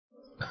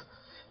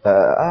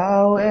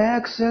How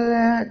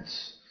excellent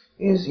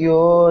is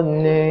your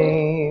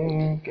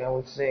name. Can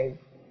we sing?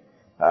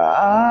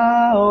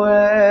 How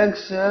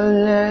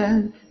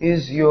excellent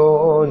is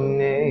your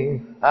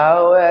name.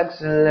 How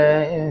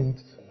excellent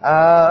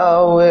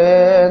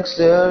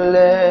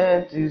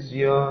is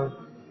your,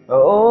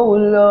 oh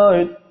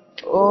Lord,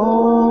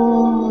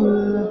 oh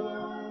Lord.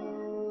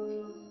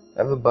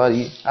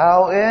 Everybody,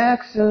 how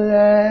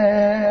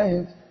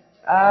excellent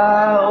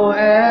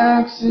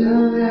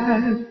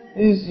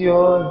is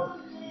your,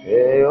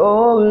 hey,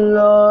 oh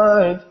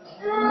Lord,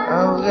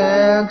 how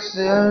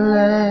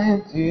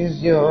excellent is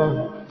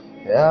your,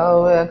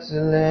 how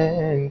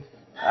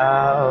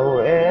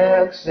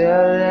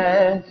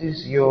excellent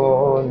is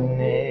your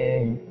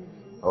name,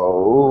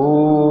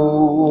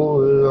 oh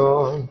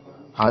Lord.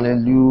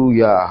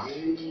 Hallelujah.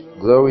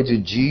 Glory to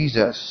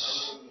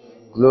Jesus.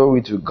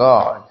 Glory to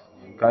God.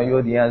 Can you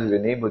hold the hands of your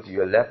neighbor to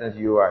your left and to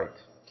your right?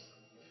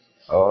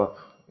 Oh,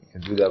 you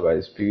can do that by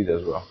the Spirit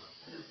as well.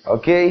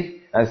 Okay?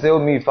 And say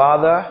with me,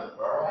 Father,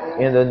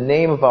 in the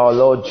name of our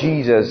Lord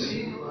Jesus,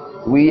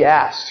 we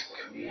ask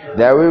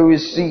that we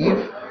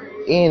receive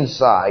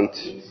insight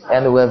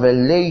and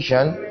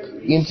revelation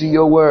into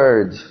your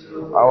word.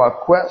 Our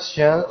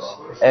questions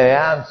are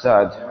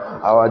answered.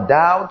 Our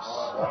doubts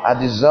are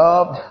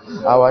dissolved.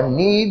 Our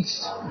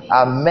needs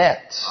are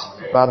met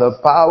by the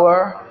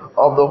power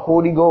of the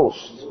Holy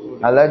Ghost.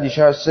 And let the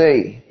church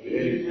say,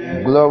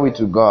 glory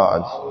to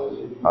God.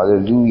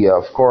 Hallelujah.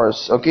 Of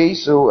course. Okay,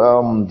 so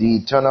the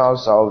eternal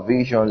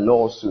salvation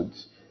lawsuit,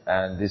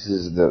 and this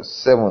is the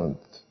 7th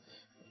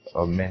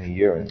of many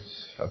years.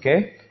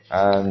 Okay,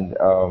 and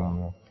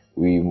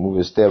we move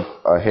a step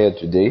ahead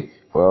today.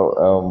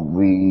 Well,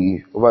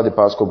 we over the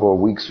past couple of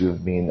weeks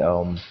we've been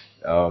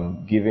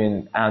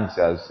giving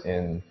answers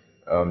in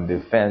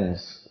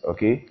defense,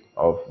 okay,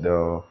 of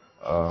the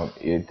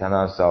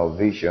eternal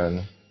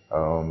salvation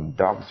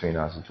doctrine,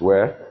 as it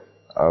were.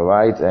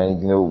 Alright,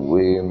 and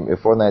a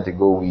fortnight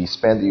ago we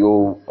spent the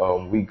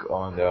whole week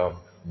on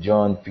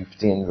John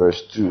 15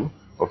 verse 2.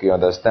 Okay,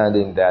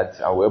 understanding that,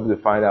 and we're able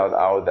to find out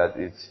how that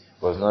it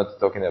was not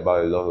talking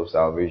about a lot of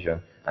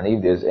salvation. And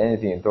if there's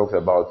anything it talks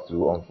about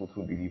to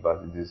unfruitful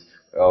believers, it is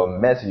a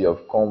message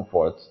of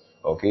comfort,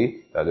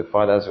 okay, that the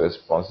Father's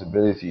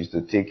responsibility is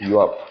to take you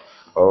up.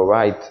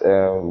 Alright,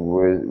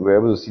 we're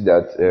able to see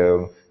that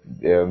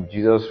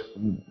Jesus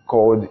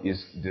called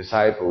his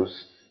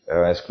disciples,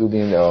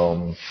 excluding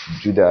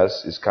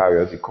Judas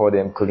Iscariot, he called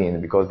them clean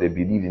because they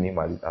believed in him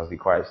as the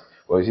Christ.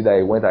 But you see that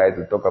he went ahead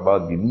to talk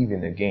about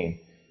believing again,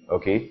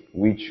 okay,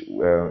 which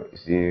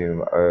is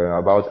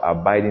about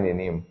abiding in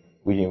him,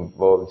 which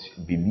involves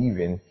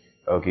believing,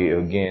 okay,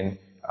 again.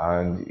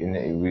 And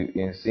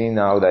in seeing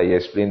now that he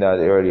explained that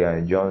earlier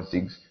in John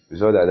 6, we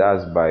saw that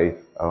that's by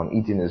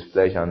eating his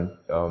flesh and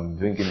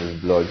drinking his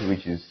blood,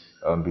 which is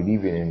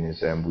believing in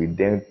his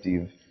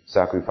redemptive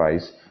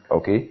sacrifice.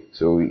 Okay,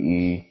 so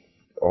he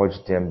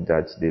urged them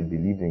that they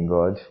believed in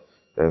God,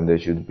 they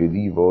should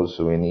believe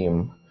also in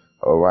him.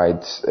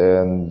 Alright,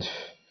 and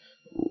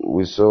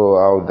we saw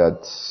how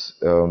that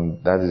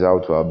that is how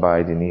to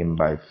abide in him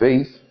by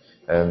faith,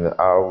 and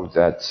how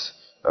that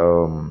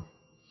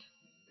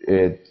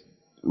it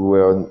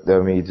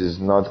is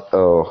not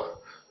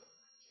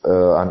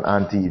an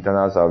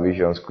anti-eternal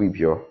salvation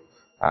scripture,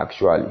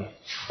 actually.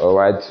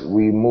 Alright,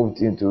 we moved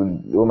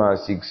into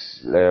Romans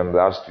 6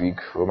 last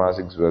week, Romans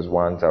 6 verse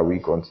 1, that we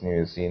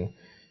continue seeing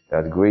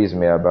that grace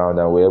may abound,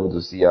 and we're able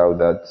to see how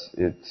that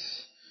it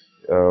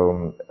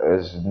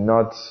is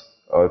not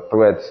a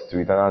threat to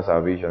eternal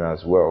salvation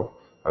as well.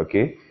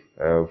 Okay,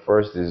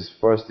 first is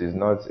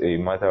not a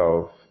matter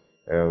of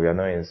we are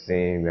not in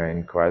sin, we are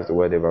in Christ or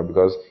whatever,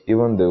 because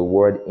even the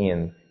word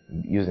 "in"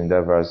 used in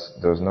that verse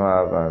does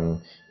not have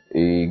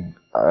a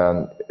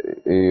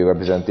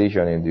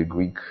representation in the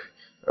Greek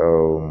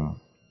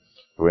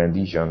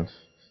rendition.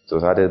 It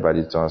was added by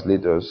the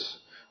translators.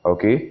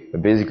 Okay,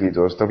 basically it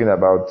was talking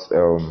about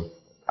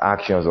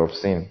actions of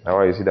sin. That's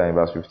why you see that in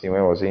verse 15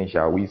 when it was saying,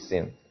 "Shall we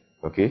sin?"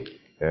 Okay,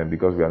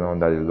 because we are not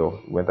under the law.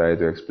 We went ahead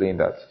to explain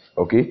that.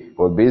 Okay,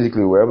 but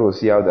basically we're able to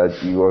see how that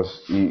he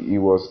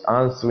was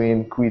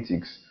answering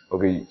critics.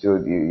 Okay, so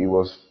he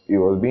was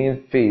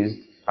being faced.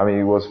 I mean,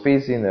 he was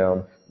facing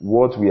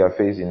what we are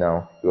facing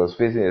now. He was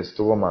facing a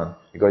straw man,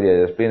 because he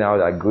had explained how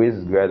that grace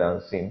is greater than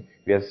sin.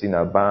 Where sin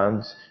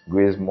abounds,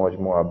 grace much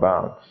more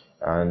abound.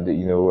 And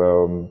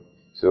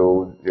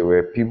so there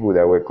were people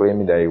that were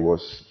claiming that he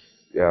was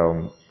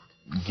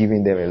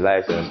giving them a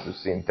license to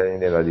sin, telling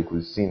them that they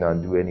could sin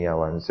and do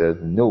anyhow, and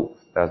said, no,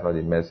 that's not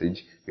the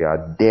message. We are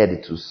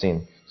dead to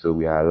sin, so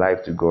we are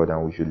alive to God,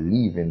 and we should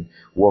live and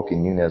walk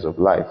in newness of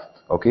life.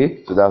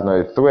 Okay, so that's not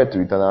a threat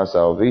to eternal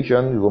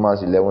salvation.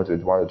 Romans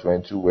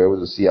 11:21-22, we're able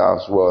to see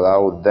as well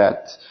how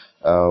that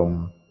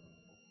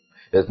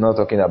it's not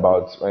talking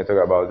about, when I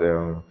talk about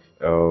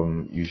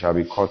you shall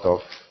be cut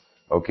off.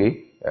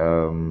 Okay,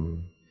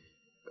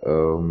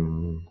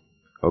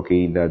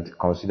 okay, that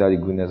consider the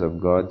goodness of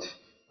God,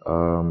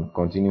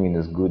 continue in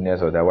his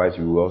goodness, otherwise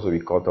you will also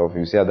be cut off.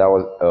 You see that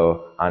was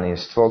an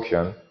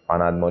instruction,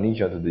 an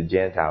admonition to the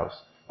Gentiles.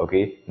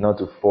 okay, not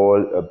to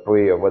fall a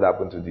prey of what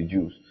happened to the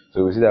Jews.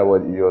 So we see that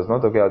it was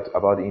not talking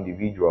about the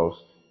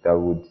individuals that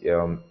would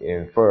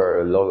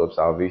infer a loss of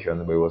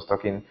salvation, but it was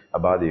talking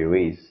about the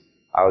race,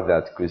 how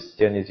that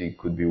Christianity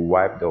could be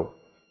wiped up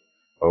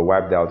or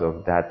wiped out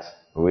of that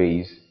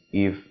race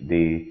if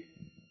they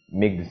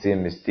make the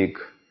same mistake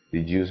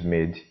the Jews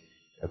made,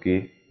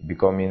 okay,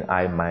 becoming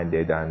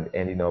high-minded and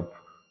ending up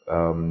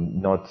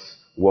not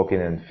walking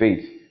in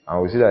faith.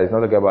 And we see that it's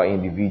not talking about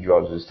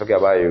individuals, it's talking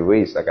about a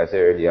race, like I said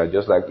earlier.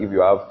 Just like if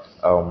you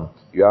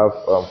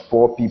have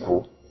 4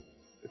 people,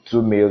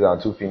 2 males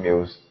and 2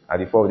 females,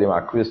 and the 4 of them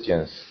are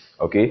Christians,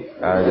 okay,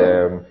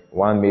 and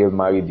one male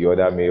married the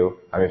other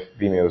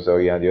female,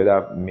 sorry, and the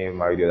other male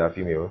married the other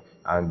female,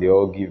 and they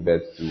all give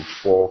birth to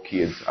 4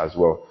 kids as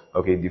well.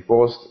 Okay, the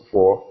first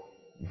 4,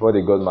 before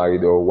they got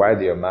married or while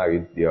they are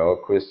married, they are all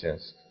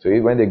Christians. So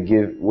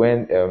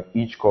when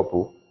each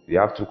couple, they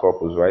have 2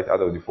 couples, right,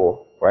 out of the 4,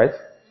 right?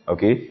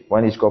 Okay,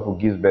 when each couple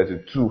gives birth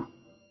to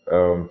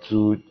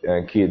two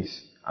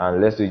kids,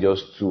 and let's say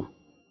just 2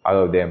 out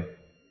of them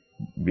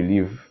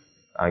believe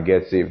and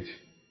get saved,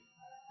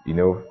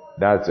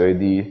 that's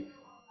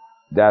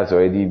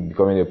already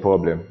becoming a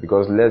problem,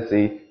 because let's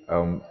say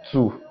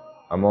 2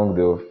 among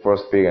the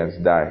first parents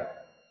die,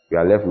 we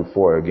are left with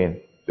 4 again,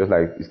 just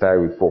like it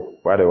started with 4,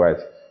 right?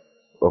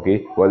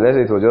 Okay, well, let's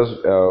say it was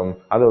just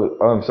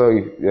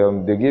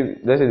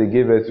let's say they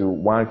gave birth to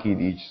 1 kid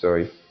each,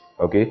 sorry,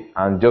 okay,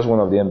 and just one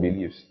of them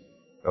believes.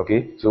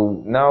 Okay,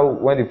 so now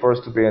when the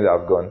first 2 parents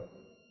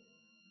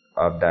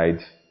have died,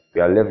 we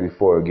are left with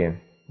 4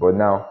 again. But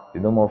now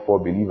there's no more 4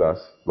 believers,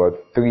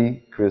 but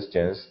 3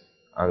 Christians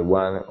and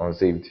 1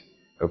 unsaved.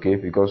 Okay,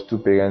 because 2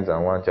 parents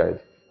and 1 child.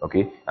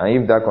 Okay, and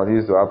if that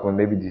continues to happen,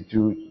 maybe the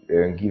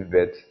 2 give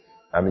birth.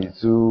 The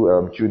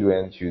 2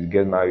 children should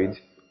get married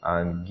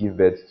and give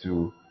birth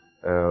to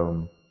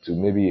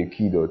maybe a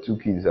kid or 2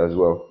 kids as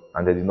well,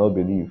 and they did not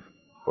believe,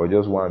 or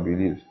just 1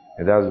 believes,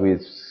 and that's where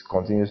it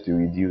continues to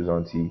reduce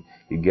until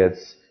it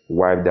gets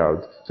wiped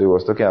out. So it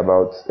was talking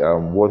about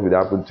what would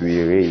happen to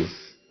a race,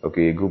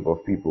 okay, a group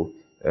of people,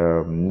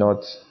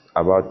 not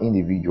about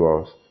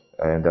individuals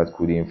that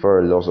could infer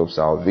a loss of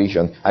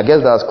salvation. I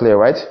guess that's clear,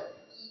 right?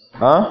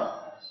 Huh?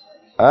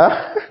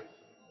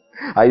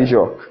 Are you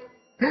sure?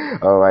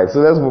 Alright, so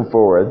let's move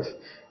forward.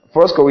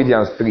 1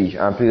 Corinthians 3,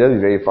 and please let's be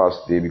very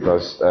fast today,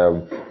 because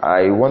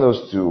I want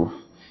us to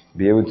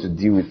be able to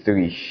deal with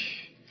 3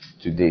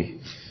 today.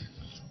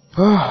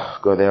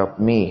 God help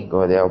me,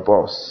 God help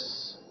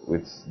us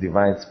with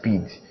divine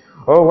speed.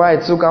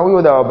 Alright, so can we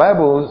hold our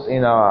Bibles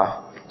in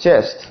our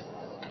chest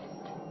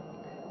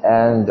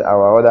and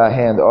our other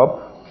hand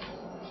up?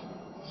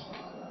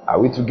 Are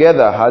we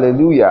together?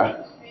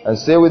 Hallelujah. And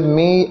say with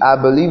me, I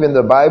believe in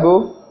the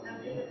Bible.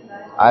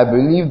 I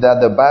believe that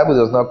the Bible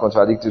does not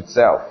contradict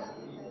itself.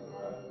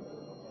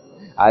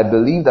 I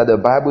believe that the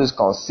Bible is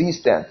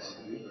consistent,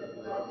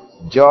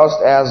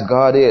 just as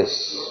God is.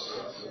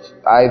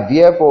 I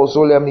therefore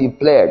solemnly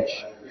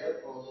pledge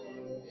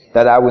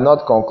that I will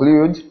not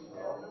conclude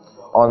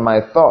on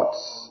my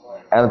thoughts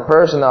and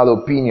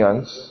personal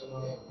opinions,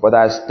 but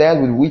I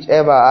stand with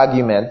whichever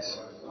argument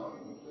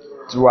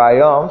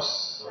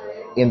triumphs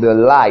in the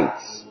light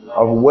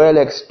of well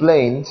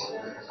explained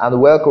and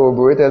well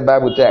corroborated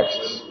Bible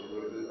texts.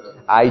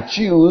 I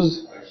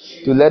choose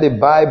to let the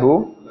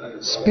Bible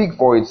speak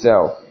for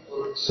itself.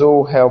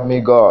 So help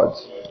me God.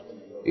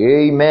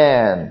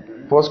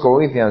 Amen. 1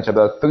 Corinthians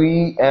chapter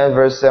 3 and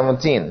verse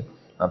 17.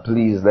 Now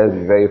please, let's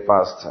be very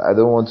fast. I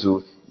don't want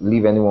to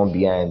leave anyone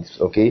behind,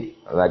 okay?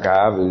 Like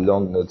I have a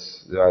long note.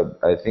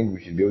 I think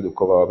we should be able to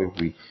cover up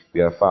if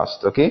we are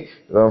fast, okay?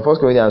 1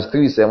 Corinthians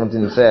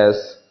 3:17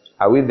 says,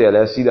 are we there?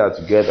 Let's see that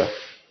together.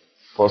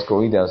 1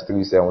 Corinthians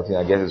 3:17,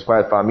 I guess it's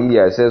quite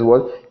familiar. It says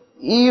what?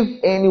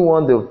 If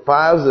anyone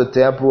defiles the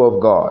temple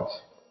of God,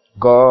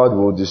 God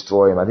will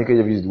destroy him. I think I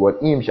used the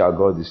word, him shall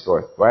God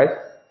destroy, right?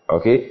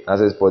 Okay? And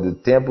it says, for the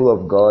temple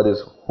of God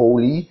is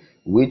holy,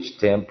 which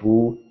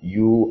temple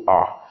you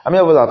are. How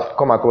many of us have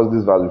come across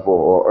this verse before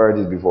or heard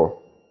it before?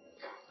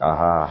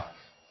 Aha.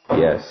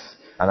 Yes.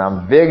 And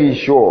I'm very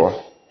sure,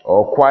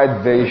 or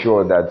quite very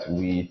sure, that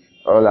we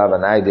all have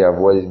an idea of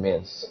what it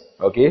means.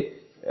 Okay?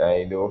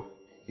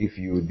 If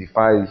you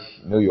defile,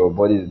 your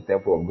body is the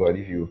temple of God.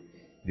 If you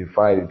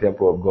defile the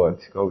temple of God,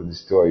 God will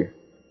destroy you.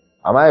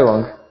 Am I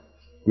wrong?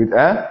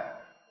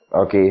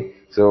 Okay.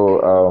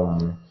 So,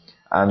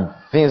 and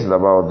things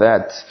about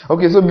that.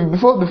 Okay, so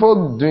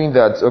before doing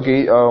that,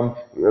 okay,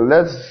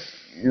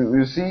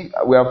 you see,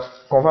 we have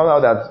confirmed now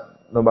that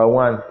number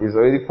 1 is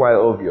already quite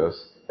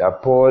obvious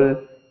that Paul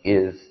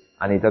is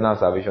an eternal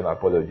salvation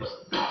apologist.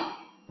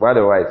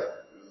 Right?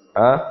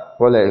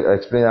 Paul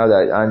explained how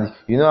that, and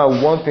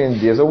one thing,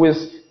 there's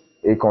always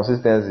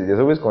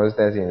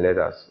consistency in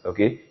letters,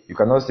 okay? You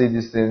cannot say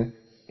this thing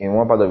in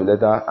one part of the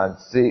letter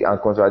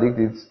and contradict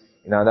it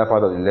in another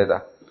part of the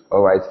letter.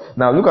 Alright.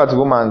 Now look at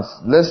Romans.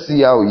 Let's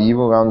see how he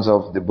even rounds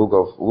off the book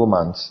of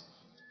Romans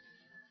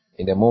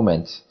in a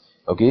moment.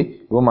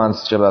 Okay?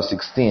 Romans chapter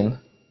 16.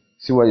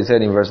 See what he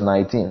said in verse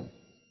 19.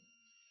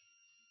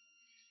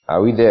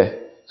 Are we there?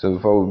 So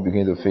before we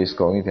begin to face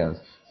Corinthians,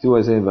 see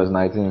what it says in verse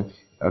 19.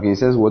 Okay, it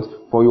says what?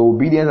 For your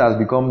obedience has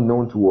become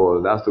known to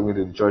all. That's talking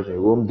to the church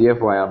in Rome.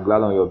 Therefore I am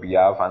glad on your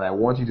behalf, and I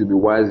want you to be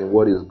wise in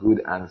what is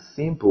good and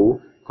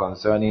simple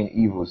concerning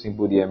evil.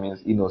 Simple there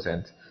means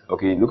innocent.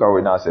 Okay, look at what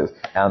it now says.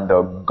 And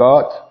the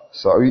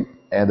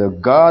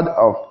God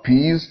of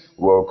peace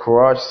will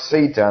crush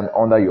Satan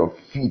under your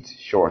feet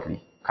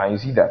shortly. Can you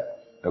see that?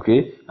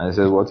 Okay, and it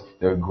says what?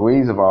 The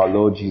grace of our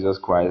Lord Jesus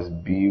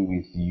Christ be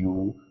with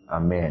you.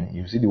 Amen.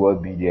 You see the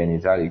word be there in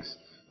italics.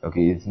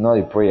 Okay, it's not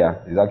a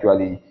prayer. It's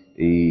actually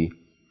a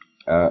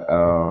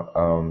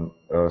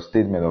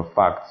statement of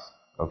facts.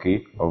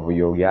 Okay, of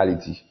your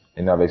reality.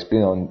 And I've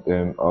explained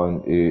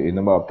on a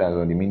number of times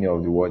on the meaning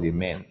of the word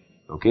amen.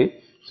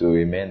 Okay, so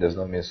amen does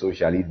not mean so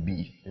shall it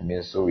be. It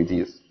means so it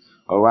is.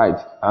 Alright,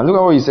 and look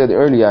at what he said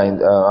earlier,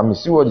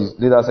 see what he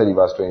later said in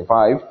verse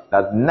 25,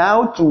 that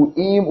now to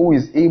him who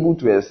is able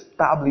to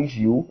establish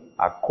you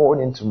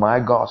according to my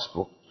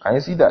gospel. Can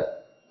you see that?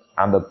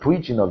 And the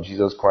preaching of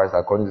Jesus Christ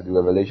according to the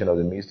revelation of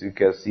the mystery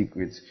kept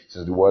secrets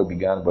since the world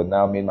began, but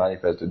now made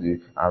manifest to the,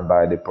 and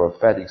by the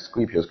prophetic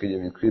scriptures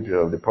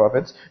of the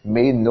prophets,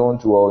 made known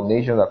to all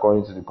nations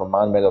according to the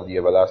commandment of the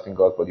everlasting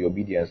God for the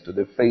obedience to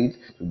the faith,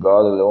 to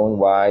God alone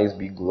wise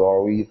be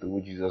glory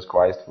through Jesus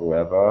Christ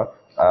forever.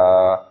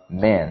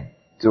 Amen.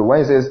 So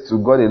when it says to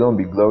God alone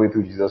be glory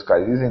through Jesus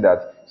Christ, isn't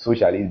that so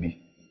shall it be?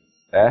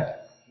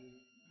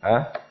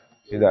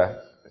 See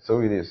that?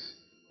 So it is.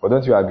 But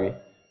don't you agree?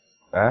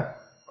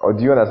 Or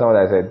do you understand what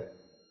I said?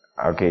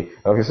 Okay,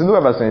 so look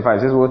at verse 25.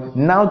 It says, well,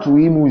 now to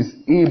him who is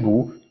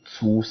able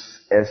to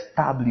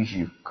establish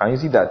you. Can you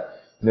see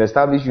that? To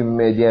establish you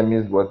there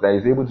means what? That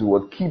is able to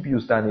what? Keep you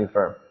standing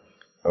firm.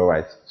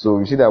 Alright. So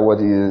you see that what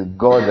is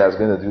God that's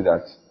going to do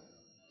that?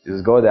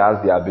 It's God that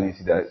has the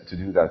ability to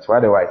do that. Why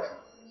the right?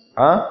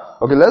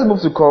 Okay, let's move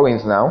to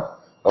Corinth now.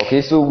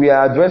 Okay, so we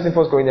are addressing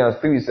 1 Corinthians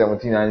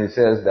 3:17, and it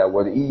says that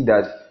what he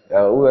that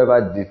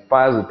whoever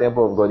defiles the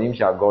temple of God, him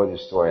shall God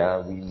destroy.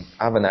 And we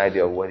have an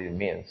idea of what it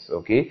means.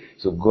 Okay,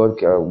 so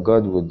God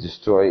will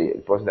destroy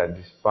a person that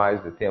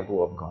defies the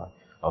temple of God.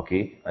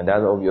 Okay, and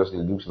that obviously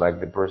looks like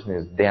the person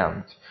is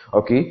damned.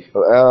 Okay,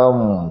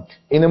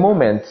 in a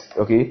moment,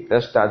 okay,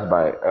 let's start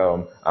by,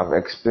 I've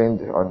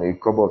explained on a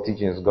couple of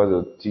teachings, God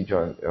will teach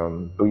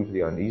on,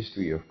 briefly on the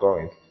history of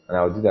Corinth, and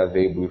I'll do that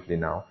very briefly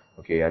now.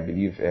 Okay, I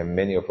believe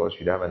many of us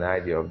should have an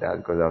idea of that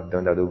because I've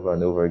done that over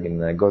and over again,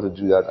 and I got to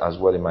do that as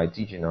well in my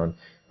teaching on,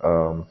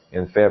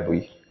 in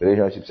February,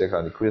 relationship, sex,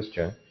 and the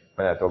Christian,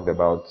 when I talked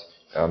about,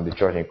 the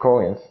church in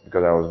Corinth,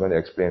 because I was going to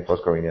explain 1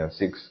 Corinthians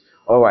 6.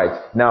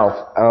 Alright,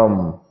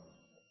 now,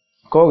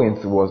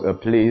 Corinth was a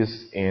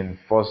place in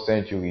 1st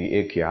century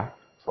Achaia,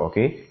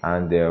 okay,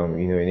 and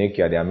in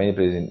Achaia there are many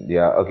places.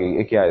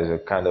 Achaia is a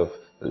kind of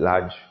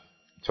large,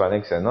 to an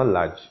extent, not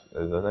large,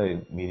 it's not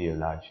really a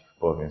large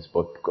province,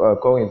 but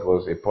Corinth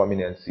was a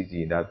prominent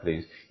city in that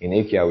place. In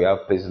Achaia we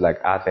have places like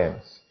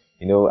Athens.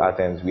 You know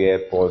Athens, where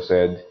Paul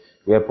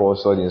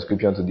saw the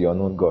inscription to the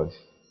unknown God.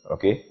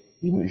 Okay,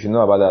 you should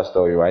know about that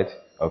story, right?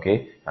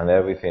 Okay, and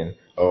everything.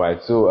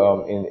 Alright,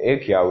 so in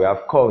Achaia we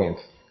have Corinth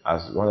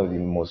as one of the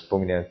most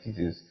prominent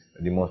cities,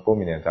 the most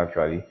prominent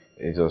actually.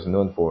 It was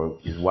known for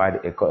its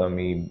wide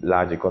economy,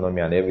 large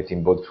economy and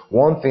everything. But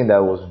one thing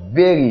that was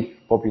very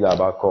popular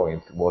about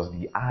Corinth was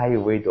the high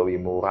rate of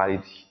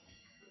immorality.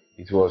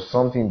 It was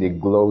something they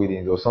gloried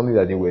in. It was something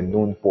that they were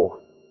known for.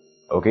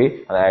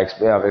 Okay? And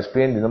I've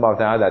explained the number of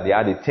times that they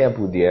had a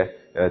temple there,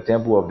 a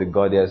temple of the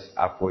goddess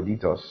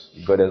Aphroditos,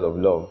 the goddess of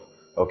love.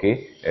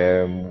 Okay?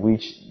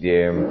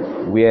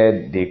 Where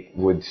they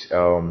would,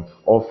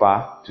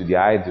 offer to the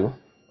idol,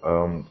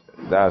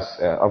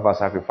 offer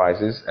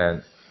sacrifices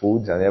and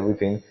foods and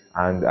everything,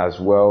 and as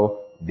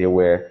well there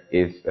were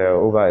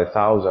over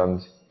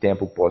 1,000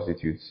 temple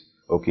prostitutes.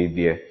 Okay,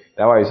 there.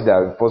 That's why you see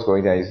that in 1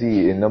 Corinthians, you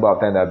see a number of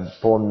times that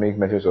Paul makes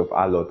mention of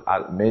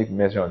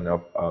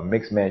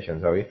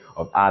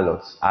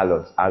harlots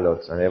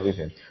and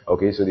everything.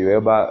 Okay, so there were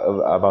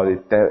about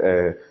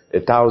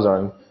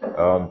 1,000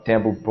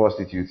 temple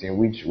prostitutes, in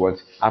which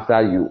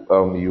after you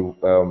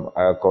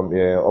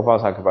offer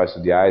sacrifice to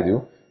the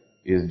idol,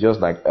 is just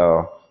like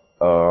a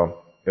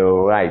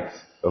rite.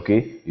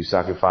 Okay, you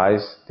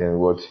sacrifice, then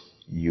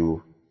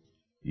you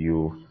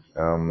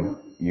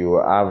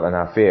have an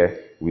affair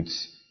with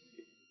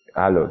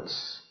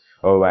harlots.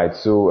 Alright,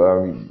 so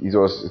it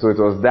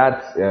was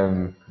that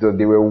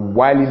they were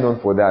widely known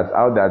for that.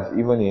 How that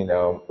even in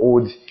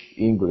old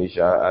English,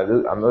 I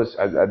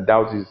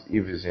doubt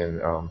if it's in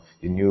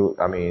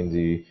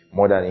the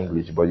modern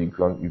English, but you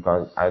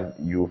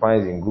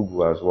find it in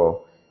Google as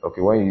well.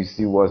 Okay, when you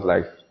see what's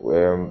like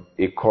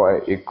a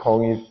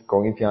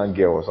Corinthian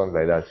girl or something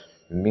like that,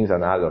 it means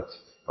an harlot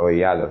or a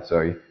harlot.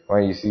 Sorry,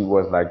 when you see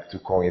what's like to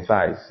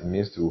Corinthize, it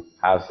means to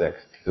have sex.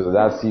 So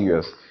that's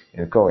serious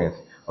in Corinth.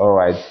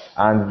 Alright,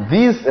 and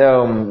this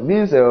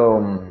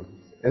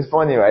it's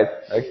funny, right?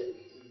 Okay.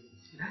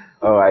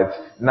 Alright,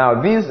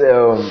 now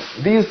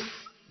this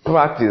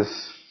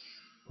practice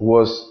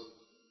was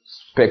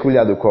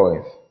peculiar to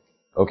Corinth.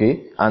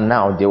 Okay, and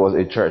now there was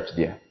a church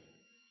there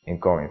in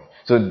Corinth.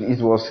 So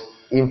it was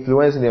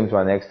influencing them to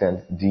an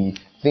extent, the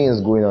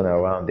things going on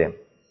around them.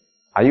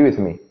 Are you with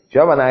me? Do you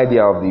have an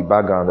idea of the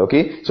background?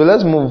 Okay, so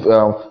let's move.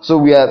 So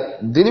we are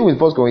dealing with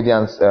 1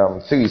 Corinthians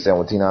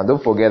 3:17, and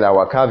don't forget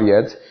our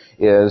caveat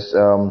is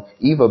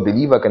if a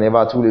believer can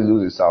never truly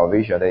lose his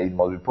salvation, then it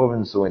must be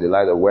proven so in the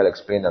light of well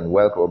explained and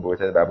well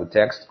corroborated Bible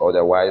text.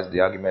 Otherwise,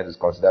 the argument is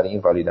considered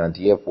invalid and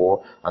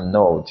therefore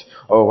annulled.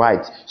 All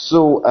right.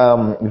 So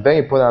very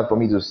important for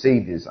me to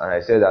say this, and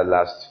I said that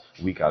last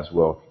week as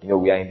well. You know,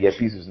 we are in the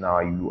epistles now.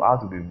 You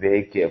have to be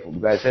very careful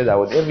because I said that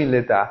with every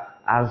letter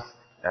has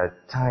a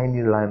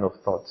tiny line of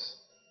thoughts.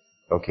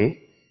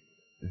 Okay?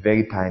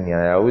 Very tiny.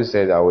 And I always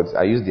said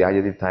I use the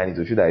adjective tiny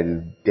to show that it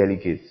is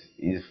delicate,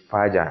 it is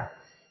fragile.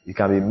 It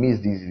can be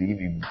missed easily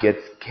if you get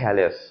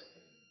careless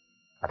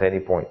at any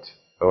point.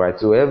 Alright,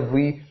 so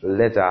every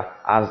letter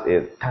has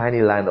a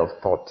tiny line of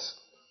thought.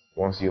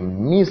 Once you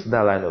miss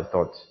that line of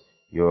thought,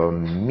 you have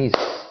missed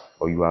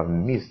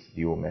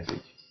the whole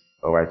message.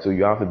 Alright, so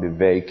you have to be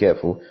very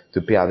careful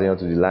to pay attention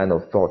to the line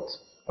of thought.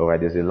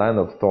 Alright, there's a line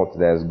of thought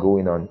that is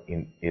going on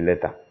in a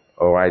letter.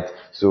 Alright,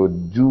 so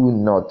do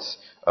not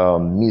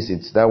miss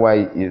it. That's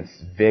why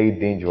it's very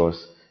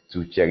dangerous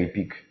to cherry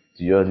pick,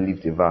 to just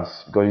leave the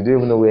verse. Because you don't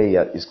even know where he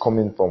is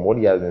coming from, what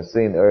he has been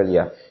saying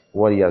earlier,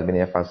 what he has been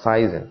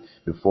emphasizing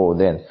before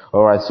then.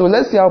 Alright, so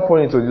let's see how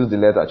Paul introduced the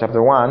letter.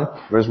 Chapter 1,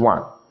 verse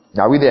 1.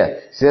 Are we there?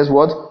 It says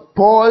what?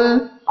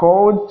 Paul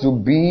called to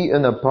be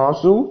an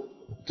apostle.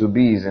 To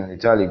be is in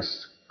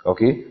italics.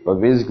 Okay, but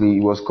basically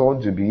it was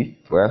called to be,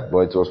 well, but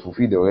it was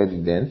fulfilled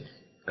already then.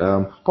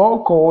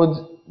 Paul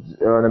called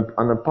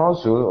an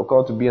apostle, or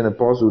called to be an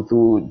apostle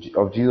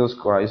of Jesus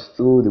Christ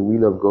through the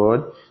will of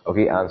God.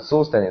 Okay, and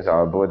Sosthenes,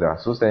 our brother.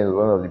 Sosthenes is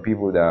one of the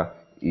people that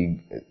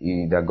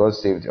God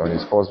saved on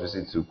his first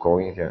visit to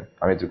Corinth.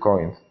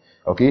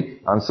 Okay,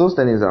 and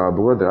Sosthenes, our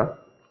brother,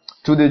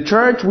 to the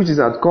church which is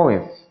at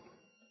Corinth.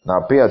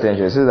 Now pay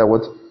attention. It says that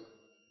what?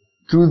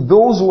 To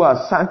those who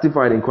are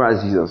sanctified in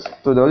Christ Jesus.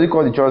 So does he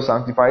call the church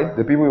sanctified?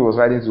 The people he was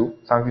writing to?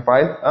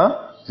 Sanctified?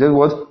 Huh? He says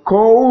what?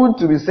 Called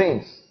to be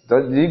saints.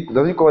 Does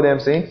he call them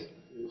saints?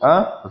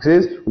 Huh? It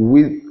says,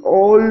 with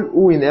all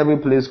who in every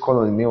place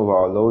call on the name of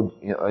our Lord,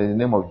 in the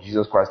name of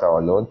Jesus Christ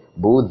our Lord,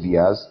 both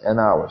theirs and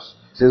ours.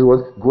 It says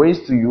what? Grace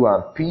to you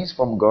and peace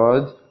from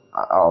God,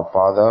 our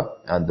Father,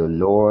 and the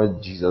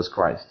Lord Jesus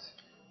Christ.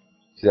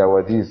 See that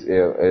what this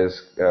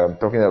is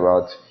talking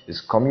about is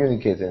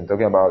communicating,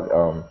 talking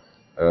about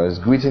is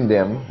greeting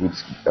them with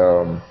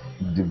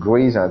the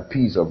grace and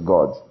peace of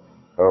God.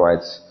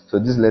 Alright, so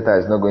this letter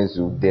is not going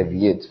to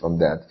deviate from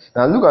that.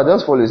 Now look at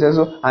this follow. It says,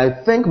 so I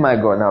thank my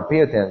God. Now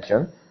pay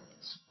attention.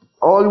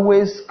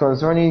 Always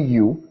concerning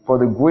you for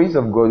the grace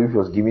of God which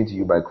was given to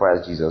you by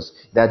Christ Jesus,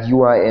 that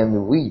you are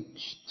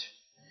enriched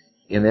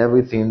in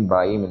everything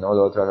by him, in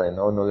all utterance and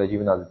all knowledge,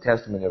 even as the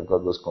testimony of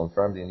God was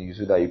confirmed in you,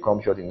 so that you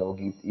come short in no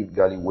gift,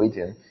 eagerly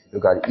waiting.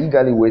 Look at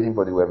eagerly waiting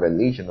for the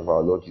revelation of our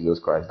Lord Jesus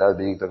Christ. That's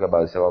basically talking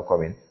about the second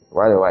coming.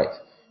 Right.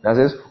 Now it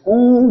says,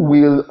 who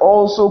will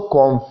also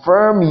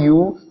confirm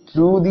you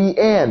to the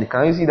end.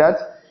 Can you see that?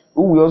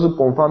 Who will also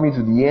confirm you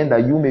to the end,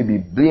 that you may be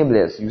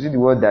blameless. You see the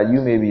word that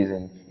you may be is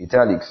in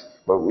italics.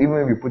 But even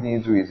if you put it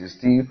into it, it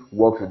still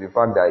works with the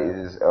fact that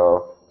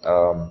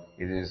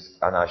it is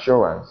an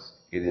assurance.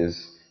 It is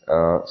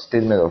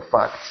statement of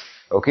fact.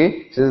 Okay?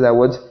 It says that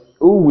what?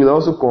 Who will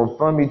also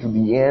confirm you to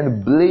the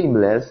end,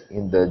 blameless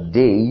in the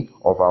day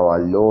of our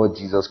Lord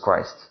Jesus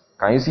Christ.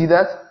 Can you see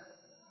that?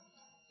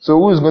 So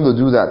who is going to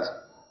do that?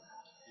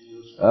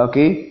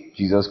 Okay?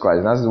 Jesus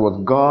Christ. That's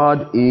what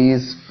God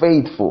is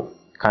faithful.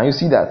 Can you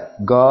see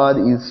that? God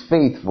is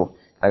faithful.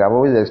 Like I've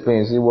always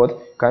explained, you see what?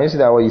 Can you see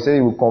that what he said?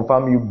 He will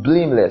confirm you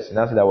blameless. And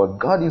that's that what?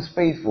 God is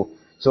faithful.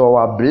 So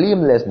our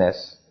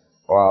blamelessness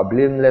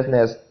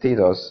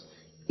status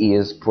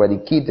is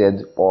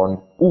predicated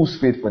on whose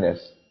faithfulness?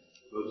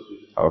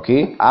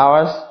 Okay,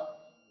 ours?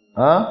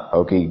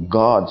 Okay,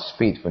 God's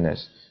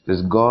faithfulness.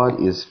 Because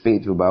God is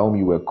faithful, by whom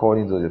you were called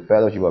into the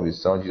fellowship of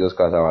his Son, Jesus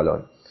Christ our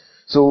Lord.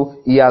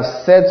 So he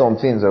has said some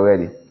things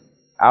already.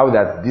 How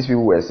that these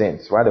people were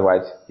saints. Right?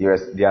 They are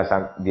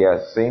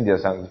saying they are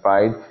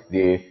sanctified.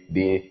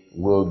 They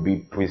will be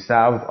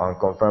preserved and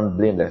confirmed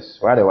blameless.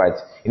 Right?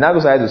 He now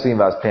goes ahead to say in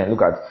verse 10.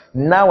 Look at.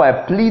 Now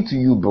I plead to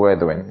you,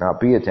 brethren. Now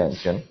pay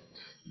attention.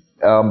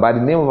 By the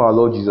name of our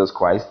Lord Jesus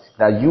Christ,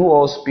 that you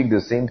all speak the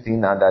same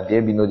thing, and that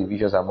there be no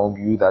divisions among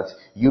you, that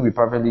you be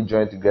perfectly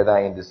joined together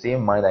in the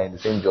same mind and in the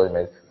same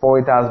judgment. For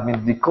it has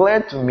been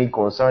declared to me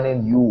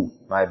concerning you,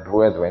 my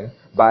brethren,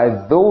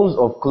 by those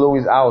of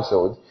Chloe's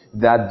household,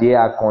 that there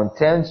are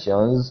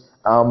contentions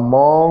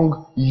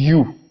among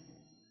you.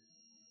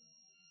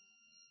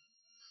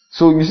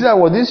 So you see that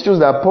what this shows,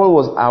 that Paul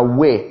was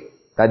aware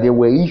that there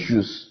were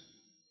issues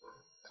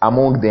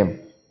among them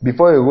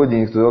before he wrote the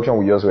introduction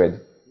we just read.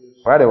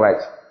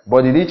 Right?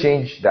 But did he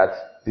change that?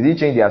 Did he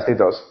change their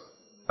status?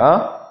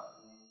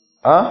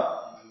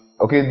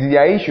 Okay, did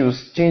their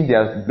issues change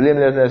their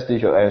blamelessness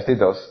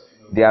status?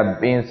 They are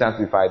being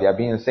sanctified, they are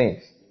being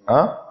saints.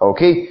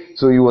 Okay,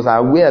 so he was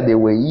aware there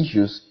were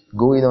issues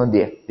going on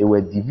there. There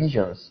were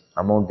divisions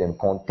among them,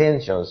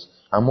 contentions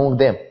among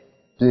them.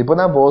 So it's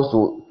important for us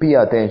to pay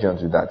attention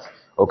to that.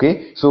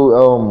 Okay?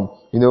 So,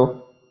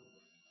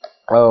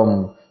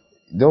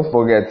 don't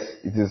forget,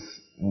 it is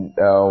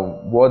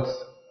what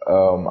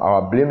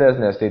our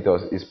blamelessness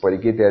status is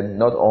predicated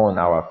not on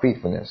our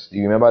faithfulness. Do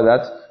you remember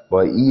that?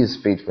 But He is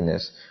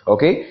faithfulness.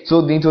 Okay?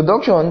 So the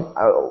introduction,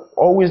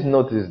 always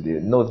note this because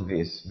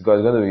it's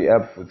going to be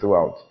helpful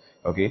throughout.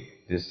 Okay?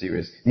 This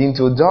series. The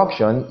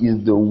introduction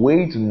is the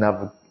way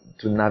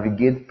to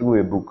navigate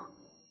through a book.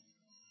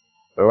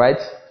 Alright?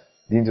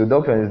 The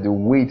introduction is the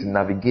way to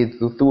navigate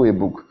through a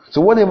book. So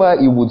whatever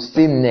He would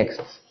say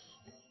next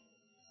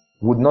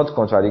would not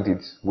contradict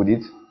it, would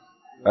it?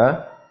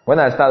 When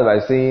I start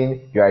by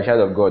saying you are a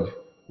child of God,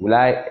 will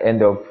I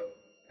end up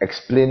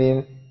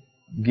explaining,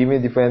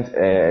 giving different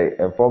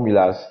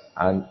formulas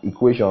and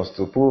equations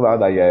to prove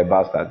out that you are a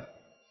bastard?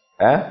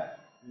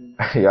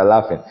 You are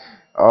laughing.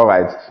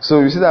 Alright. So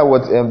you see that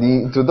what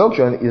the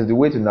introduction is the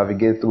way to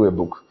navigate through a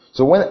book.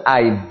 So when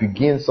I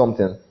begin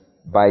something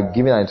by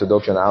giving an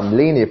introduction, I'm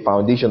laying a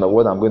foundation of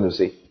what I'm going to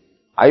say.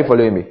 Are you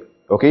following me?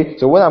 Okay?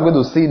 So what I'm going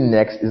to say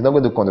next is not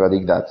going to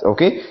contradict that.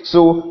 Okay?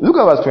 So look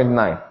at verse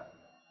 29.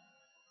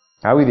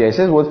 Are we there? It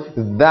says what?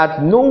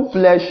 That no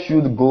flesh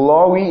should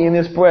glory in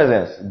His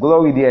presence.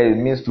 Glory there, it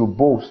means to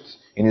boast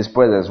in His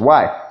presence.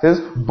 Why? It says,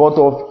 but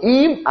of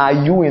Him are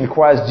you in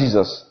Christ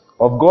Jesus.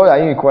 Of God are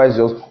you in Christ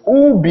Jesus,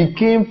 who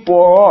became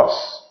for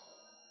us.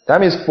 That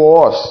means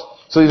for us.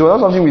 So it was not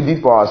something we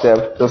did for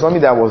ourselves. It was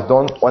something that was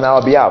done on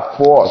our behalf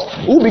for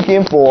us. Who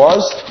became for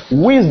us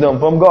wisdom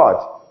from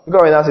God. Look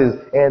at what it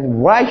says.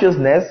 And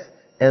righteousness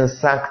and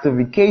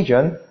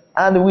sanctification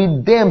and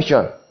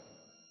redemption.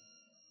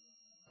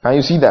 Can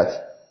you see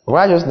that?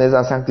 Righteousness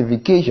and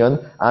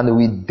sanctification and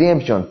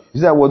redemption.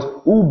 You see that word?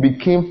 Who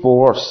became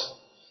for us.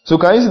 So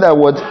can you see that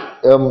word?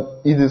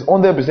 It is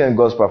 100%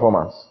 God's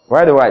performance.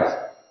 Right or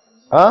right?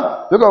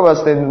 Look at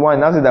verse 31.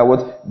 That is that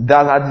word.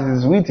 That as it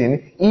is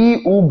written,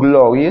 He who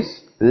glories,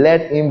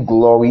 let him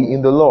glory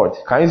in the Lord.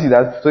 Can you see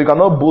that? So you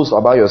cannot boast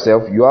about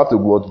yourself. You have to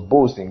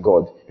boast in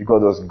God.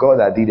 Because it was God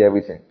that did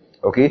everything.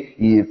 Okay?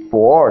 He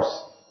for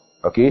us,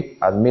 okay,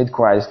 has made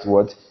Christ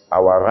what?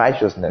 Our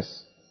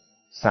righteousness,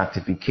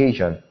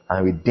 sanctification,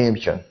 and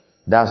redemption.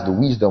 That's the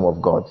wisdom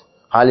of God.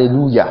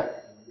 Hallelujah.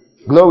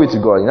 Glory to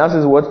God. And that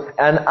says what?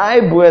 And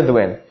I,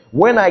 brethren,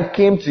 when I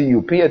came to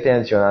you, pay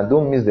attention and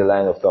don't miss the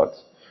line of thought.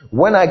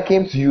 When I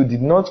came to you,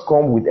 did not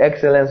come with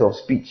excellence of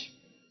speech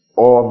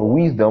or of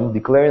wisdom,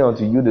 declaring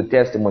unto you the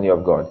testimony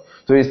of God.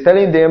 So he's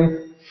telling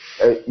them,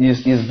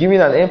 he's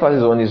giving an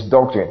emphasis on his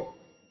doctrine.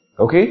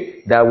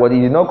 Okay? That what he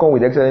did not come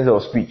with excellence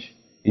of speech.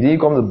 He didn't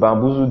come to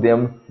bamboozle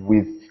them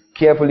with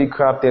carefully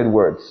crafted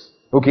words.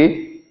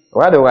 Okay?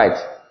 Right or right?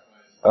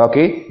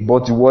 Okay?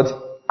 But what?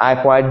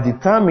 I quite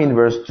determined,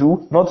 verse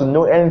 2, not to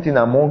know anything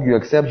among you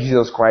except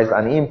Jesus Christ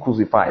and Him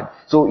crucified.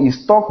 So he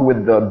stuck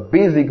with the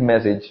basic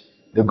message,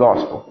 the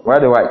gospel.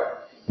 Right or right?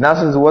 Now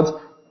says what?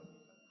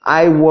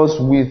 I was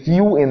with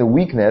you in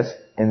weakness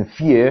and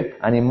fear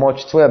and in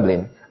much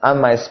trembling.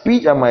 And my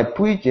speech and my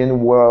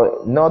preaching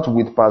were not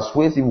with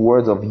persuasive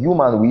words of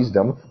human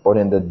wisdom, but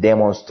in the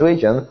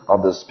demonstration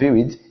of the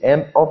Spirit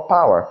and of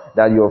power,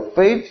 that your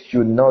faith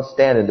should not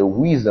stand in the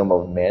wisdom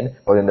of men,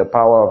 but in the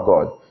power of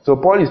God. So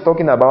Paul is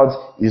talking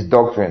about his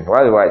doctrine.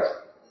 Right or right?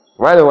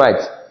 Right or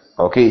right?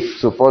 Okay,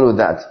 so follow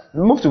that.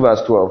 Move to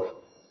verse 12.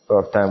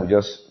 Of time, we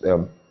just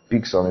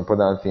pick some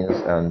important things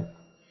and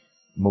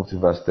move to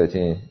verse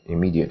 13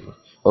 immediately.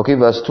 Okay,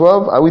 verse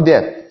 12. Are we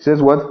there? It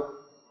says what?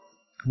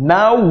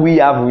 Now we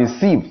have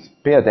received,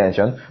 pay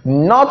attention,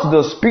 not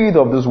the spirit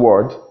of this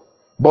world,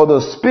 but the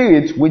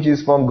Spirit which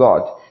is from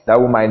God, that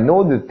we might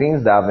know the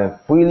things that have been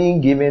freely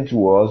given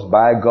to us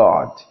by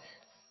God.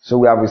 So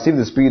we have received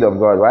the Spirit of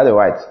God, right or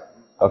right?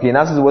 Okay,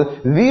 now says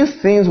what?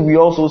 These things we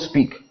also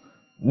speak.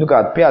 Look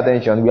at, pay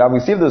attention. We have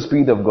received the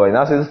Spirit of God.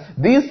 Now says,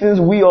 these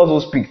things we also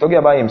speak, talking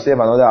about himself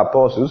and other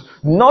apostles,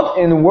 not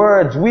in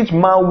words which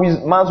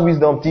man's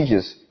wisdom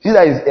teaches. See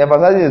that he's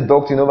emphasizing his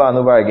doctrine over and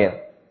over again.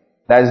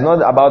 That is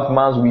not about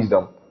man's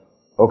wisdom.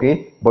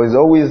 Okay? But it's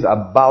always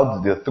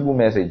about the true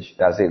message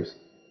that saves.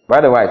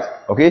 Right or right?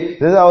 Okay?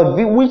 This is how,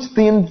 which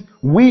things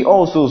we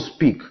also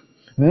speak.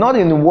 Not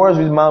in words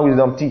which man's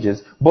wisdom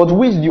teaches, but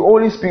which the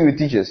Holy Spirit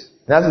teaches.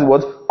 That is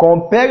what?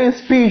 Comparing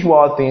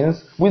spiritual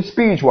things with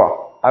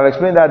spiritual. I've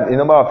explained that a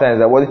number of times.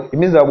 That what it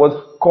means that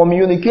what?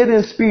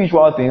 Communicating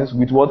spiritual things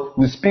with what?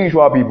 With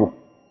spiritual people.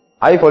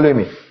 Are you following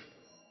me?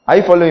 Are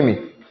you following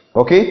me?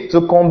 Okay?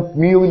 So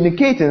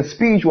communicating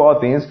spiritual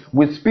things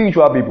with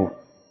spiritual people.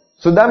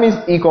 So that means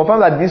he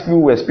confirmed that these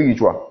people were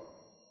spiritual.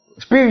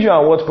 Spiritual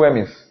on what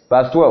premise?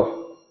 Verse 12.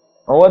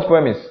 On what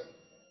premise?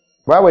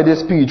 Why were they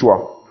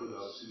spiritual?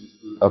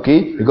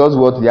 Okay? Because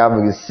what? They have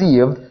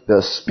received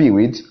the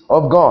Spirit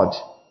of God.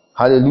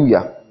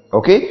 Hallelujah.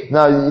 Okay?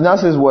 Now, it now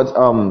says what?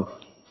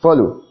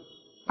 Follow.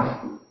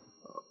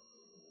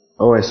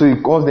 Alright, so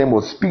he calls them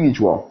what?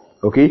 Spiritual.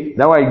 Okay?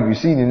 Now you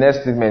see the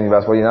next statement in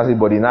verse 14, it says,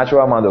 but the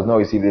natural man does not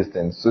receive these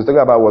things. So it's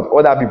talking about what?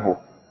 Other people.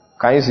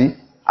 Can you see?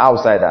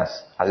 Outsiders,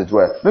 as it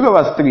were. Look at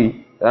verse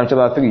 3,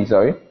 chapter 3,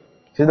 sorry.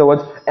 See the what?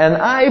 And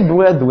I,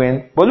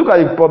 brethren, but look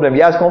at the problem.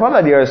 He has confirmed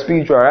that they are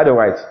spiritual, right or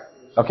right?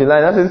 Okay,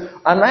 like that says,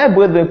 and I,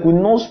 brethren, could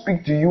not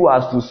speak to you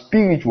as to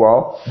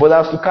spiritual, but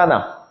as to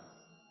carnal.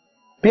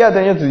 Pay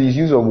attention to his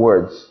use of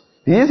words.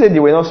 Did he say they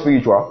were not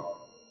spiritual?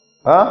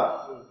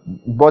 Huh?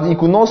 But he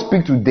could not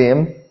speak to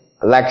them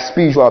like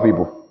spiritual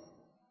people.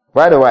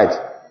 Right or right?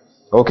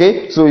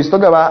 Okay? So he's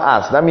talking about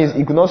us. That means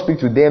he could not speak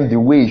to them the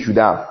way he should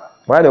have.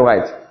 Right or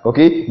right?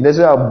 Okay?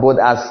 But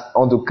as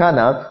unto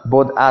carnal,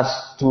 but as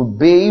to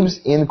babes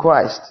in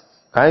Christ.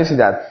 Can you see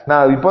that?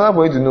 Now, it's important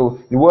for you to know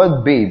the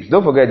word babes.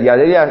 Don't forget, he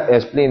already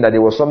explained that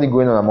there was something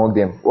going on among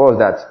them. What was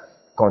that?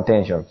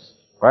 Contentions.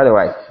 Right or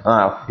right?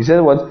 He said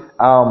what?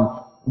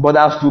 But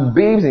as to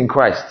babes in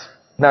Christ.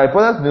 Now,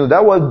 important to know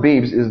that word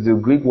babes is the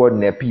Greek word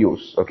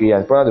nepios. Okay,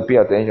 and it's important to pay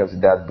attention to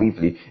that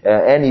briefly.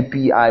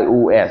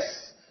 Nepios.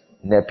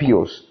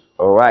 Nepios.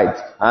 Alright.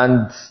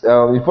 And it's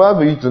important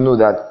for you to know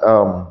that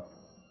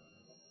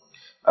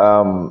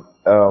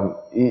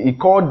he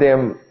called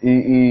them,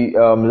 he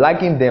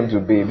likened them to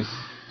babes.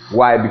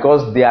 Why?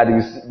 Because they have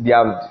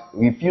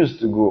refused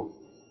to grow.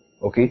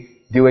 Okay?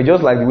 They were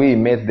just like the way he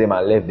met them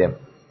and left them.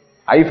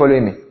 Are you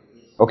following me?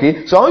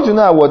 Okay? So I want you to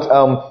know what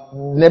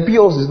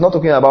Nepios is not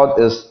talking about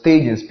a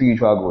stage in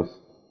spiritual growth.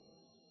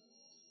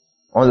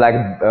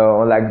 Unlike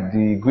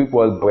the Greek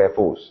word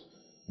brephos.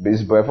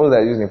 This brephos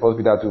that is used in 1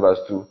 Peter 2 verse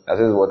 2 that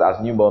says what?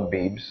 As newborn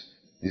babes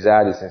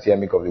desire the sincere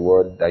milk of the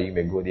word that you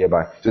may grow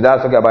thereby. So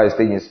that's talking about a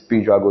stage in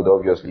spiritual growth,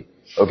 obviously.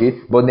 Okay?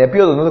 But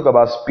Nepios does not talk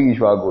about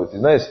spiritual growth.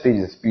 It's not a stage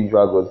in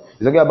spiritual growth.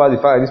 It's talking about the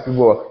fact that these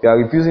people, they are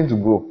refusing to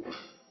grow.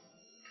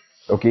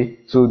 Okay?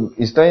 So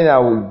it's telling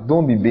you,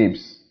 don't be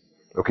babes.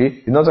 Okay?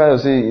 It's not trying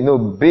to say,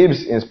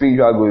 babes in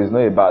spiritual growth is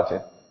not a bad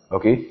thing.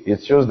 Okay?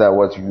 It shows that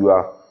what you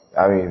are,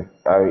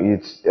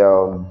 it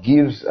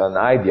gives an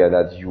idea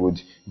that you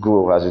would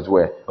grow, as it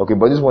were. Okay?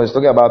 But this one is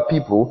talking about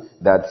people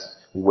that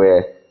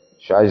were,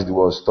 shall I use the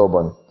word,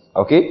 stubborn.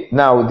 Okay?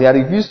 Now, they are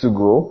refused to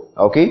grow.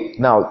 Okay?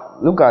 Now,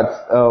 look at,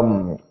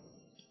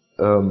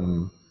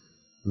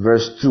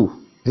 verse 2.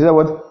 This is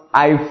what?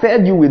 I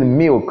fed you with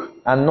milk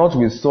and not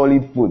with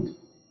solid food.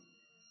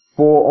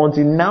 For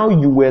until now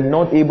you were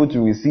not able to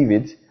receive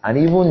it, and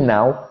even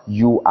now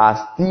you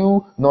are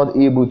still not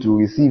able to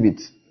receive it.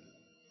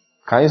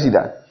 Can you see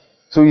that?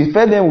 So he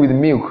fed them with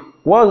milk.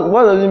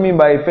 What does it mean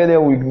by fed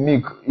them with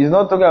milk? He's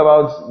not talking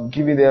about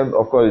giving them,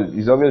 of course,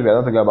 it's obvious we are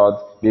not talking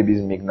about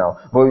baby's milk now,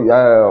 but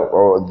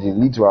or the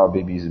literal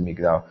baby's milk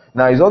now.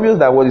 Now it's obvious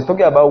that what he's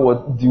talking about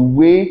was the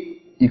way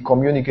he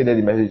communicated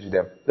the message to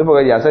them. Don't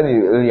forget, he had said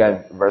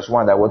earlier in verse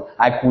 1 that what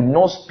I could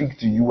not speak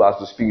to you as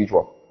to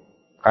spiritual.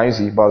 Can you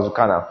see? But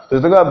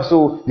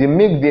so the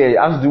milk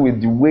there has to do with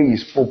the way he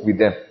spoke with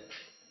them,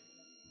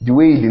 the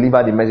way he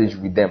delivered the message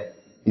with them.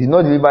 He did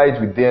not deliver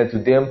it to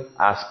them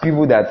as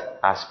people that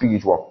are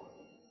spiritual.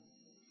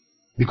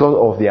 Because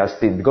of their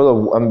state, because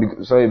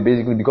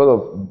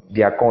of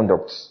their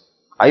conduct.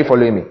 Are you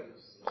following me?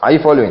 Are you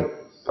following?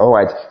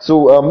 Alright.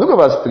 So, look at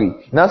verse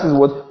 3. Now says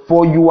what?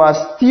 For you are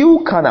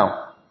still carnal.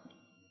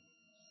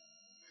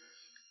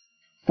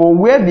 For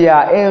where there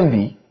are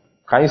envy,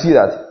 can you see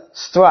that?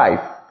 Strife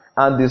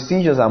and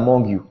decisions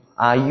among you,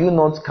 are you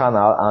not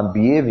carnal and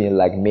behaving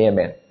like mere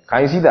men?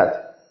 Can you see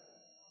that?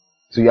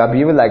 So you are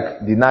behaving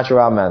like the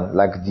natural man,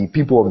 like the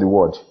people of the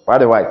world.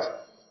 Right?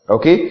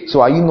 Okay?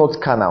 So are you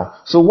not carnal?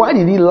 So why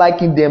did he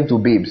liken them to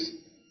babes?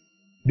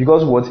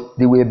 Because what?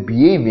 They were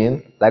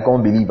behaving like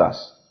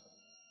unbelievers.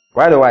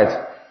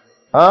 Right?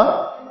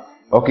 Huh?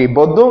 Okay,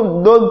 but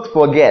don't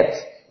forget,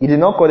 he did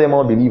not call them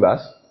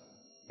unbelievers.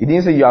 He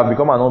didn't say you have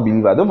become an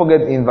unbeliever. Don't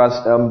forget in verse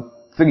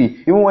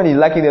 3, even when he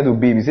likened them to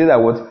babes, he said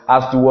that what?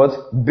 As to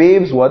what?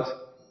 Babes what?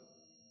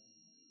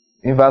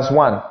 In verse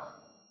 1.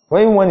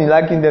 When he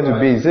likened them to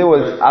babes, he said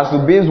what? As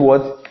to babes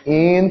what?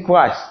 In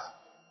Christ.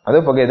 And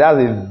don't forget, that's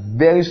a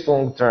very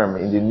strong term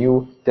in the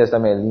New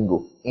Testament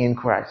lingo. In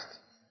Christ.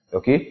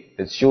 Okay?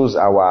 It shows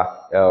our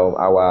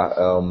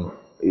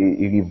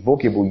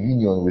irrevocable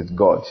union with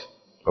God.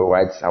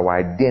 Alright? Our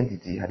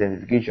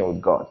identification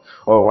with God.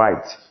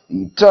 Alright?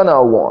 The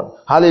eternal one.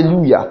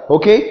 Hallelujah.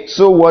 Okay?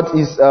 So what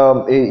is,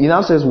 he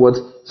now says what?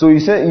 So he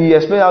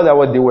explained how that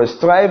what they were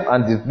strife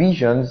and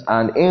divisions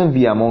and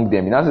envy among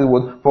them. He now says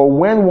what? For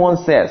when one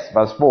says,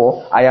 verse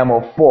 4, I am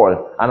of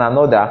Paul, and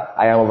another,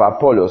 I am of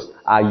Apollos,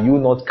 are you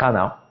not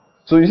carnal?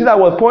 So you see that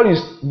what Paul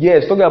is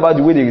talking about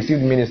the way they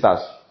received ministers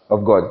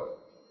of God.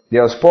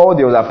 There was Paul,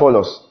 there was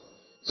Apollos.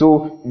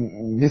 So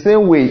the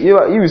same way, if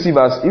you see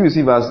verse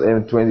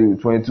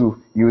 22,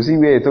 you will see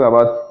where they talk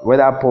about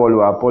whether Paul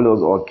or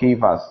Apollos or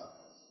Cephas.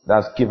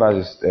 That's Cephas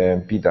is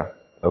Peter.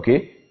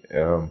 Okay?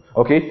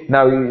 Okay.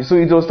 Now, so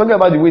it was talking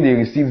about the way they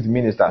received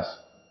ministers.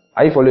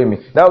 Are you following me?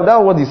 That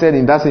was what he said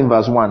in that same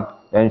verse 1.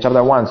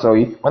 Chapter 1,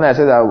 sorry. When I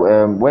said that,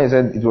 when he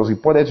said it was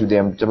reported to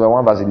them, chapter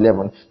 1 verse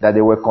 11, that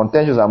there were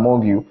contentions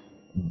among you,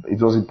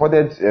 it was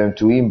reported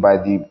to him by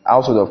the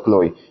household of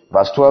Chloe.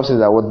 Verse 12 says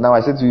that, now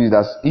I said to you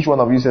that each one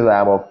of you says,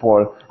 I am of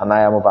Paul, and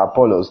I am of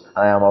Apollos,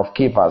 and I am of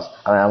Cephas,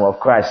 and I am of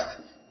Christ.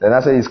 Then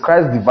I said, is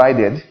Christ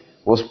divided?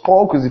 Was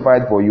Paul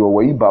crucified for you, or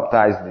were you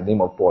baptized in the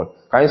name of Paul?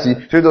 Can you see?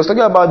 So it was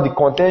talking about the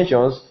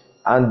contentions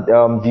and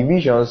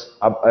divisions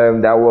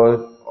that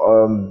were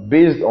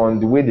based on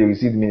the way they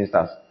received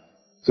ministers.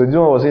 So this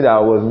one was saying that I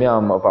was me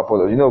and of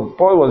Apollos.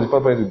 Paul was the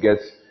first person to get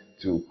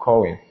to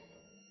Corinth.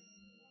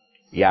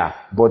 Yeah,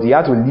 but he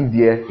had to leave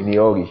there in a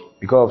hurry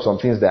because of some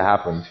things that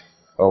happened.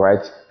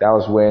 Alright, that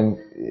was when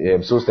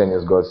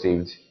Sosthenes got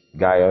saved,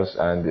 Gaius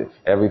and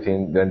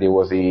everything. Then there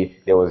was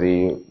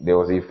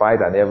a fight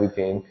and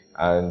everything,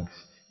 and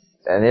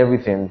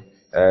everything.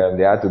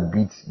 They had to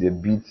beat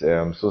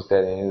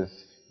Sosthenes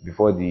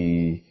before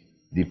the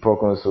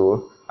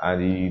proconsul,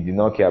 and he did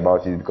not care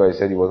about it because he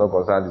said he was not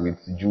concerned with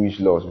Jewish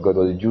laws, because it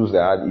was the Jews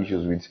that had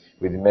issues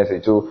with the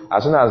message. So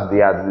as soon as they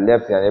had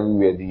left and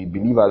everywhere, the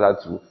believers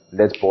had to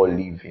let Paul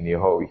leave in a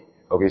hurry.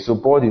 Okay, so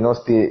Paul did not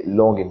stay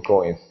long in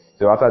Corinth.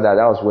 So after that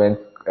was when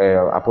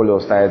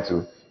Apollos started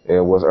to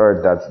was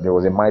heard that there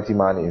was a mighty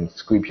man in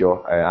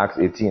Scripture, Acts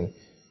 18.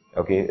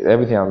 Okay,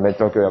 everything I'm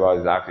talking about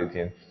is Acts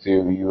 18. So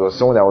he was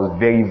someone that was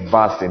very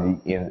vast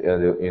in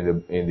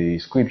the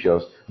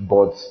Scriptures,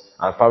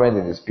 and fervent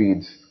in the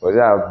Spirit.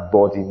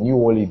 But he knew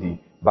only the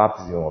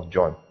baptism of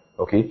John.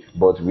 Okay,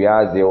 but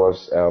there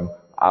was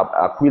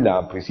Aquila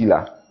and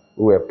Priscilla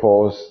who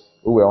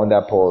were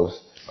under Paul's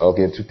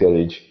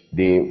tutelage.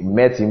 They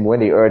met him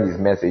when they heard his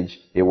message.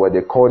 They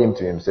called him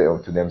to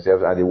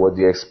themselves, and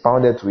they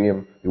expounded to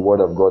him the word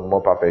of God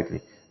more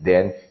perfectly.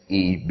 Then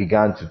he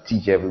began to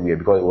teach everywhere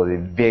because he was a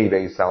very,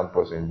 very sound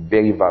person,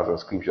 very vast on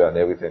scripture and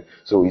everything.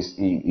 So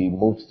he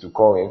moved to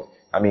Corinth.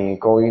 In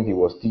Corinth he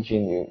was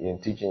teaching,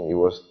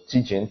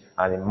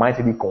 and he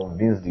mightily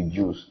convinced the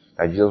Jews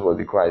that Jesus was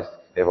the Christ.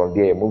 Then from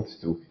there he moved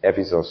to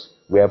Ephesus,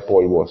 where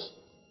Paul was.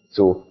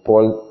 So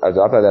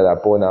after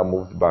that, Paul now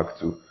moved back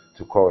to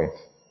Corinth.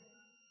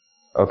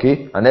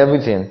 Okay, and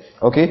everything.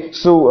 Okay,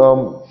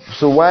 so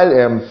while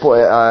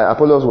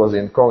Apollos was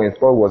in Corinth,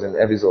 Paul was in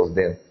Ephesus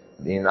then.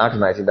 In Acts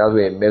 19, that's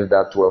where he met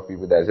that 12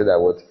 people that said that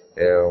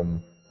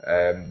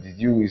did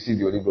you receive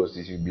the Holy Ghost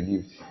if you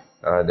believed?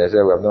 They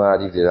said, we have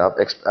not had it.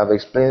 I've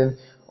explained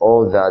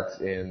all that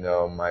in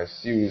my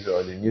series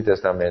on the New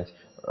Testament,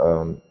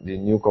 the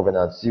New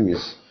Covenant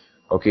series.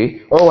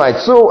 Okay,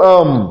 alright,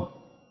 so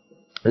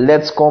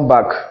let's come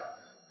back.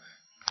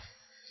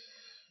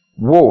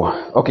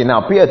 Whoa. Okay,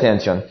 now pay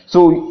attention.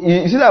 So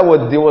you see that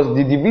there was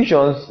the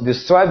divisions, the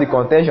strife, the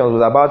contentions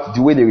was about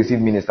the way they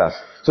received ministers.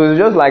 So it's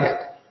just like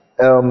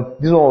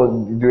this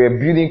one, they were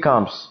building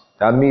camps.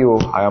 That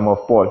I am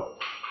of Paul.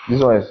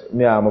 This one is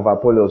me, I am of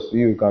Apollos.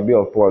 You can be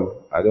of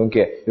Paul. I don't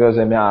care. You know,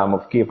 say me, I am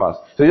of Cephas.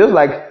 So just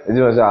like this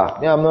one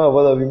say, me, I'm not of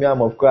all of you. Me,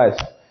 I'm of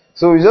Christ.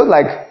 So it's just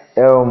like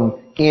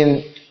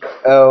in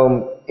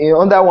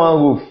under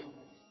one roof,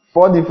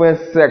 4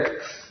 different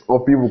sects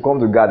of people come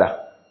together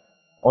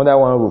under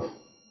one roof.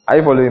 Are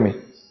you following me?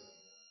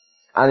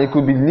 And it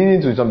could be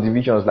leading to some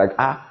divisions like,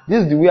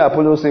 this is the way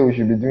Apollos say we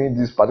should be doing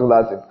this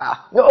particular thing.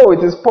 No,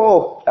 it is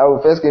Paul that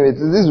will first came. It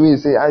is this way he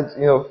say,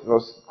 it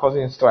was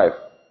causing strife.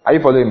 Are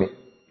you following me?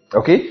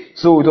 Okay?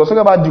 So it was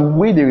talking about the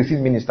way they receive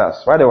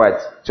ministers. Right or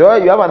right? So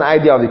you have an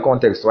idea of the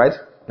context, right?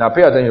 Now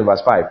pay attention to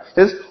verse 5. It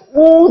says,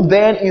 who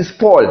then is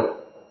Paul?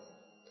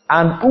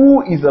 And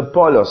who is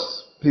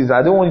Apollos? Please,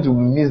 I don't want you to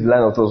miss the line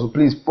of thought, so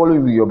please follow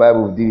with your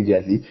Bible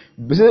diligently.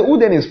 Who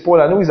then is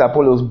Paul and who is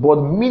Apollos? But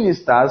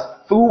ministers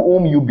through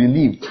whom you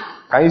believed.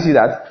 Can you see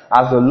that?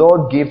 As the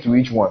Lord gave to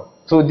each one.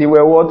 So they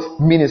were what?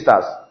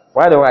 Ministers.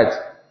 Right or right?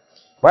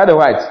 Right or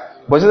right?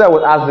 But so that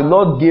was as the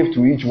Lord gave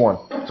to each one.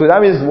 So that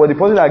means what the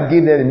person that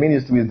gave them the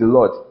ministry is the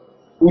Lord.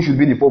 Who should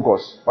be the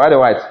focus? Right or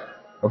right?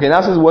 Okay,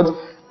 that says what?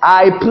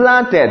 I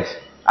planted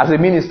as a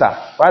minister.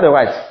 Right or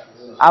right?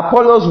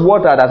 Apollos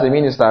watered as a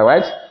minister,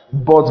 right?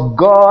 But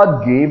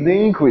God gave the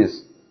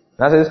increase.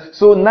 That says,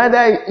 so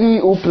neither he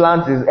who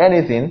plants is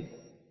anything,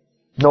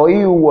 nor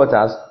he who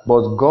waters,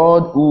 but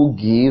God who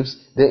gives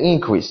the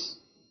increase.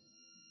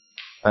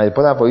 And it's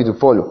important for you to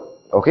follow.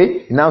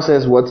 Okay? It now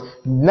says what?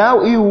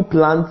 Now he who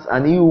plants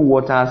and he who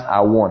waters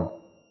are one.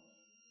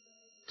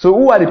 So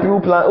who are the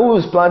people who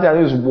is planting and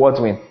who is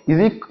watering? Is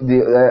it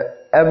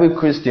every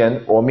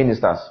Christian or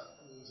ministers?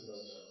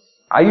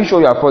 Are you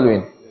sure you are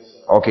following?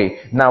 Okay.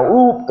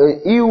 Now,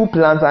 he who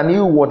plants and he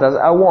who waters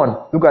are one.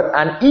 Look at,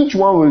 and each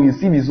one will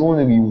receive his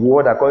own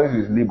reward according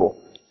to his labor.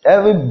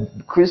 Every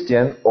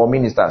Christian or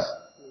ministers?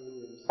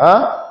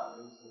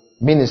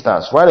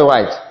 Ministers. Right or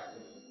right?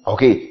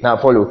 Okay.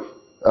 Now follow.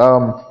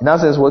 It now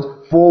says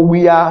what? For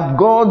we are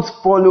God's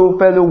fellow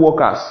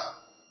workers.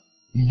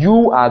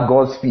 You are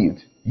God's field.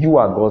 You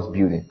are God's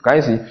building. Can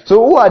you see?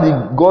 So who are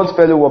the God's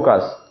fellow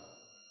workers?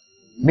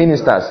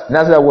 Ministers. And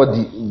that's what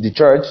the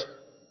church,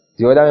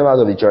 the other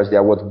members of the church, they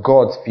are what?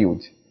 God's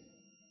field.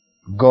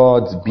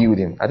 God's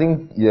building. I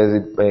think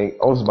there's a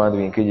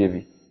husbandry in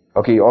KJV.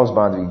 Okay,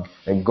 husbandry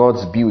and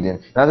God's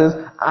building. That says,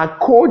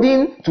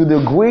 according to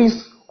the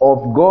grace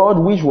of God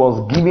which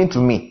was given to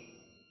me.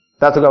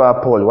 That's talking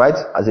about Paul, right?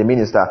 As a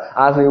minister.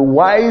 As a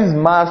wise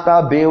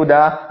master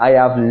builder, I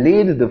have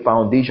laid the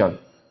foundation.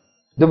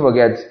 Don't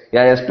forget,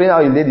 I explained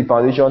how he laid the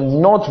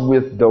foundation, not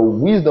with the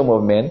wisdom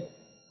of men,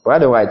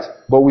 Right or right?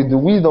 But with the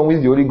wisdom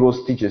which the Holy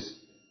Ghost teaches.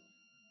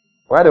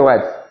 Right or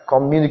right?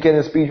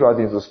 Communicating spiritual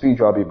things to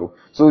spiritual people.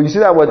 So you see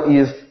that what he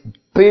is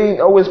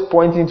paying, always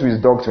pointing to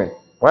his doctrine.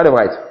 Right or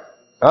right?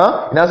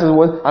 Huh? And that says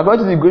what?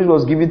 According to the grace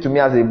was given to me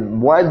as a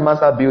wise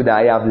master builder,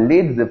 I have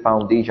laid the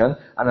foundation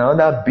and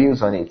another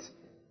builds on it.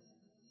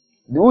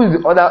 Who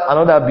is the other,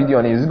 another building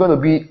on it? Is it going to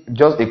be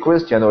just a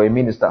Christian or a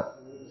minister?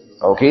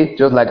 Okay?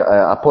 Just like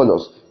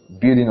Apollos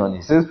building on it.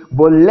 It says,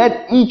 but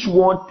let each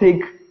one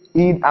take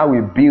it how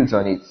he builds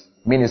on it.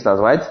 Ministers,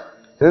 right?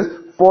 It says,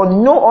 for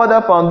no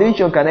other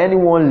foundation can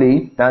anyone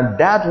lay than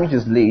that which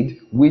is laid,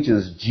 which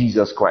is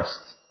Jesus Christ.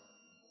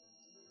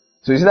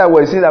 So you see that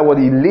what? You see that what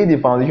he laid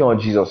the foundation on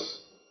Jesus.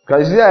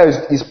 Because you see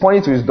that he's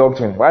pointing to his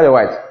doctrine, right or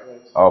right?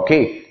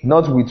 Okay,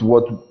 not with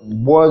what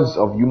words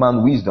of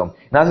human wisdom.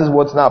 That is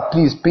what now,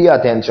 please pay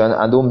attention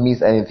and don't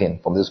miss anything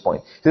from this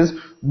point. It says,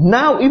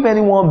 now if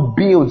anyone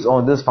builds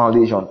on this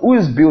foundation, who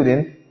is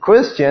building?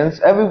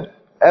 Christians,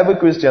 every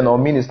Christian or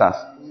ministers.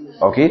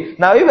 Okay,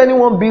 now if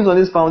anyone builds on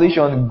this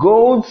foundation,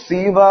 gold,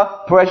 silver,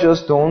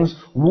 precious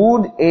stones,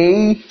 wood,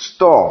 hay,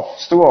 straw,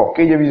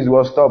 KJV is the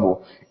word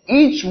stubble.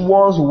 Each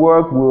one's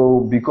work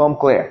will become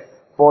clear.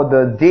 For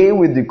the day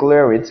will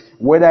declare it,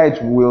 whether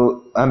it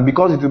will, and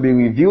because it will be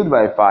revealed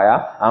by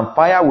fire, and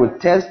fire will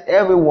test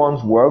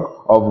everyone's work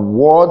of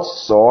what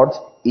sort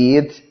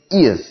it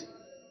is.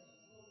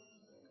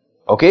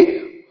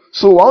 Okay?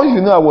 So I want you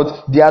to know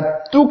what there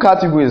are two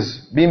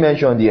categories being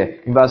mentioned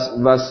here in verse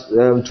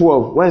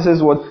 12. When it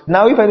says what?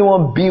 Now if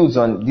anyone builds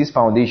on this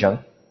foundation,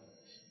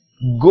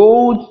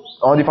 gold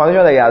on the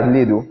foundation that he has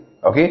laid,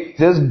 okay? It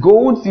says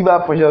gold,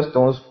 silver, precious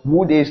stones,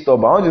 wood, hay,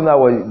 stubble. I want you to know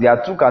what there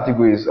are two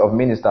categories of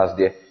ministers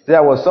there.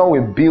 There was some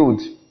will build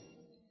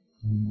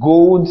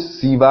gold,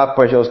 silver,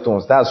 precious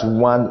stones. That's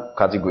one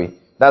category.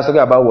 That's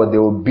talking about what they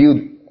will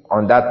build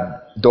on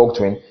that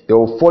doctrine. They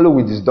will follow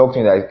with this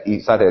doctrine that he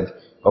started.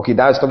 Okay,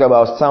 that's talking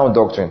about sound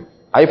doctrine.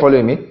 Are you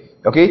following me?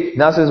 Okay,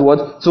 now says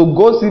what? So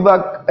gold,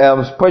 silver,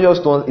 precious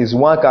stones is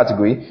one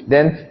category.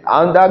 Then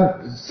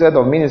another set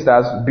of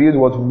ministers build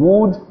what?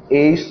 Wood,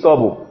 hay,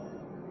 stubble.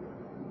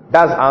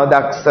 That's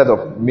another set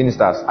of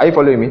ministers. Are you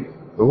following me?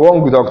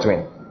 Wrong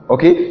doctrine.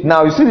 Okay,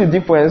 now you see the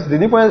difference. The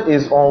difference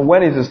is on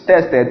when it is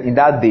tested in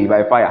that day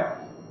by fire.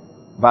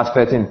 Verse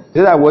 13.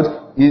 Say that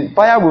what?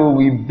 Fire will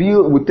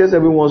reveal, will test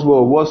everyone's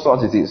work, what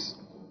sort it is.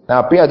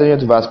 Now pay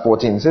attention to verse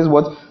 14. It says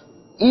what?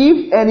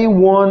 If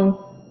anyone's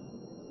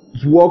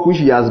work which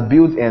he has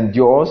built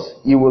endures,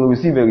 he will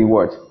receive a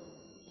reward.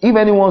 If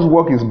anyone's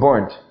work is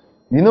burnt,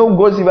 you know,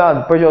 gold, silver,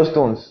 and precious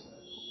stones,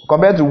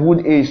 compared to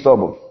wood, hay,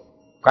 stubble.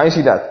 Can you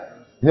see that?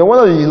 You know, one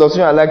of the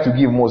illustrations I like to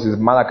give most is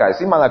Malachi.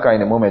 See Malachi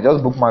in a moment.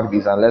 Just bookmark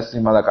this and let's see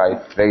Malachi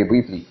very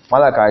briefly.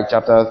 Malachi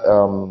chapter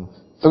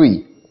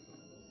 3.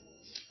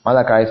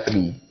 Malachi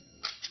 3.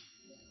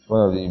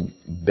 One of the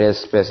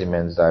best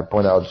specimens that I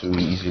point out to you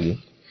easily.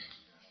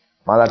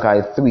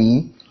 Malachi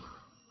 3.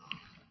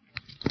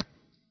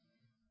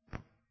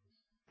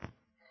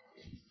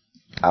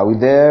 Are we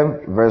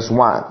there? Verse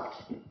 1.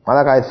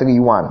 Malachi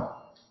 3:1.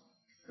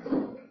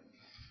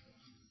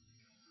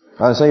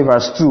 Sorry,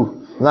 verse 2.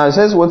 Now it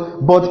says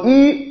what? But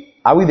he,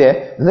 are we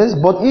there? It says,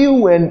 but he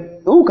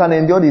who can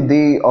endure the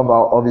day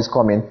of his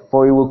coming?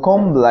 For he will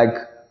come like,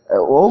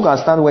 who can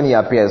stand when he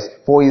appears?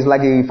 For he is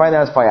like a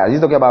refiner's fire.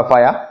 He's talking about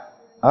fire.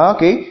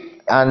 Okay.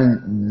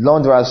 And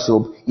launderer's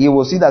soap. He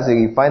will sit as a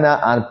refiner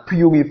and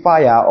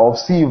purifier of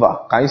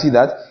silver. Can you see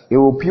that? He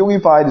will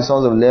purify the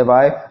sons of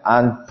Levi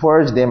and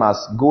purge them as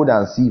gold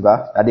and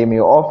silver, that they may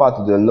offer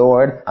to the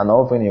Lord an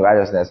offering in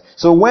righteousness.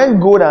 So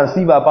when gold and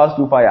silver pass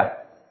through fire,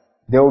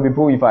 they will be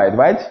purified,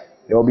 right?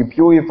 They will be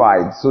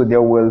purified, so they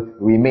will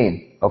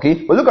remain.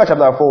 Okay? But look at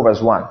chapter 4,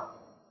 verse 1.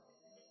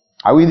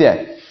 Are we there?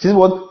 It says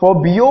what?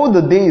 For behold,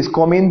 the day is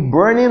coming,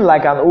 burning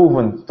like an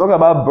oven. Talk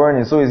about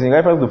burning, so it's in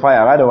reference to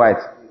fire, right or right?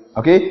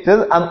 Okay? It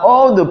says, and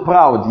all the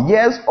proud,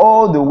 yes,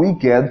 all the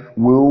wicked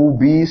will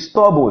be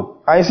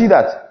stubble. Can you see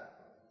that?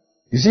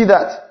 You see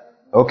that?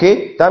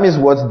 Okay? That means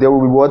what? There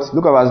will be what?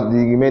 Look at the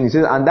remaining. It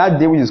says, and that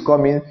day which is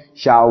coming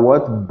shall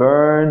what?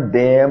 Burn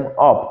them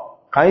up.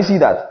 Can you see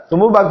that? So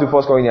move back to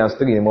 1 Corinthians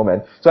 3 in a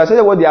moment. So I said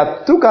what there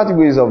are two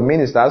categories of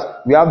ministers.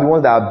 We have the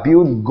ones that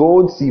build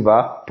gold,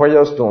 silver,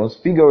 precious stones,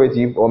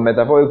 figurative or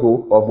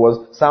metaphorical of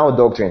what? Sound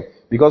doctrine.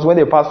 Because when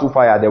they pass through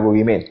fire, they will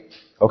remain.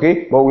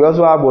 Okay? But we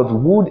also have what?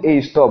 Wood, hay,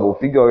 stubble,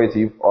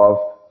 figurative of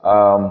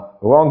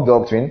wrong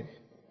doctrine.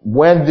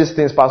 When these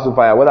things pass through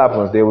fire, what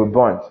happens? They will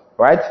burn.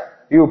 Right?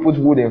 If you put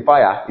wood in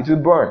fire, it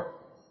will burn.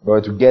 Or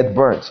it will get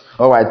burnt.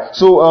 Alright.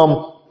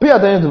 So, pay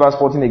attention to verse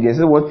 14 again. It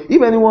says what?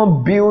 If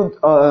anyone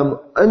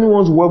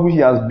anyone's work which he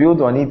has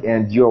built on it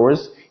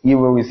endures, he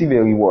will receive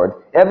a reward.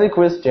 Every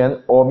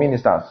Christian or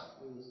ministers?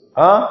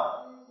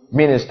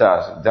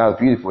 Ministers. That's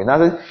beautiful. Now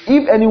says,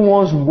 if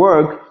anyone's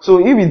work, so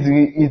if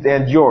it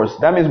endures,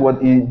 that means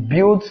what? He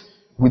built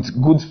with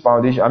good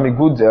foundation,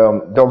 good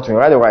doctrine,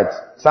 right or right?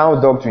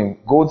 Sound doctrine,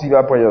 gold,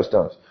 silver, precious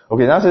stones.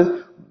 Okay, now says,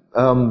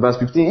 verse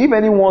 15, if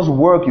anyone's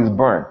work is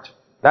burnt,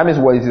 that means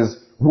what? It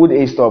is wood,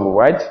 hay, stubble,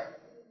 right?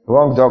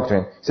 Wrong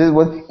doctrine. It says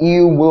what? He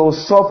will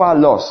suffer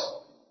loss.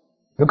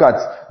 Look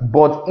at,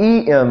 but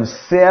he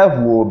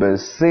himself will be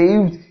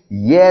saved,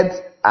 yet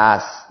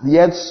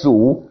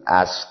so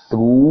as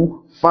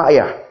through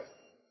fire.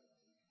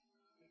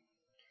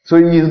 So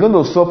he is going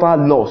to suffer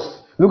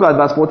loss. Look at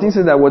verse 14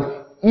 says that what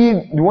he,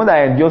 the one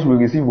that endures will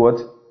receive what?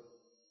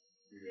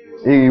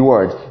 A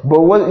reward.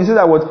 But what he says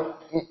that what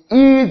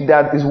he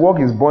that his work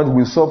is burnt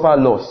will suffer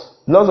loss.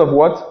 Loss of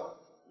what?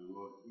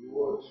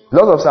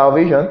 Loss of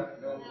salvation.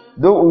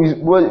 Though,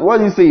 what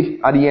did he say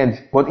at the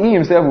end? But he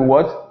himself will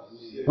what?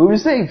 Will be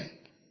saved.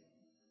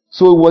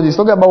 So what he's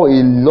talking about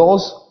a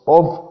loss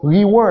of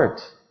reward.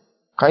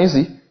 Can you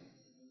see?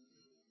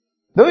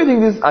 Don't you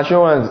think this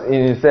assurance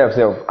in itself,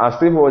 as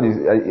straightforward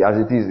as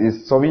it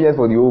is sufficient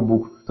for the whole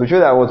book to show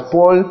that what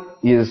Paul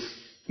is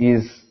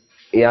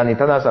an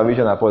eternal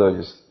salvation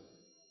apologist?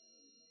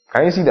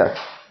 Can you see that?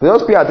 But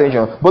just pay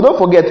attention. But don't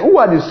forget, who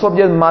are the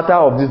subject matter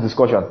of this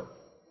discussion?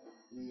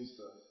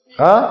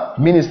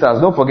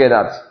 Ministers. Don't forget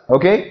that.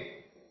 Okay?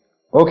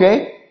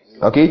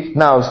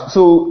 Now,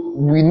 so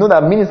we know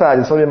that ministers are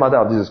the subject matter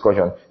of this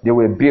discussion. They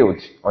were built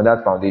on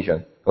that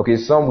foundation. Okay,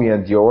 some will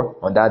endure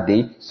on that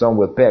day, some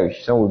will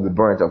perish, some will be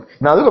burnt up.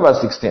 Now look at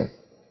verse 16.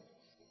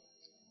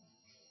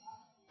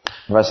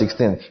 Verse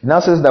 16. It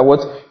now says that what?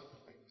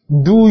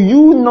 Do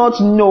you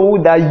not know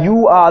that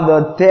you are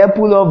the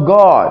temple of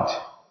God?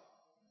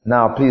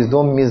 Now please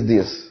don't miss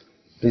this.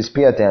 Please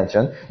pay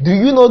attention. Do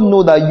you not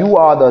know that you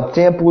are the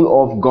temple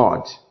of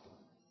God?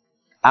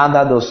 And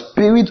that the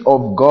Spirit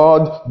of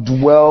God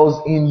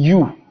dwells in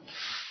you?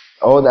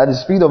 Or that the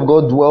Spirit of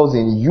God dwells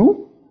in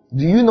you?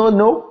 Do you not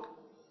know?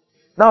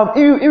 Now,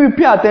 if you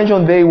pay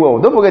attention very well,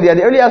 don't forget that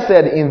the earlier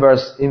said in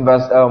verse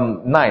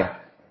 9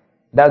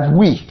 that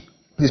we,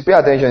 please pay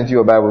attention to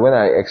your Bible when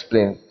I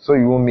explain so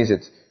you won't miss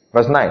it.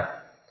 Verse 9.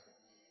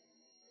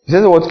 It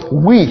says what?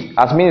 We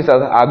as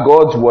ministers are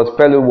God's what?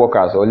 Fellow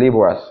workers or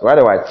laborers. Right?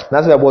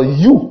 That's about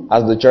you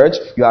as the church.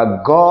 You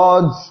are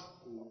God's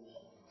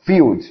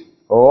field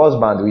or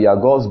husband. We are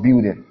God's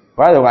building.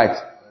 Right?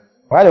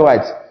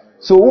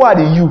 So who are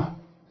the you?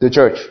 The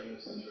church.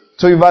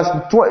 So in verse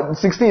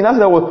 16, that's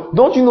what,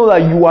 don't you know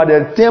that you are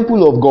the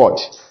temple of God?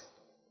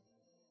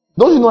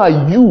 Don't you know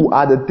that you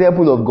are the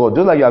temple of God?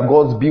 Just like you are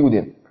God's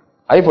building.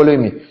 Are you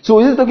following me? So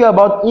is it talking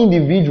about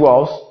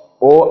individuals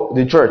or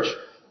the church?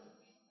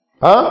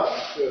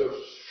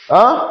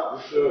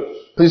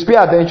 Please pay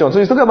attention. So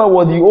he's talking about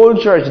what the old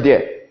church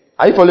there.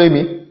 Are you following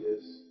me?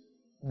 Yes.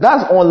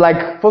 That's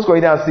unlike 1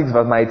 Corinthians 6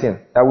 verse 19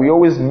 that we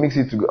always mix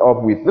it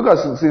up with. Look at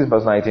 6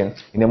 verse 19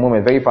 in a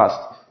moment, very fast.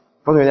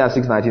 1 Corinthians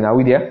 6:19. Are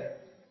we there?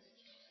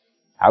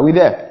 Are we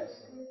there?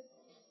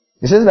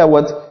 It says that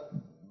what?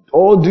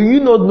 Or do you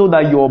not know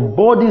that your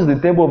body is the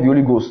temple of the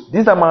Holy Ghost?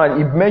 This time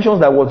it mentions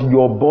that what?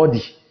 Your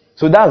body.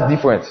 So that's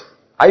different.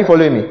 Are you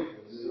following me?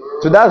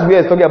 So that's where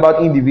it's talking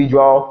about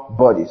individual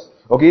bodies.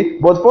 Okay?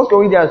 But 1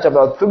 Corinthians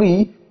chapter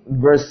 3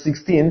 verse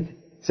 16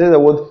 says that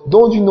what?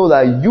 Don't you know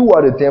that you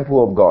are the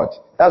temple of God?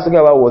 That's talking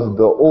about what?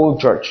 The old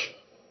church.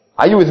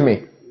 Are you with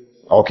me?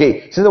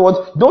 Okay. So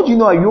what? Don't you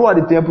know that you are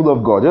the temple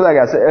of God? Just like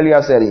I said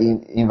earlier, said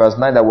in verse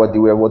 9 that what they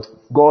were what?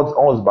 God's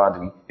own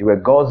boundary. They were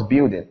God's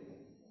building.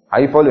 Are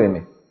you following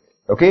me?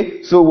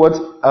 Okay. So what?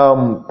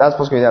 That's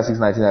 1 Corinthians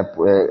 6:19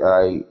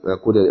 I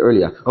quoted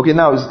earlier. Okay.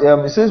 Now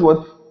it says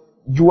what?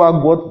 You are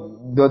what?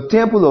 The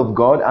temple of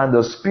God, and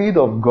the Spirit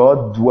of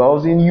God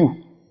dwells in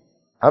you.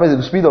 I mean,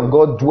 the Spirit of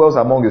God dwells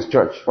among His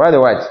church. Right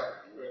or right?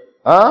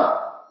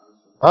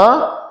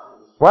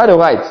 Right or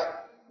right?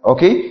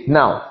 Okay.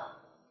 Now.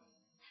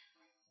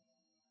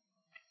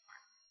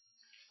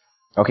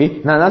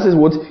 Okay, now that says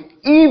what?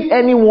 If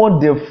anyone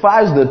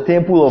defiles the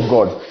temple of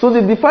God. So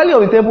the defiling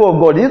of the temple of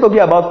God, is it talking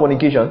about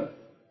fornication?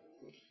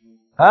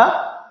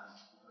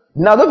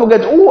 Now don't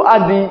forget, who are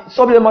the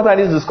subject matter in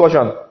this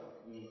discussion?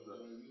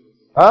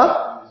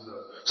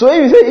 So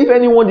if you say if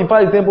anyone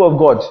defiles the temple of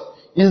God,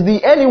 is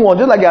the anyone,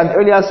 just like I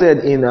earlier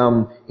said in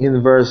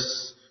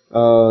verse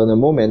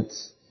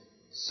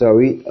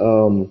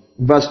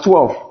verse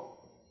 12.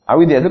 Are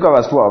we there? Look at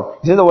verse 12.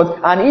 It says what?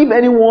 And if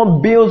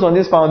anyone builds on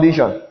this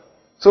foundation.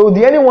 So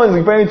the anyone is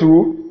referring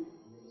to?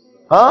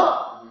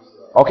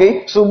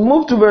 Okay, so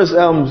move to verse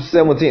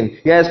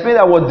 17. He explained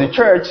that what the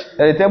church is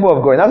the temple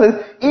of God. Now says,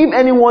 if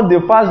anyone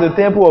defiles the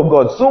temple of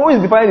God. So who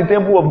is defiling the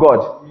temple of God?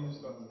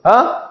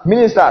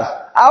 Ministers.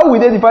 How will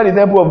they defile the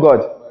temple of God?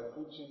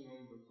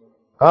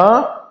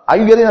 Are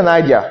you getting an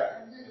idea?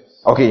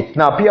 Okay,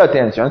 now pay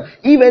attention.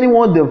 If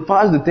anyone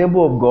defiles the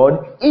temple of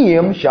God,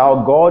 him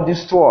shall God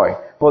destroy.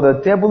 For the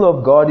temple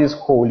of God is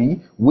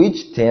holy,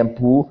 which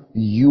temple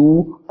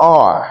you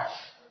are.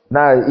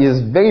 Now, it's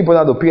very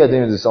important to pay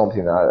attention to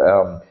something.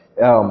 The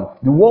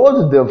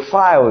word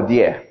defile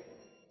there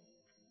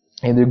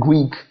in the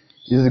Greek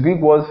is the Greek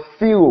word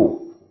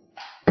phero.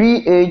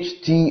 P-H-T-H-E-I-R-O.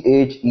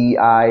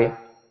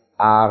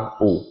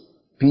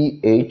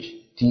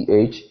 P-H-T-H-E-I-R-O.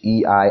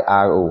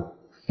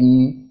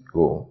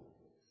 Phero.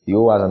 The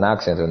O has an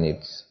accent on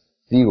it.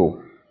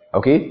 Phero.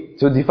 Okay?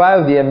 So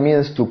defile there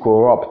means to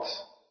corrupt.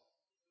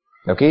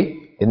 Okay?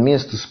 It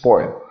means to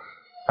spoil.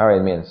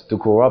 Alright, it means to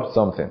corrupt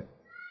something.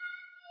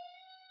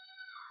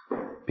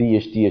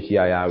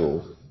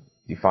 P-H-T-H-E-I-R-O.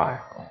 Defile.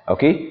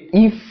 Okay?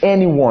 If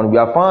anyone, we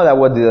have found out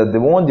what the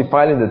one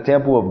defiling the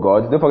temple of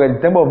God, don't forget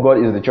the temple of God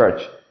is the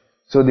church.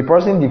 So the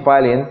person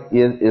defiling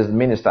is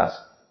ministers.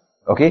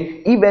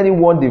 Okay? If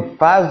anyone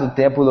defiles the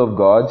temple of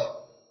God,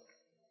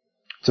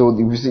 so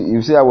you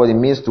see what it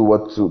means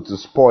to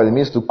spoil, it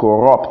means to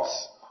corrupt.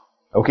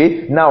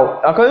 Okay?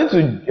 Now, according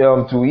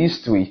to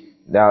history,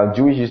 now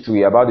Jewish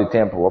history about the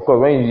temple, of course,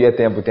 when you hear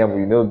temple,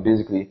 you know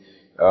basically,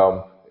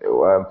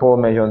 Paul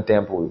mentioned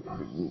temple,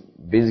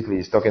 basically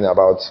he's talking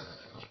about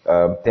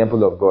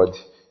temple of God.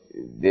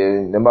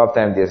 The number of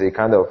times there's a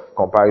kind of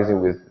comparison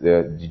with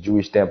the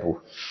Jewish temple.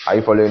 Are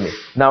you following me?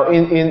 Now,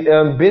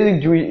 in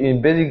basic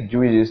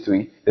Jewish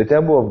history, the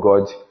temple of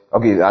God,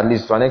 okay, at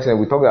least to an extent,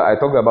 I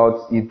talked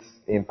about it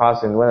in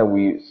passing when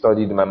we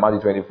studied my Matthew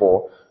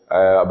 24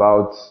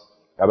 about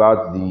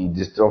the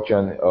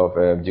destruction of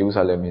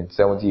Jerusalem in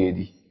 70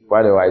 AD.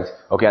 Quite alright.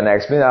 Okay, and I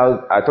explained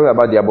how I talked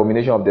about the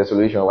abomination of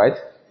desolation, right?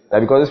 That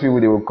because these people,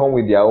 they will come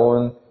with their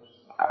own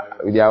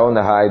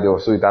idol,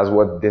 so it has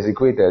what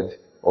desecrated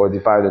or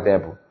defiled the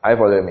temple. Are you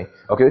following me?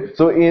 Okay,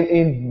 so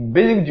in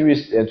basic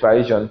Jewish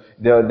tradition,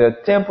 the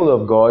temple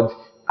of God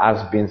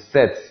has been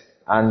set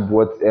and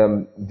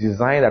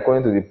designed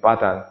according to the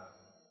pattern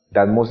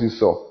that Moses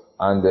saw.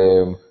 And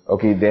then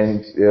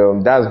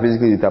that's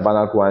basically the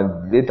tabernacle,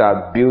 and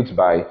later built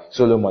by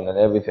Solomon and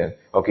everything.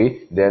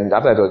 Okay, then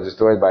after it was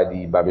destroyed by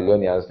the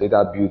Babylonians,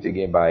 later built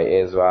again by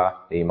Ezra,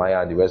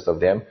 Nehemiah, and the rest of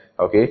them.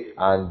 Okay,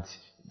 and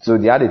so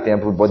they had a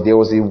temple, but there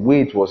was a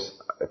way it was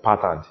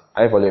patterned.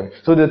 Are you following me?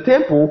 So the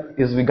temple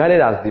is regarded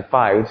as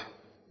defiled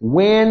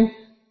when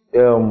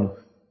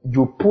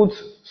you put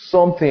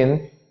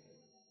something,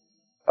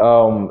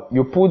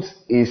 you put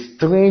a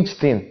strange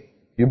thing,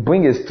 you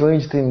bring a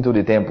strange thing into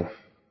the temple.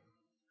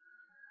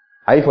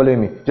 Are you following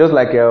me? Just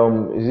like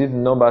is it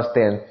Numbers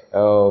 10?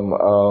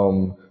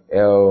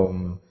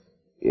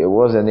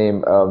 What's the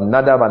name?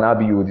 Nadab and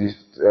Abihu, these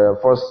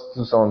first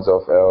two sons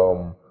of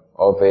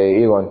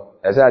Aaron.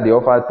 I said they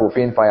offered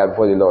profane fire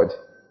before the Lord.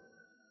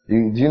 Do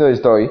you know the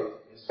story?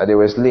 That they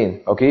were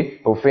slain. Okay?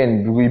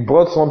 Profane. We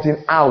brought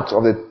something out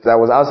of that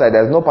was outside.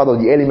 There's no part of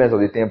the elements of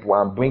the temple,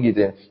 and bring it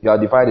in. You have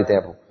defied the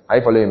temple. Are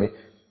you following me?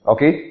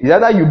 Okay? It's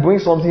either you bring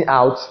something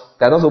out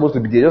that's not supposed to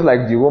be there, just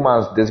like the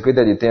Romans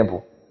desecrated the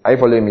temple. Are you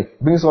following me?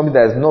 Bring something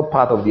that is not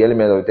part of the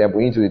element of the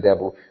temple into the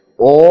temple.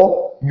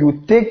 Or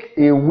you take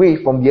away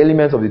from the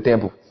elements of the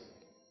temple.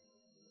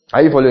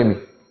 Are you following me?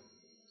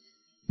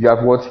 You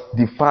have what?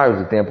 Defiled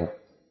the temple.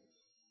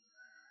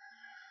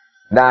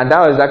 That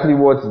was exactly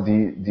what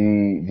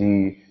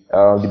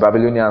the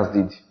Babylonians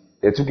did.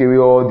 They took away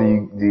all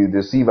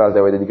the silvers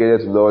that were dedicated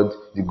to the Lord,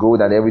 the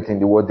gold and everything.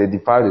 They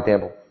defiled the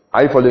temple.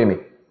 Are you following me?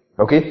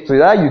 Okay? So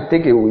either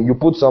you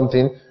put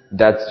something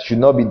that should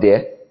not be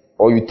there,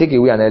 or you take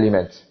away an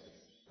element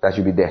that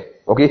should be there.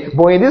 Okay?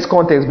 But in this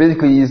context,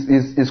 basically,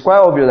 it's quite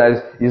obvious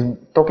that it's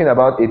talking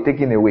about a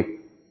taking away.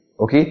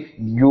 Okay?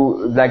 You,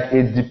 like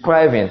a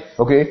depriving.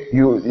 Okay?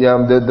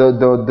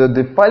 The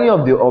defiling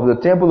of the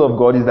temple of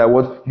God is that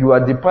what? You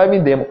are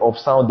depriving them of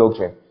sound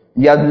doctrine.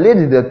 He had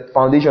laid the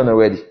foundation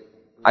already.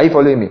 Are you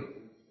following me?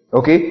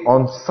 Okay?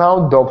 On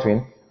sound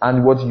doctrine,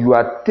 and what you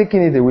are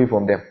taking it away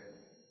from them.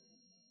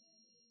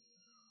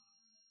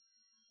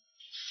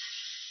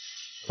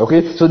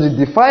 Okay, so the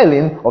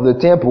defiling of the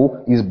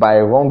temple is by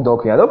wrong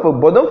doctrine.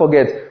 But don't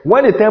forget,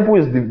 when the temple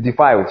is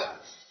defiled,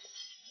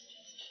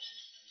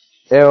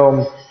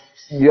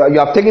 you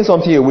have taken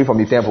something away from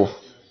the temple,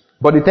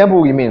 but the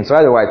temple remains,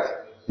 right?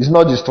 It's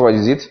not destroyed,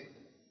 is it?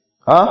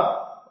 Huh?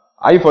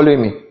 Are you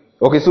following me?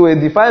 Okay, so a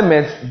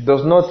defilement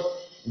does not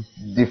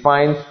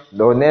define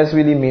or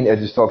necessarily mean a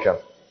destruction.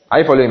 Are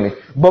you following me?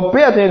 But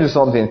pay attention to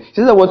something.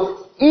 She said,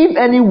 what? If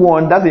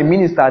anyone that's a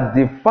minister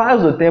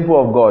defiles the temple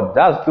of God,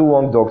 that's the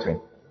wrong doctrine.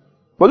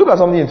 But look at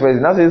something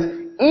interesting. That says,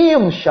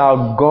 him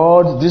shall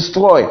God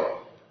destroy.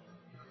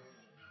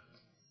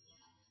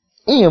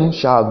 Him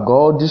shall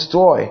God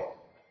destroy.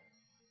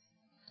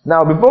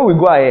 Now, before we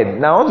go ahead,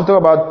 now I want to talk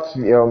about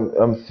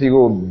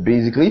Pharaoh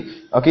basically.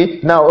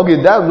 Okay, now,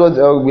 that's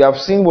what we have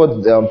seen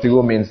what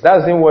Pharaoh means.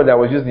 That's the same word that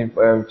was used in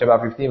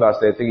chapter 15, verse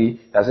 33,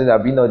 that says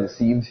that be not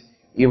deceived,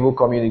 evil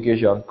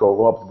communication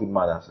corrupt good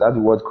manners. That's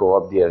the word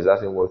corrupt there.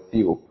 That's the word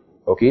Pharaoh.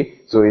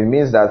 Okay, so it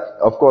means that,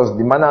 of course,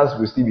 the manners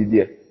will still be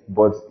there,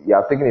 but you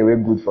are taking away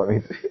good from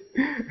it.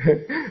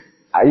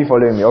 Are you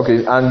following me?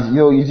 Okay, and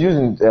it's used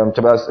in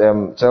chapter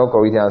 2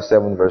 Corinthians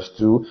 7 verse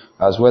 2,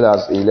 as well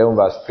as 11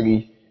 verse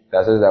 3,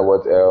 that says that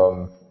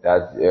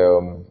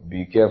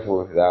be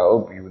careful, that I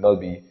hope you will not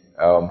be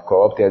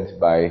corrupted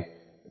by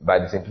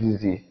the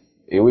simplicity,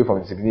 away from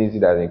the simplicity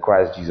that is in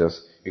Christ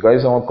Jesus. Because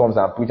if someone comes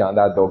and preach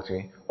another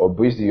doctrine, or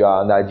preach to you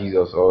under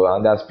Jesus or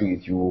under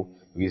spirit, you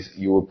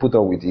will put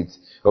up with it.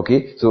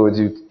 Okay, so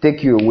to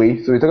take you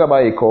away. So we talk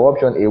about a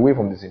corruption away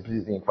from the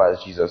simplicity in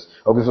Christ Jesus.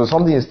 Okay, so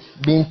something is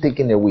being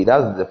taken away.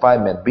 That's the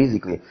defilement,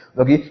 basically.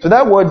 Okay, so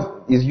that word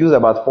is used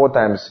about 4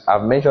 times.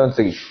 I've mentioned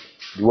 3.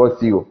 The word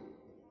Theo.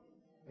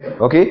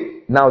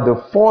 Okay, now the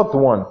fourth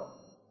one.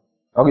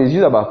 Okay, it's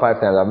used about 5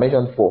 times. I've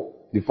mentioned 4.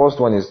 The first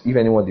one is if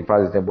anyone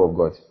defiles the temple of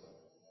God.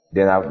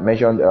 Then I've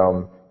mentioned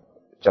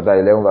chapter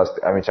 11 verse,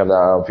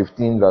 chapter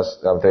 15 verse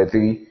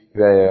 33,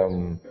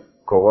 where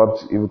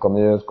corrupt evil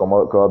communions,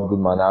 corrupt good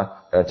manner.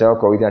 2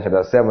 Corinthians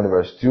chapter 7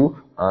 verse 2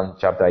 and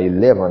chapter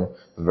 11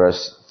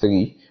 verse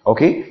 3.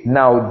 Okay,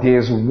 now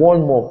there's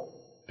one more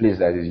place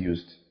that is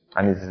used,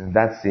 and it's in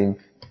that same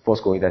 1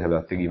 Corinthians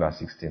chapter 3 verse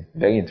 16.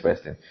 Very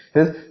interesting. It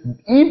says,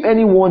 if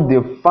anyone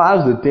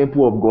defiles the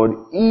temple of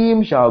God,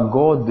 him shall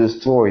God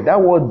destroy.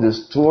 That word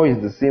destroy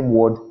is the same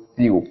word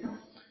theo.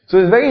 So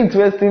it's very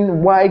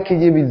interesting why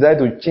KJV decided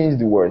to change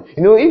the word.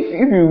 You know, if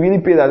you really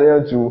pay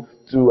attention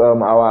to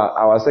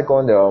our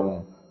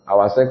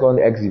second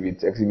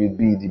exhibit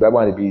B, the Bible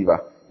and the Believer,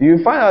 you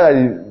will find out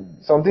that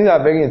some things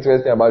are very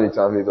interesting about the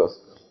translators.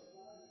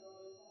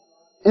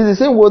 It's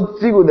the same word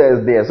theo that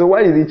is there. So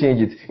why did he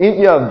change it?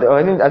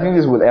 I think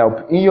this will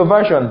help. In your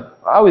version,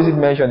 how is it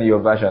mentioned in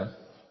your version?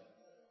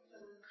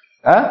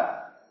 Huh?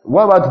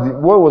 What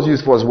was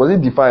used first? Was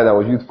it defile that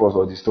was used first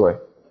or destroy?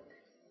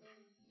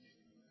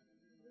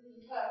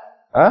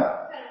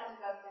 Huh?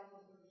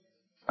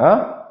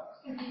 Huh?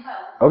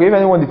 Okay, if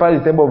anyone defiles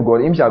the temple of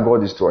God, him shall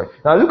God destroy.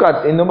 Now look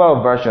at a number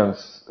of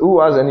versions. Who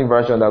has any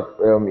version that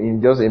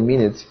in just a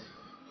minute?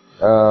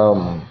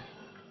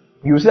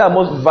 You see that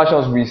most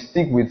versions will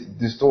stick with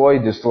destroy.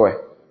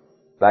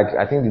 Like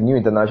I think the New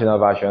International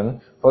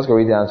Version, 1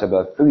 Corinthians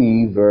chapter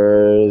 3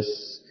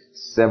 verse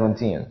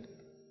 17.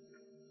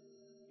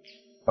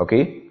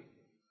 Okay?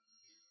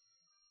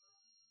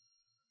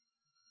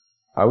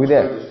 Are we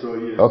there?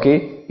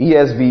 Okay.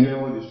 ESV.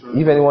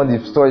 If anyone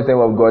destroys the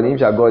temple of God, him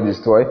shall God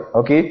destroy.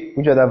 Okay.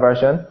 Which other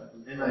version?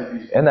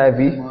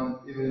 NIV.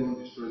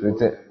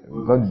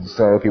 God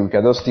destroy. Okay, we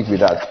can just stick with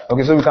that.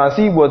 Okay, so we can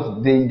see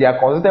what they are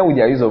consistent with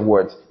their use of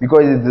words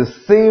because it's the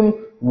same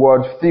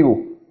word theo.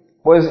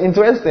 But it's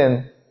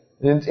interesting.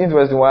 It's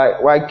interesting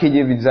why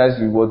KJV decides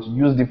to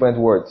use different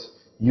words.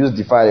 Use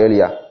defile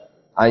earlier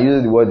and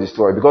use the word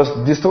destroy, because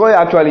destroy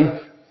actually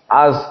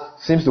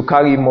seems to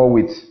carry more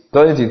weight,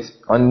 doesn't it,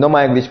 on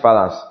normal English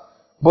balance?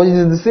 But it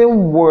is the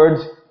same word,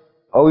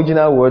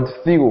 original word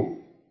theo.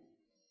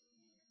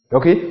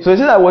 Okay, so it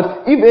says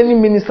that if any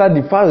minister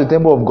defiles the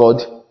temple of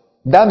God,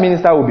 that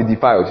minister will be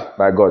defiled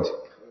by God.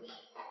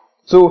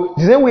 So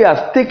the same way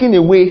as taking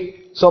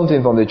away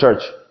something from the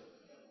church,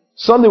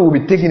 something will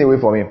be taken away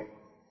from him.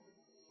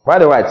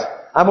 Right?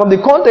 And from the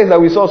context that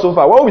we saw so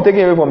far, what will be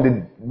taken away from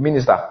the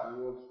minister?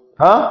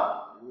 Huh?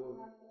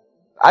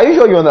 Are you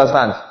sure you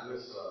understand?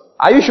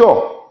 Are you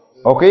sure?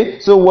 Okay,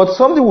 so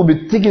something will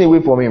be taken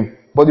away from him,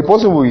 but the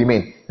person will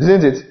remain,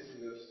 isn't it?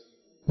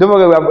 Don't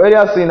forget, we have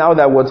earlier seen how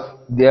that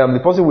the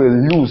person will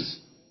lose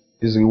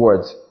his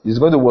rewards. He's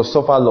going to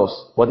suffer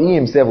loss, but he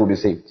himself will be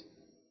saved.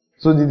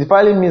 So the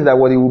defiling means that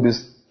he will be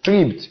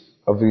stripped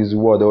of his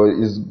reward, or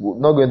is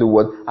not going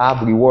to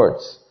have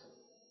rewards.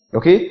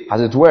 Okay,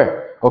 as it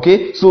were.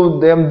 Okay, so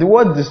the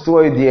word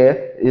destroy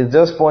there is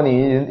just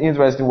funny,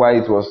 interesting why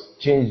it was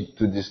changed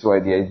to destroy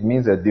there. It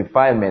means a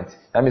defilement.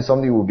 That means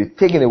something will be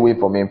taken away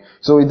from him.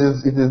 So it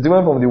is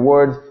different from the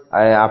word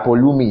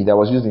apolumi that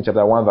was used in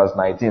chapter 1 verse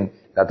 19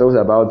 that talks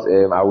about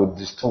I will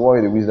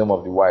destroy the wisdom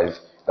of the wise.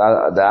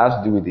 That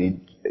has to do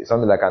with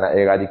something like an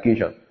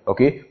eradication.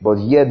 Okay, but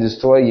here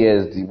destroy here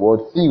is the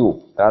word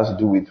theo that has to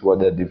do with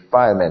the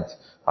defilement,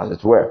 as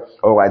it were.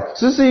 Alright,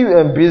 so see,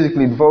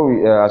 basically,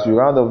 before as we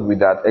round up with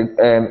that,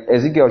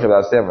 Ezekiel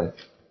chapter 7.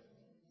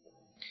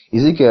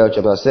 Ezekiel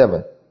chapter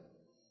 7.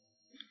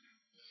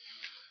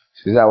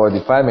 So that word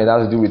defilement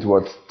has to do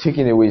with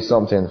taking away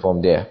something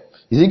from there.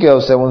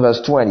 Ezekiel 7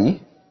 verse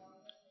 20.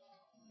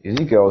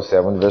 Ezekiel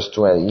 7 verse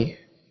 20.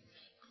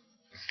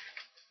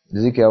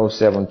 Ezekiel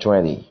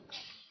 7:20.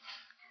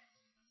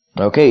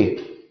 Okay,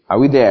 are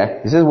we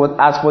there? It says,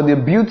 as for the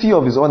beauty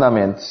of his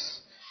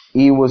ornaments,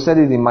 he will set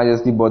it in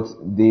majesty, but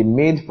they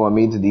made from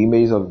it the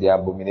images of their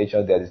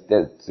abomination, their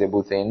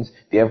detestable things.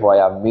 Therefore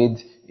I have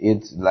made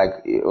it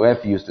like a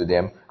refuse to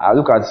them. I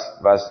look at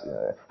verse,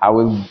 I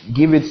will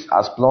give it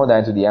as plunder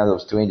into the hands of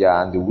stranger,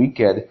 and the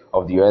wicked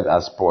of the earth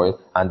as spoil,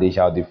 and they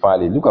shall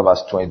defile it. Look at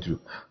verse 22.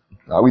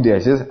 Are we there?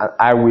 It says,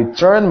 I will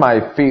turn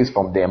my face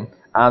from them,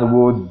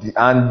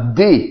 and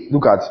they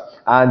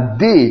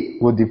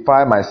will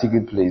defile my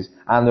secret place,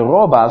 and the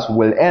robbers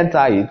will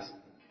enter it,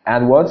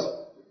 and what?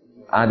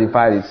 And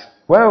defile it.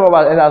 When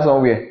robbers enter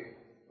somewhere,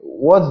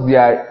 what's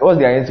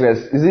their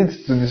interest? Is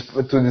it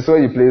to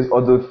destroy the place,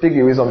 or to take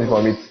away something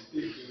from it?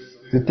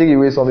 To take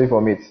away something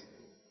from it.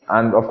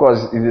 And of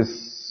course, it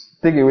is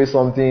take away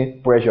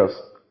something precious.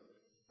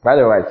 By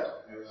the right?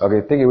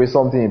 Okay, take away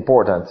something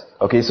important.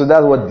 Okay, so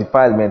that's what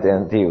defilement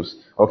entails.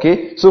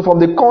 Okay, so from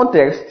the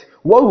context,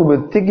 what will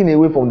be taken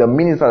away from the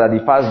minister that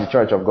defiles the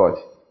church of God?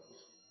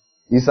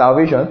 Is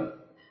salvation?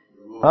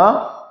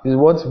 Is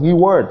what?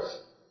 Rewards.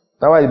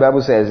 That's why the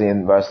Bible says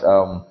in verse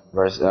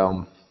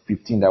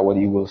 15 that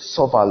he will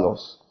suffer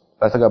loss.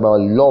 Let's talk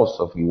about loss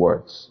of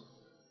rewards.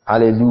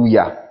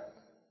 Hallelujah.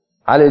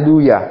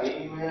 Hallelujah.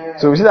 Amen.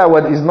 So we see that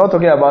is not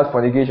talking about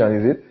fornication,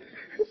 is it?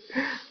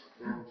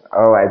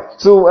 Alright.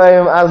 So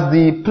as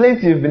the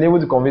plaintiff been able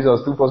to convince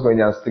us through 1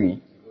 Corinthians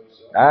 3,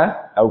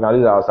 that we can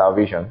lose our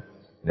salvation?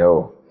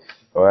 No.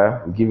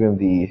 Alright, we give him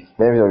the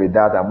benefit of the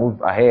doubt and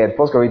move ahead.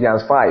 1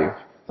 Corinthians 5.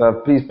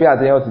 So please pay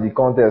attention to the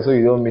context so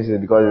you don't miss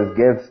it, because it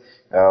gets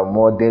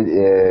more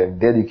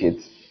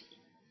delicate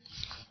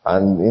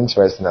and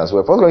interesting as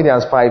well. 1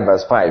 Corinthians 5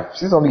 verse 5.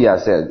 See something he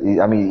has said.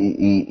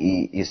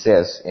 He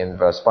says in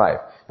verse 5.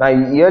 Now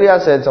he earlier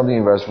said something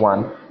in verse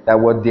 1 that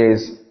what there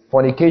is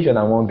fornication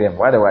among them.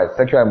 Why the right?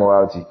 Sexual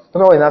immorality.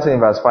 Don't know what he now said in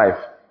verse 5.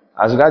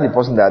 As regard the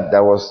person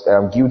that was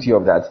guilty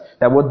of that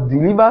would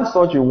deliver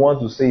such a one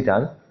to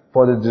Satan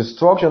for the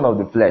destruction of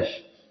the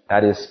flesh,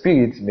 that his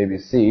spirit may be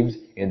saved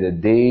in the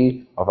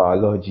day of our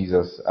Lord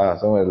Jesus.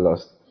 Someone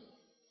lost.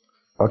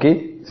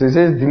 Okay? So it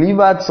says,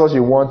 delivered such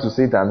a one to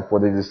Satan for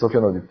the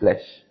destruction of the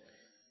flesh.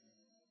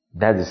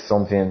 That is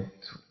something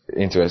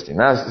interesting.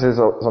 Now it says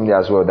something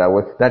as well,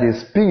 that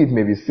his spirit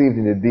may be saved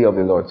in the day of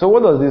the Lord. So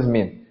what does this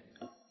mean?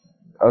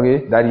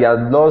 Okay? That he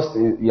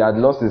had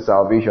lost his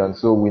salvation,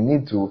 so we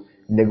need to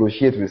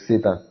negotiate with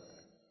Satan.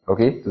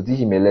 Okay? To teach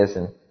him a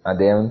lesson, and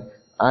then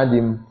hand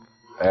him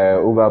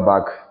over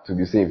back to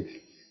be saved.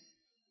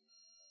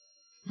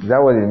 Is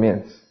that what it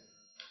means?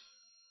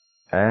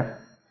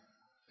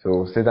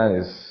 So Satan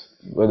is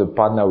going to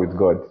partner with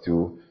God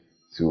to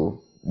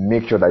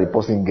make sure that the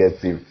person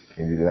gets saved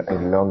in the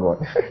long run.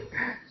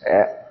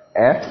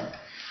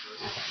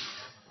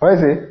 What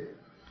is it?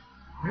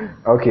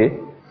 Okay.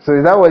 So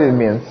is that what it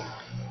means?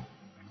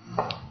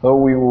 So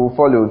we will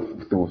follow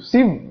through.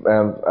 See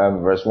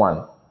verse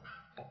 1.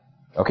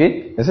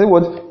 Okay? It says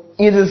what?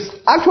 It is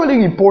actually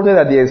reported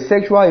that there is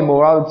sexual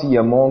immorality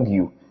among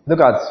you. Look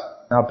at,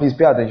 now please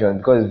pay attention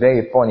because it's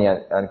very funny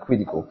and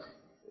critical.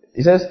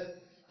 It says,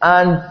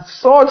 and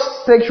such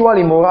sexual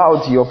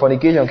immorality or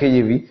fornication,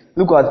 KJV,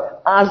 look at,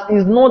 as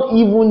is not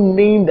even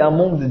named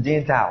among the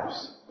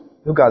Gentiles.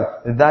 Look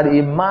at, that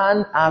a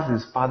man has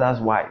his father's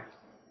wife.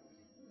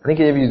 I think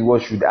KJV is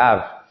what should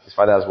have his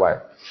father's wife.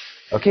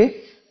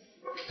 Okay?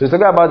 So it's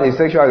talking about a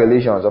sexual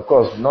relations, of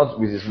course, not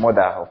with his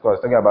mother, of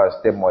course, talking about his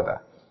stepmother.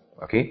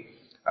 Okay?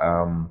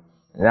 But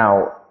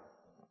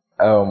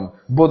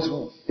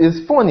it's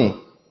funny.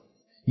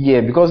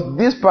 Yeah, because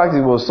this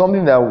practice was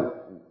something that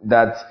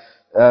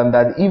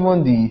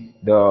even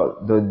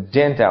the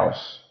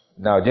Gentiles,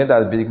 now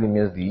Gentiles basically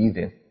means the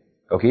heathen,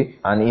 okay,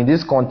 and in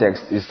this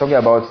context it's talking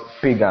about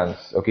pagans,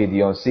 okay, the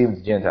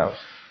unsaved Gentiles,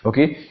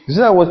 okay. You see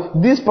that what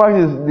this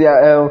practice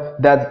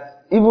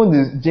that even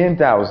the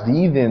Gentiles, the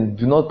heathen,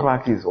 do not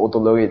practice or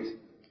tolerate.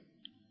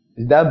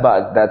 Is that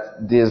bad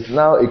that there's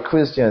now a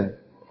Christian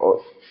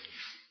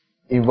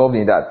involved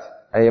in that?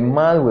 And a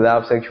man will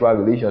have sexual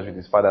relations with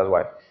his father's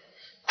wife.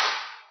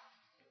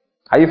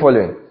 Are you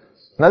following?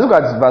 Now look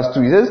at verse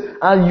 2. It says,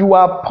 and you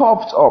are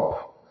puffed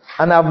up,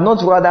 and have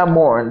not rather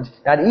mourned,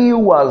 that he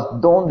who has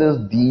done this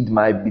deed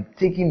might be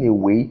taken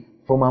away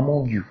from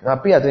among you. Now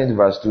pay attention to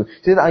verse 2. It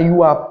says, and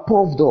you are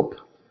puffed up.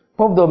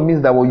 Puffed up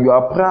means that you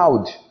are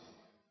proud.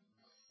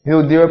 You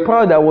know, they were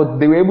proud that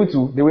they were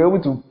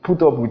able to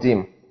put up with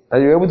him. That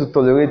they were able to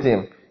tolerate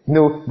him. You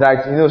know,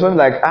 like, something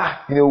like,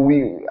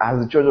 we, as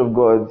the church of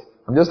God,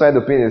 I'm just trying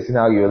to paint a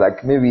scenario,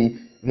 like maybe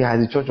we as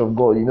the church of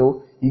God,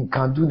 he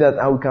can do that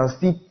and we can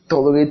still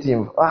tolerate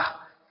him.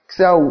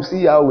 See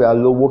how we are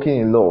walking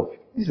in love.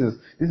 This is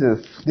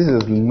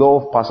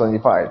love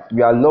personified.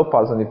 We are love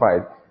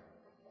personified.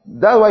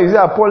 That's why you see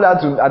that Paul had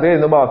to address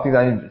a number of things,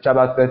 and in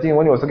chapter 13,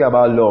 when he was talking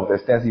about love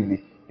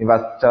extensively, in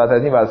chapter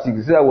 13 verse 6,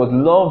 he said that what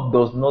love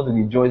does not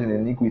rejoice in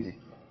iniquity.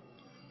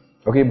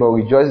 Okay, but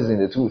rejoices in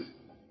the truth.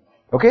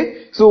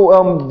 Okay?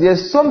 So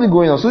there's something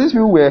going on. So these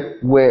people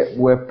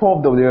were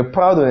puffed up, they were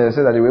proud of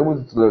themselves that they were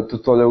able to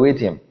tolerate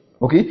him.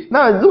 Okay?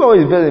 Now look at what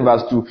it says in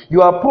verse 2.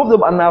 You are puffed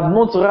up and have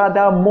not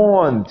rather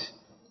mourned.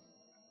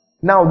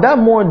 Now that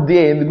mourn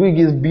there in the Greek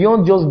is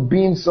beyond just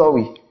being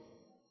sorry.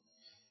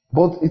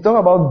 But it's talking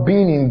about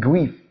being in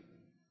grief.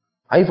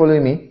 Are you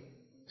following me?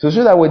 So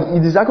show that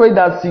it is actually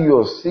that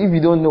serious, if you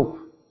don't know.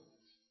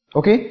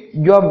 Okay?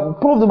 You are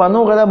puffed up and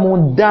not rather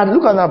mourned that.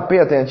 Look at that, pay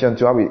attention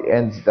to how it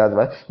ends that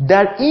verse.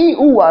 That he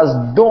who has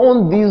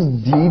done this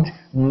deed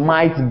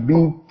might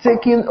be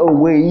taken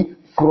away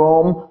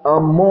from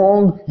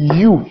among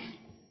you.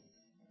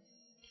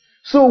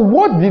 So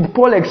what did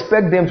Paul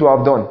expect them to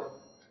have done?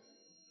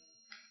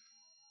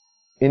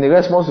 In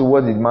response to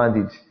what the man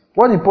did.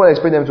 What did Paul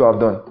expect them to have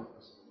done?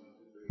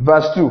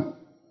 Verse 2.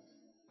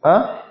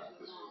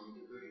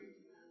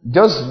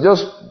 Just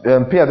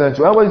pay attention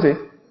to what you say.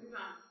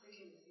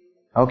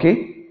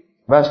 Okay.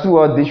 Verse 2,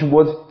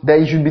 that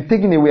it should be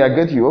taken away, I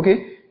get you,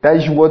 okay? That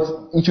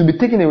it should be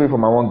taken away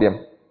from among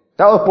them.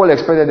 That's what Paul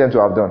expected them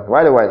to have done.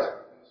 Right or right?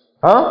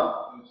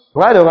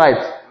 Right or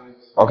right?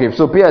 Okay,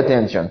 so pay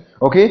attention.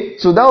 Okay?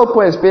 So that what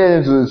Paul expected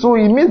them to do. So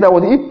it means that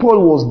if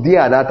Paul was there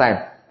at that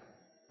time,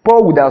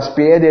 Paul would have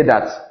spearheaded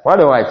that. Right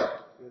or right?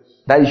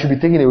 That it should be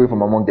taken away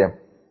from among them.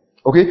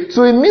 Okay?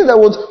 So it means that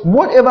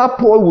whatever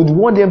Paul would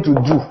want them to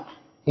do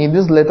in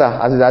this letter,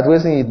 as he's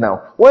addressing it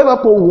now, whatever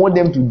Paul want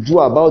them to do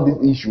about this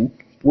issue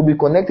will be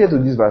connected to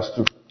this verse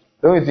 2.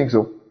 Don't you think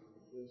so?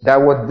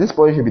 That this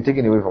point should be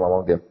taken away from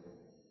among them.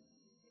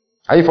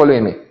 Are you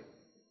following me?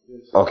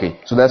 Okay,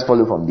 so let's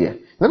follow from there.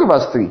 Look at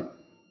verse 3.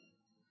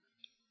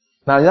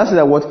 Now, you see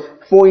that what?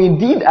 For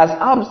indeed, as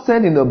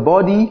absent in the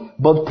body,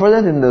 but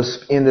present in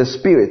the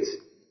spirit,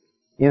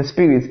 in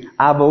spirit,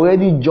 I've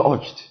already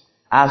judged.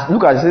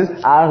 Look at it, says,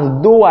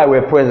 as though I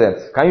were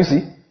present. Can you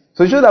see?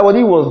 So it shows that when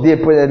he was there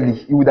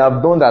presently, he would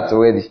have done that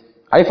already.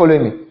 Are you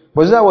following me?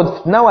 But you know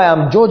what? Now I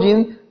am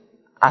judging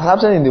as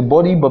absent in the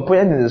body, but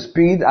present in the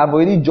spirit. I've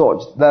already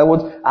judged that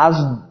what?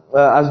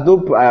 As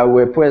though I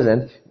were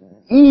present.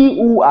 He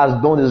who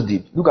has done this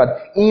deed. Look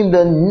at, in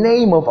the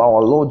name of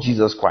our Lord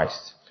Jesus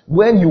Christ.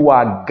 When you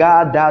are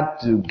gathered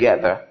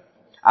together,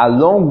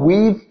 along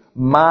with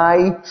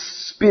my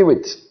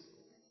spirit.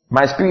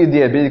 My spirit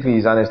there basically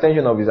is an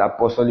extension of his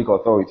apostolic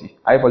authority.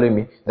 Are you following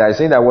me? That is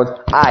saying that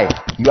what?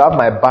 You have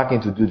my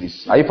backing to do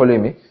this. Are you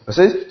following me? It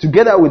says,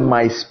 together with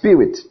my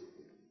spirit.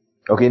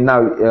 Okay,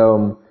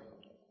 now,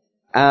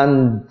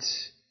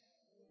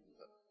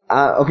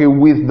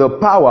 with the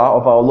power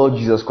of our Lord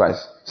Jesus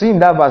Christ. See, in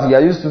that verse, you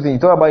are used to think, you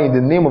talk about in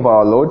the name of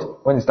our Lord,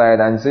 when he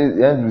started, and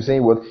you're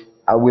saying what?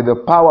 With the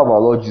power of our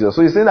Lord Jesus.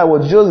 So he's saying that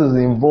what? Jesus is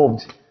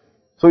involved.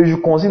 So you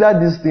should consider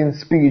this thing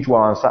spiritual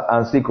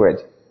and sacred.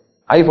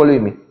 Are you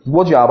following me?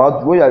 What you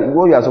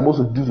are supposed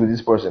to do to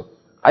this person.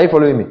 Are you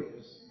following me?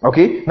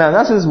 Okay? Now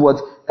that says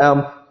what?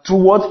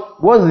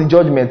 What's the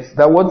judgment?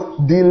 That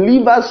what?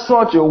 Deliver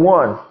such a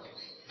one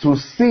to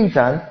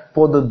Satan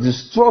for the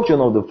destruction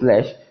of the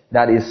flesh,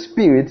 that his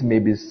spirit may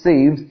be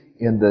saved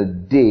in the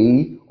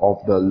day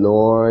of the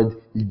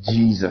Lord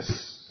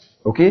Jesus.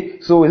 Okay?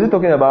 So is it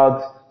talking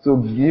about, so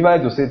deliver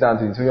to Satan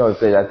to the destruction of the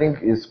flesh? I think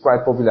it's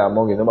quite popular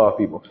among a number of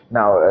people.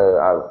 Now,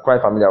 I'm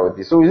quite familiar with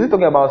this. So is it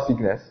talking about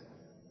sickness?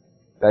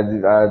 That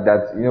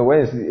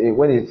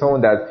when it's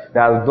someone that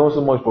has done so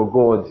much for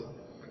God,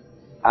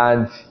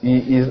 and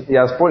he's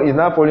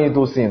now falling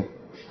into sin,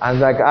 and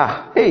it's like,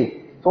 hey,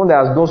 someone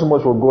that has done so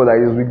much for God,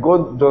 like, is with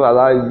God just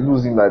allow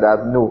lose him like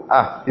that? No.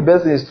 The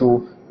best thing is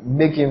to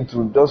make him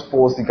to just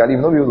fall sick and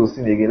even not be able to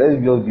sin again. Let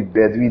him just be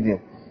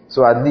bedridden.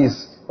 So at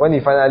least when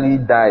he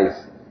finally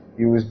dies,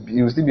 he will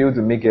still be able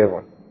to make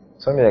heaven.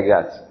 Something like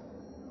that.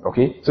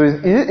 Okay? So is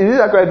it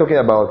actually talking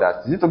about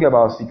that? Is it talking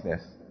about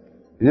sickness?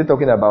 Is it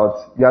talking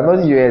about, you are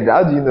nodding your head,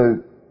 how do you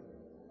know?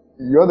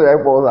 You want to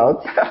help us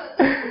out?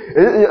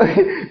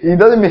 It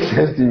doesn't make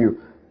sense to you.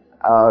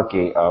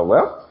 Okay,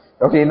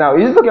 okay, now,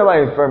 is it talking about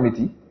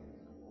infirmity?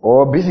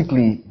 Or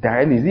basically,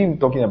 directly, is he even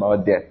talking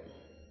about death?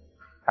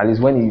 At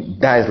least when he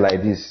dies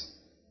like this,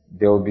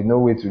 there will be no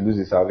way to lose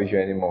his salvation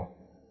anymore.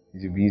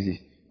 It will be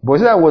easy. But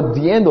is that what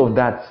the end of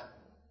that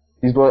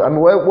is? What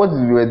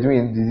we were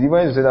doing, the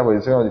even to say that for the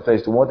destruction of the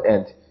flesh, to what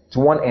end? To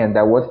one end,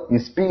 that what?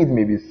 His spirit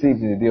may be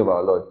saved in the day of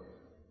our Lord.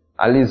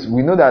 At least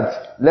we know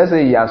that, let's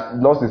say he has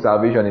lost his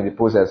salvation in the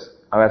process,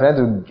 and we're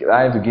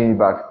trying to gain it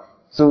back.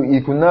 So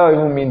it could not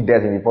even mean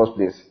death in the first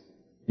place.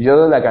 It's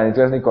just like an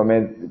interesting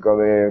comment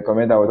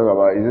I will talk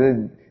about. He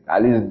said,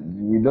 at least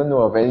we don't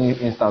know of any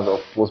instance of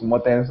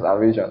post-mortem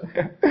salvation.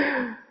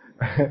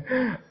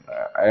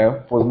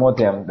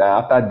 Post-mortem, that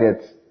after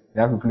death,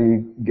 you have to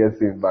quickly get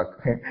saved back.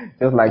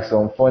 Just like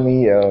some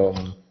funny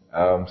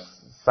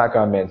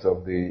sacraments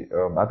of the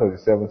out of the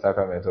 7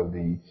 sacraments of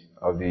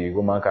the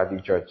Roman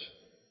Catholic Church.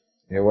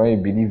 You know, when you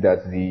believe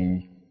that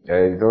you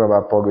talk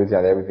about purgatory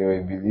and everything, when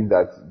you believe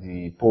that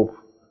the Pope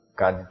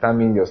can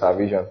determine your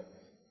salvation.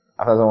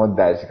 After someone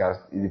dies,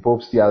 the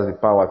Pope still has the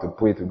power to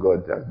pray to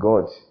God, that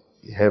God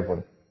is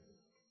heaven.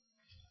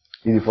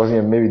 If the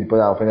person, maybe the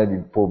person offended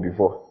the Pope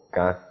before,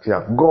 can say,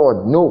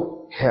 God,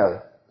 no,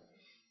 hell.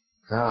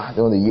 I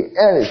don't want to hear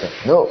anything,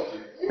 no.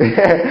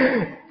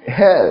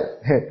 Hell.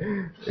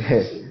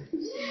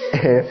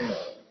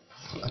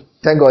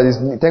 Thank God his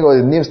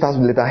name starts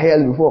with letter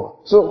hell before.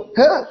 So,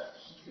 hell.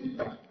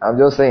 I'm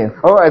just saying.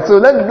 Alright, so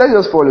let's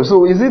just follow.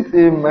 So is it,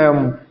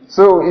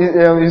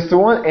 it's to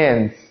one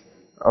end.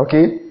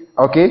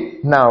 Okay?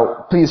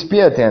 Now, please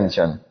pay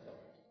attention.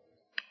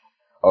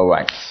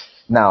 Alright.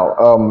 Now,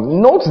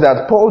 note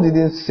that Paul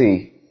didn't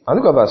say, and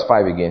look at verse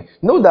 5 again.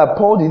 Note that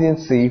Paul didn't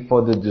say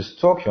for the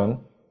destruction,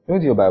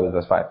 read your Bible,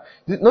 verse 5.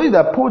 Note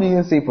that Paul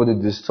didn't say for the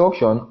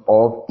destruction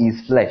of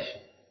his flesh.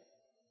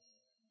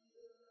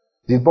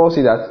 Did Paul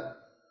say that?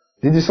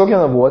 The destruction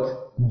of what?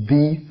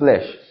 The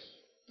flesh.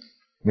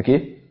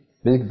 Okay?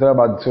 Basically talking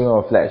about the children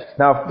of flesh.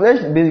 Now,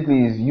 flesh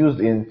basically is used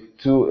in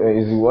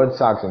is the word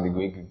sarx in the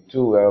Greek,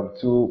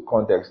 two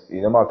contexts.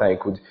 In number of time, it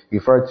could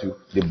refer to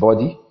the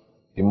body,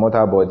 the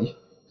mortal body.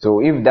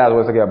 So if that's what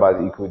it's talking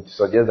about, it could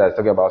suggest that it's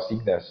talking about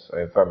sickness or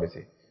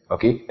infirmity.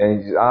 Okay?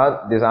 And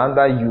there's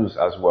another use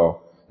as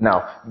well.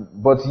 Now,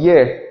 but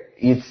here,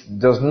 it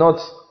does not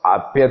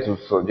appear to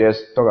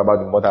talk about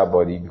the mortal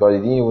body, because it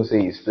didn't even say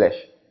it's flesh.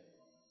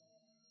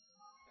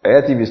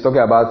 If it's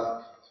talking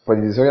about for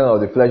the destruction of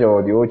the flesh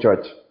of the whole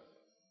church.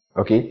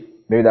 Okay?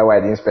 Maybe that's why I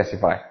didn't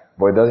specify.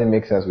 But it doesn't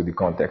make sense with the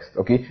context.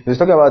 Okay? It's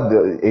talking about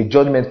a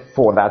judgment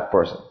for that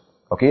person.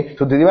 Okay?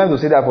 So the divine to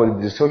say that for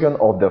the destruction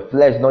of the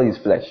flesh, not his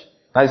flesh.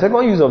 Now the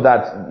second use of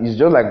that is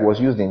just like was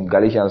used in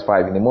Galatians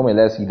 5. In a moment,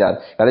 let's see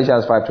that.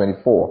 Galatians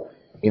 5:24.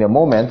 In a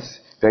moment,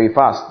 very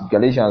fast.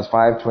 Galatians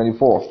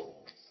 5:24.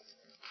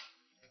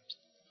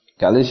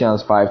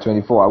 Galatians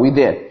 5:24. Are we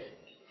there?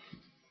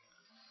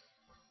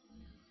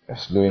 You're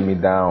slowing me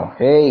down.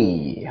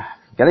 Hey,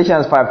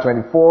 Galatians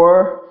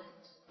 5:24.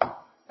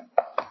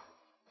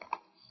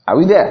 Are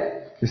we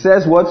there? It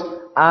says what?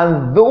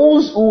 And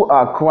those who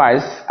are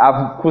Christ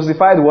have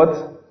crucified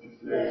what?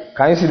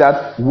 Can you see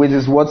that? With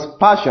his what?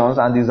 Passions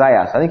and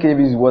desires. I think it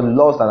is what?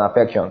 Lust and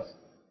affections.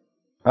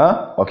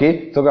 Huh?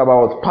 Okay? Talk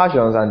about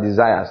passions and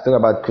desires. Talk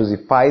about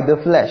crucify the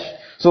flesh.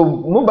 So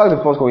move back to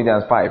 1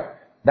 Corinthians 5.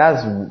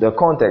 That's the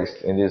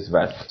context in this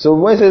verse. So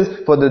when it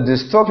says for the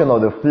destruction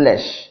of the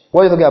flesh,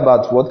 what are you talking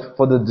about? What?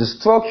 For the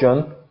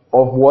destruction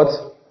of what?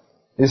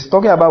 It's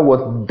talking about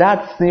what?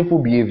 That sinful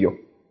behavior.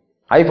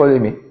 Are you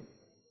following me?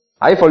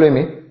 Are you following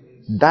me?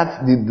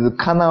 That's the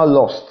carnal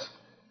lust.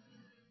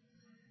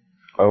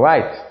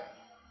 Alright.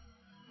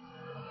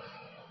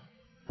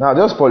 Now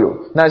just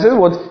follow. Now it says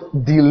what?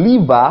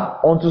 Deliver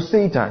unto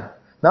Satan.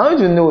 Now I want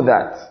you to know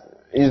that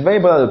it's very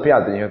important to pay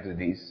attention to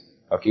this.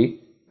 Okay?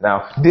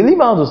 Now,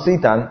 deliver unto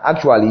Satan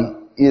actually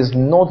is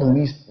not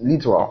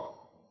literal,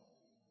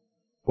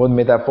 but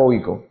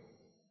metaphorical.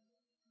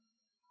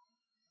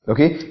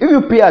 Okay? If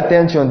you pay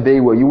attention very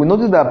well, you will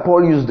notice that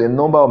Paul used a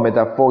number of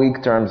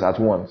metaphoric terms at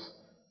once.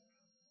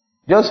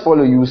 Just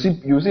follow, you will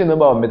see a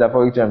number of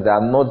metaphoric terms that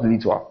are not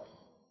literal.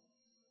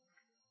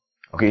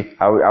 Okay,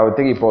 I will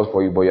take a pause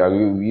for you, but you are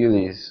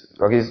really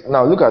okay.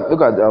 Now look at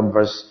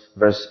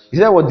verse. He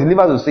said what?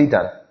 Deliver to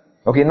Satan.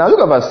 Okay, now look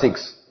at verse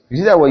 6. You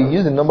see that we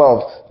use a number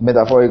of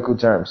metaphorical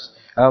terms.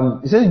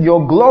 It says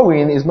your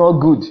glorying is not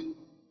good.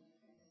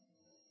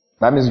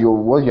 That means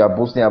what you are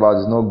boasting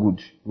about is not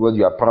good. What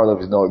you are proud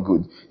of is not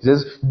good. It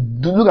says,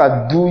 do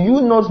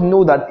you not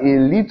know that a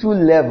little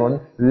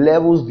leaven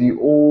levels the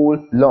whole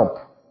lump?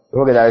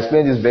 Okay, I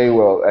explained this very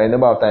well a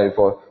number of times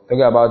before.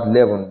 Talking about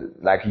leaven,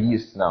 like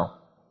yeast now.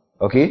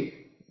 Okay?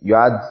 You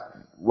add,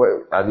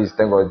 well, at least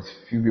thank God,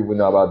 few people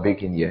know about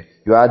baking here.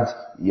 You add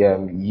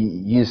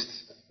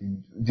yeast.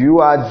 Do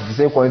you add the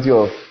same quantity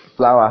of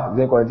flour,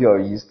 the same quantity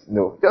of yeast?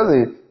 No. Just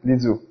a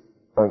little.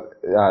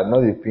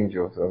 Not a pinch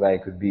of something.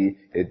 It could be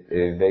a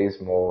very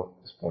small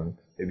spoon.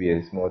 Maybe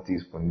a small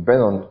teaspoon.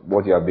 Depending on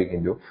what you are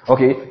baking though.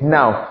 Okay,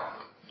 now,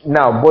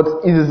 but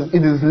it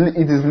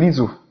is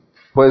little.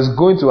 But it's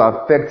going to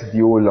affect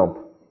the whole lump.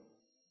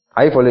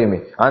 Are you following me?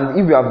 And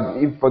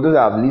if for those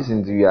that have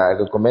listened to you, I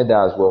recommend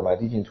that as well. My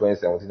teaching in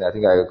 2017, I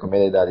think I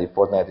recommended that a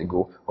fortnight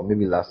ago, or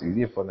maybe last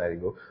week, a fortnight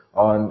ago,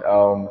 on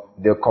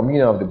the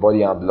communion of the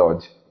body and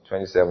blood,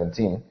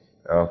 2017,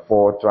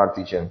 4-track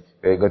teaching,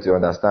 where you got to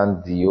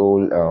understand the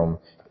whole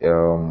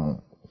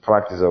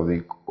practice of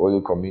the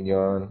Holy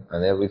Communion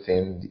and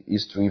everything, the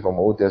history from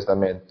Old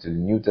Testament to the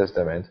New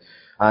Testament.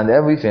 And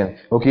everything.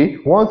 Okay,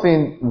 one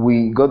thing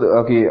I got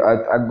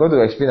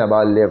to explain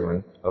about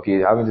leaven. Okay,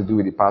 having to do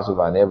with the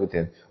Passover and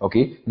everything.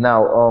 Okay,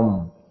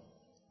 now,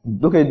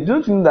 okay,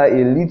 don't you know that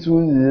a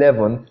little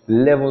leaven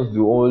leavens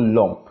the whole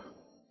lump?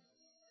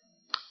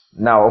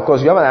 Now, of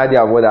course, you have an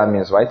idea of what that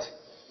means, right?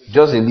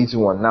 Just a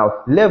little one.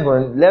 Now,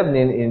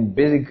 leavening in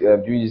basic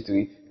Jewish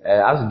history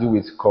has to do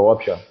with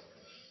corruption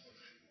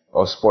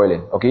or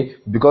spoiling. Okay,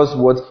 because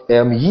what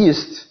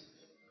yeast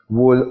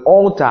will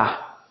alter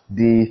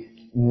the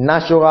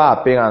natural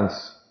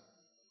appearance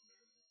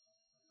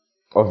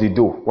of the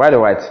dough. Right or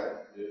right?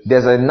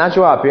 There's a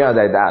natural appearance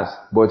that it has,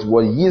 but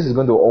what yeast is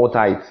going to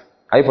alter it.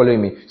 Are you following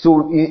me?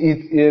 So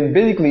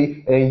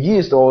basically,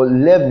 yeast or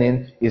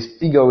leavening is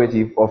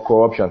figurative of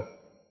corruption.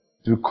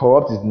 To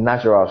corrupt its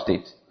natural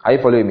state. Are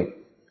you following me?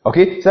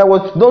 Okay? So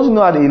what? Don't you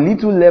know that a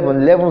little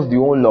leaven leavens the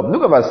whole lump?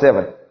 Look at verse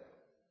 7.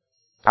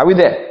 Are we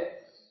there?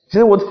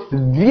 See what?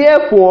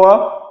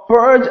 Therefore,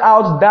 purge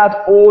out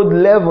that old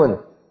leaven.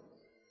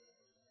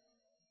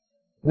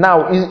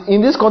 Now,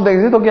 in this context,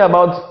 is it talking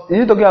about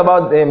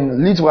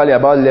literally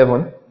about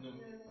leaven?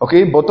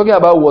 Okay, but talking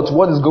about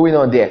what is going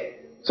on there.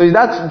 So is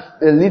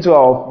that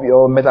literal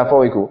or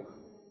metaphorical?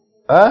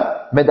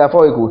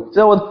 Metaphorical.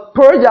 So what?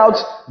 Purge out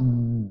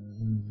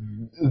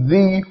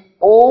the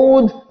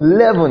old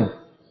leaven.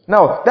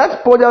 Now,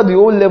 that purge out the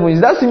old leaven, is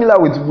that similar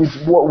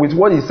with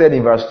what he said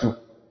in verse 2?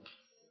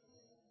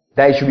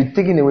 That it should be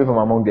taken away from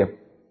among them.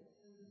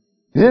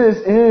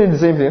 Isn't it the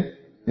same thing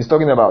he's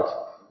talking about?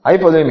 Are you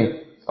following me?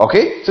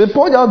 Okay, so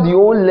purge out the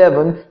old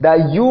leaven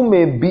that you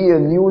may be a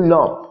new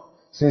lump,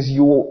 since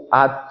you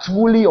are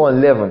truly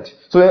unleavened.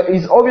 So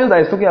it's obvious that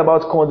he's talking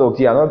about conduct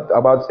here, not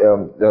about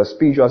the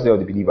spiritual state of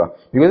the believer.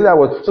 Because that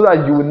was so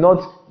that you would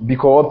not be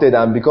corrupted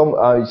and become,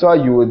 so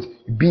that you would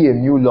be a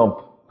new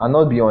lump and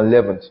not be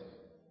unleavened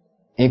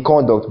in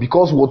conduct.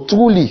 Because what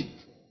truly,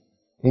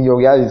 in your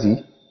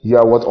reality, you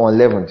are what?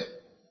 Unleavened.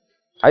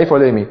 Are you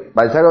following me?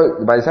 By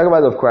the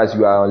sacrifice of Christ,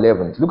 you are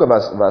unleavened. Look at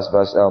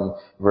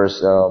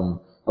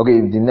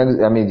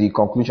the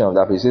conclusion of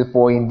that page. It says,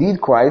 for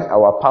indeed Christ,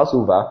 our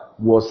Passover,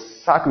 was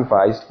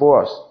sacrificed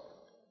for us.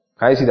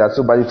 Can you see that?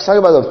 So by the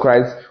sacrifice of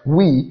Christ,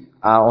 we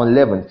are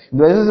unleavened.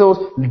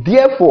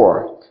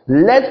 Therefore,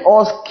 let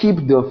us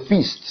keep the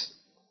feast.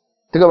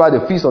 Think about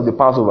the feast of the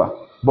Passover.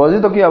 But is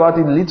it talking about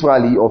it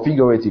literally or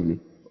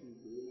figuratively?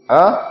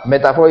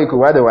 Metaphorical,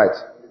 right or right?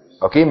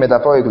 Okay,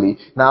 metaphorically.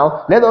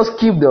 Now, let us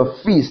keep the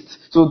feast.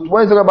 So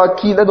when it's talking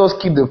about let us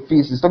keep the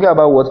feast, it's talking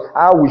about what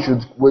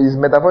is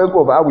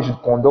metaphorical of how we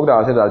should conduct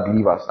ourselves as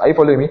believers. Are you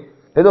following me?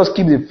 Let us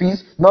keep the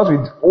feast, not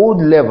with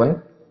old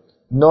leaven,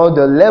 nor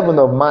the leaven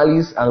of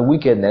malice and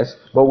wickedness,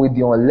 but with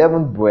the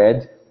unleavened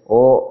bread,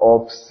 or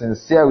of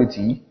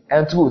sincerity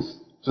and truth.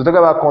 So talk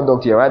about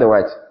conduct here, right or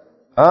right?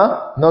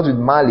 Not with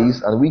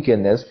malice and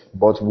wickedness,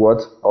 but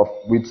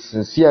with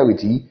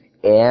sincerity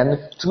and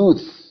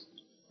truth.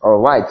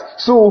 Alright.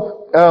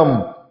 So,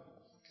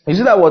 you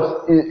see that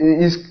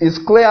it's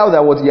clear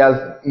that what he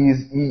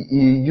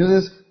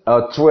uses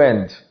a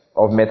trend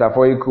of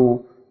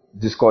metaphorical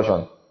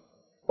discussion,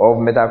 of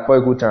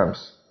metaphorical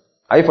terms.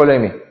 Are you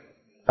following me?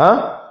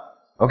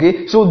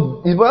 Okay, so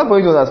it's important for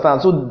you to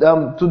understand. So,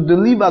 to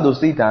deliver to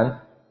Satan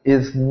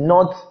is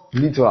not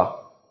literal.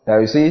 Now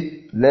you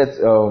see, let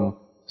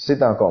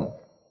Satan come.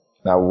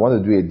 Now we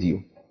want to do a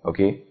deal.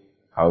 Okay,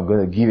 I'm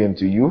going to give him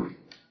to you,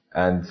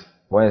 and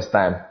when it's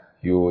time,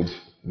 you would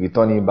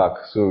return him back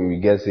so we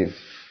get saved.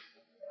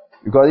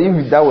 Because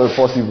if that were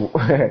possible,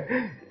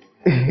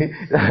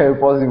 maybe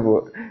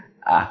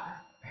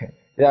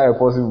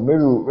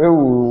we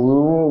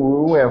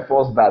will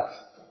enforce that,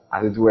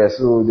 as it were,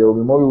 so there will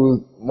be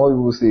more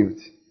people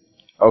saved.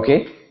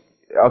 Okay,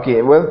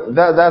 well,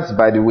 that's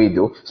by the way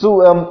though.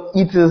 So,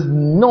 it is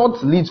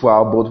not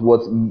literal, but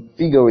what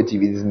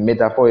figurative, it is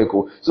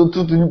metaphorical. So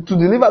to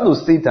deliver to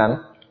Satan,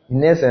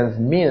 in essence,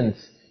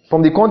 means,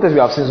 from the context we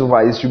have seen so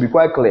far, it should be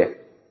quite clear.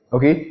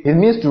 Okay? It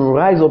means to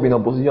rise up in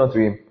opposition to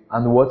him,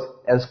 and what?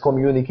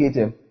 Excommunicate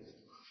him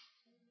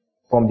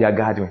from their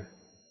gathering.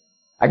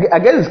 I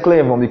guess it's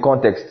clear from the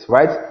context,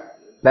 right?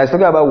 That's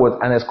talking about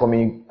what? An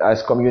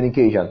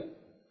excommunication.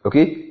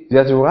 Okay? You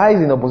have to rise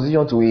in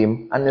opposition to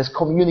him and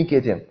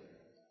excommunicate him,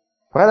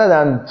 rather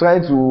than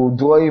trying to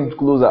draw him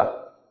closer.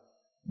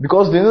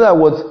 Because they know that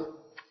what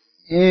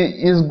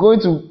he is going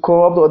to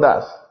corrupt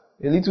others.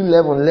 A little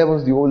leaven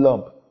leavens the whole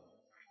lump.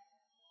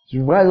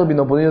 You rise up in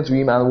opposition to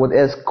him and what?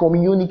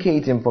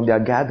 Excommunicate him from their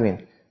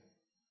gathering.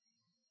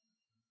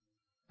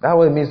 That's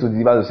what it means to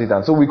deliver to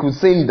Satan. So we could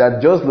say that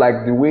just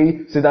like the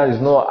way Satan is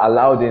not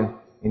allowed in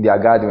their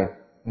gathering,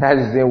 that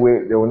is the same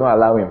way they will not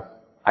allow him.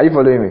 Are you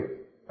following me?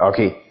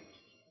 Okay.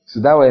 So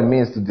that's what it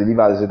means to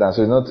deliver to Satan.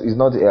 So it's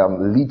not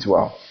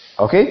literal.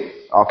 Okay.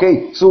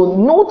 So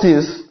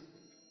notice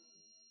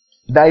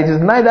that it is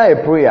neither a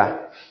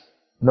prayer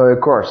nor a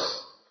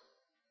curse,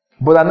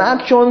 but an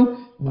action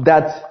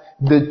that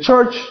the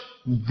church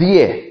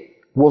there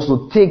was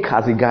to take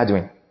as a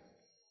gathering.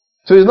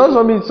 So it's not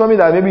something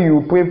that maybe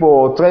you pray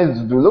for trying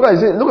to do. Look at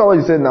what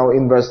he said now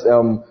in verse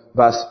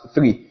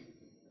 3.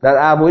 That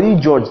I have already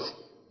judged.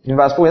 In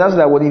verse 4, it says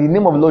that what in the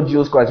name of the Lord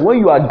Jesus Christ, when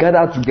you are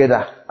gathered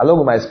together along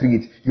with my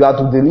spirit, you are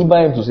to deliver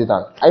him to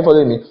Satan. Are you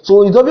following me?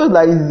 So it's obvious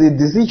that it's a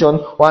decision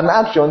or an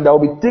action that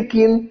will be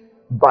taken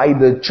by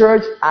the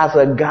church as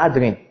a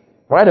gathering.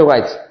 Right or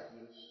right?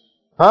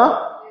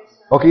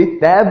 Okay?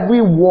 That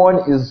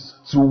everyone is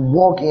to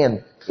walk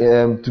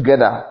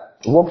together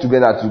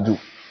to do.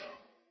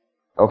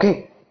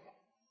 Okay?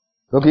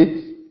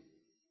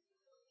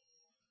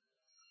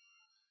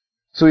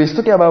 So he's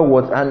talking about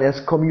what? An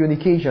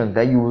excommunication,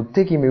 that you will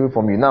take him away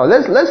from you. Now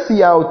let's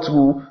see how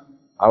true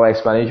our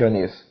explanation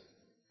is.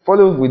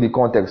 Follow with the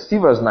context. See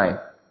verse 9.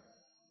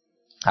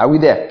 Are we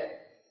there?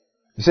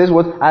 He says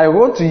what? I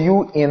wrote to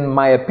you in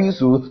my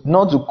epistle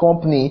not to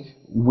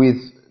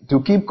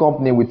keep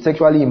company with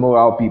sexually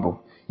immoral people.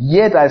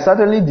 Yet I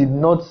certainly did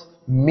not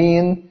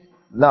mean,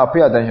 now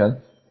pay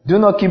attention, do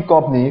not keep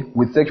company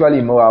with sexually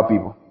immoral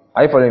people.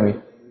 Are you following me?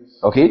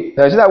 Okay?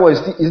 Now you see that word,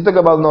 he's talking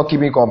about not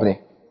keeping company.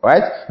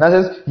 Right? Now it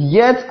says,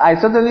 yet I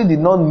certainly did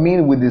not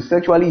mean with the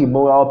sexually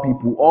immoral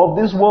people of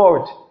this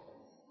world,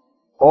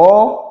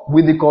 or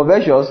with the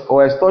covetous,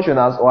 or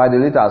extortioners, or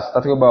idolaters,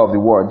 talking about of the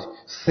world.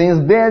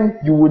 Since then,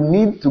 you would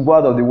need to go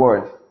out of the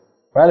world.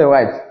 Right?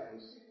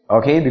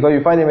 Okay? Because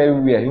you find them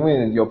everywhere, even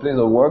in your place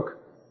of work,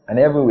 and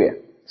everywhere.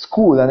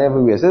 School and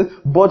everywhere. It says,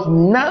 but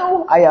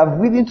now I have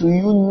written to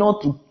you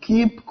not to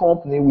keep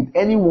company with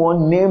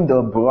anyone named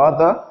a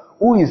brother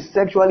who is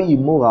sexually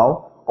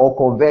immoral, or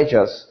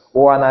covetous,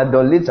 or an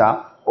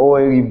idolater,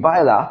 or a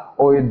reviler,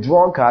 or a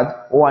drunkard,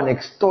 or an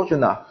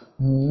extortioner,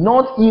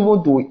 not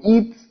even to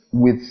eat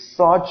with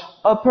such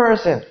a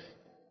person.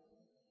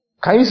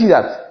 Can you see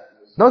that?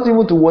 Not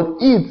even to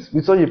eat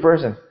with such a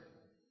person.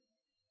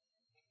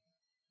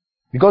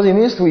 Because in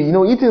history,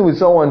 eating with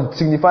someone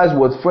signifies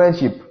what?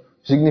 Friendship.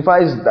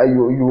 Signifies that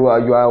you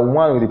are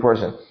one with the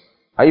person.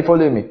 Are you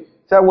following me?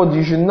 So what?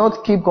 You should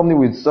not keep company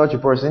with such a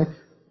person.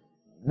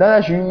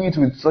 Neither should you eat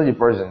with such a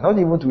person. Not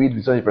even to eat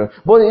with such a person.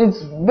 But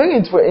it's very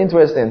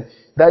interesting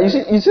that you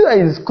see that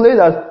it's clear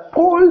that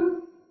Paul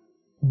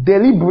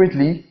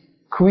deliberately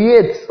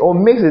creates or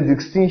makes a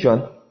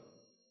distinction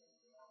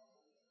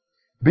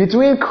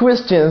between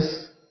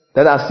Christians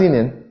that are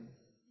sinning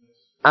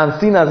and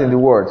sinners in the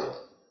world.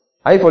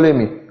 Are you following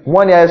me?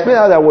 When you explain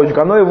how that works, you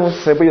cannot even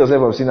separate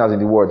yourself from sinners in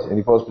the world in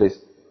the first place.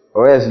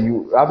 Or else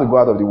you have to go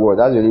out of the world.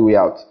 That's the only way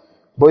out.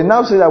 But it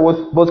now says that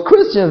but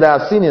Christians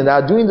that are sinning,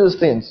 that are doing those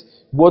things,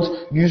 but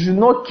you should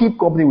not keep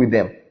company with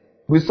them.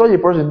 With such a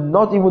person,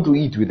 not even to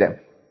eat with them.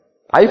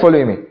 Are you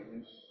following me?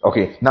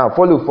 Okay, now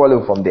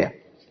follow from there.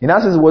 In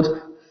that says what?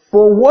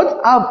 For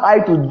what have I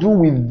to do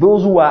with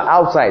those who are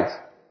outside?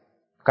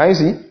 Can you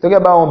see? Talking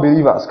about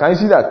unbelievers. Can you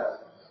see that?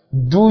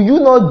 Do you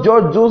not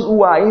judge those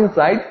who are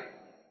inside?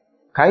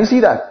 Can you see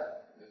that?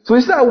 So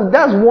it's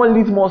that's one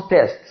litmus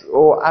test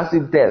or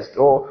acid test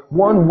or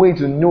one way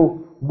to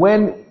know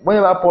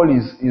whenever Paul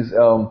is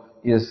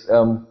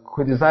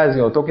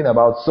criticizing or talking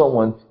about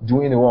someone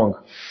doing wrong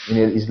in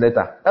his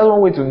letter. That's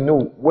one way to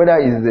know whether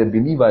it's a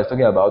believer he's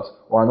talking about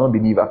or an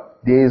unbeliever.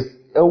 There is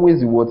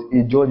always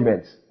a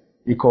judgment,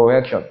 a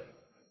correction.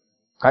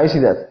 Can you see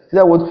that? See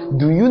that what?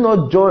 Do you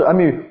not judge? I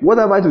mean, what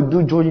am I to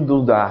do judging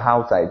those that are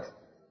outside?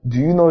 Do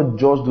you not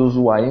judge those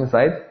who are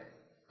inside?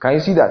 Can you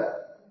see that?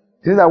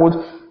 See that what?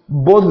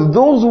 But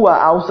those who are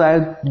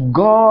outside,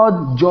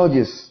 God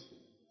judges.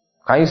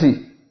 Can you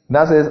see?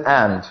 That says,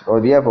 and, or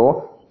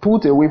therefore,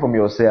 put away from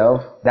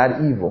yourself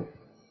that evil,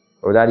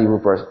 or that evil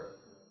person.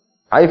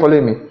 Are you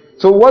following me?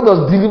 So what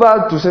does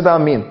deliver to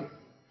Satan mean?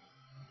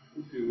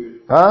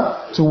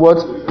 To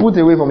what? Put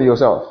away from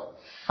yourself.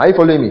 Are you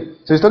following me?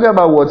 So he's talking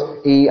about what?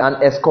 An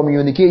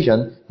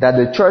excommunication that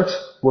the church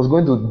was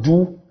going to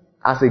do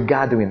as a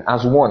gathering,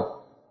 as one.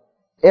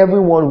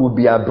 Everyone will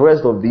be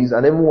abreast of this,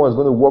 and everyone is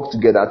going to work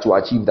together to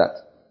achieve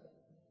that.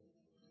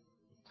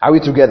 Are we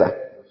together?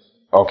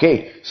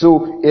 Okay.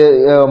 So,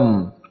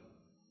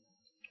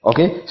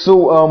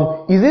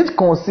 is it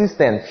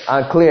consistent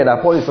and clear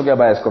that Paul is talking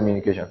about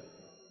excommunication?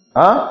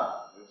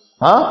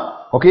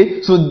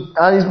 Okay. So,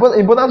 and it's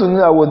important to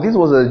know that this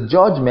was a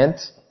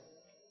judgment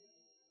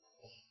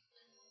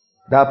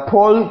that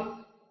Paul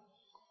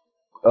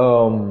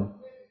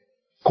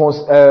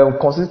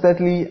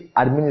consistently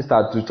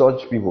administered to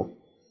church people.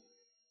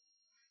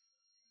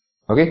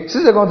 Okay, 2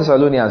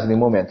 Thessalonians in a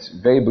moment,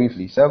 very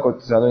briefly. 2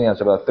 Thessalonians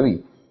chapter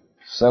 3.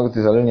 2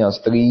 Thessalonians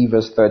 3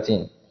 verse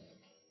 13.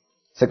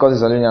 2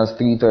 Thessalonians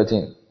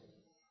 3:13.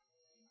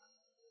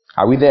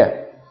 Are we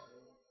there?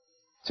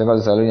 2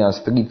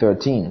 Thessalonians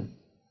 3:13.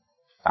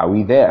 Are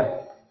we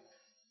there?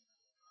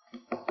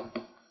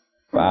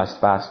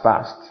 Fast.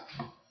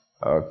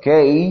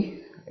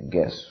 Okay, I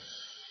guess.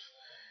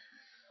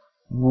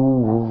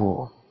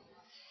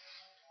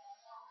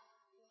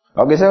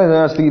 Okay, 2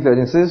 Thessalonians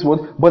 3:13 says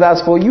what? But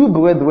as for you,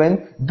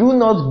 brethren, do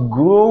not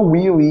grow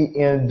weary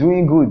in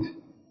doing good.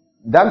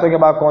 That's talking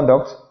about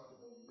conduct.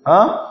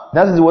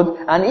 That is what?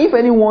 And if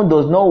anyone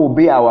does not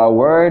obey our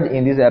word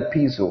in this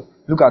epistle,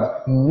 look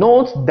at,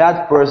 note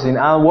that person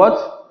and what?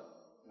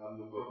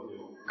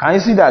 Can you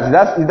see that?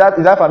 Is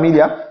that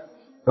familiar?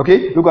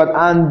 Okay, look at,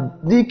 and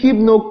do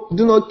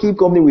not keep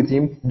company with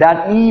him,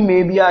 that he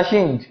may be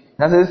ashamed.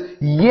 That says,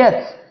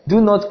 yet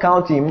do not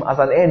count him as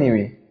an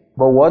enemy,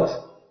 but what?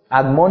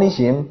 Admonish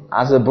him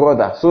as a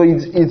brother. So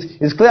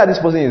it's clear this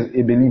person is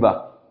a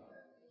believer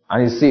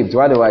and is saved.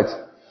 Why the right?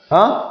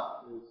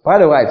 Why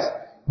the right?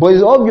 But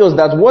it's obvious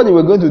that what they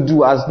were going to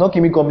do as not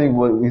keeping company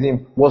with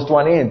him was to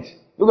an end.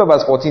 Look at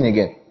verse 14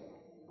 again.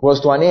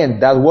 Was to an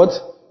end. That what?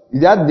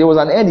 That there was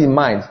an end in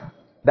mind.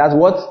 That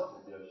what?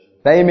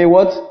 That he may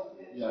what?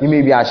 He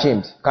may be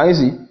ashamed. Can you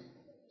see?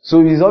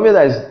 So it's obvious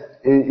that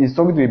he's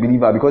talking to a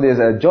believer because there's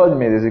a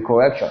judgment, there's a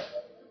correction.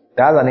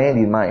 That has an end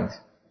in mind.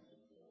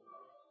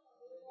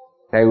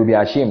 That he will be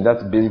ashamed.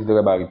 That's basically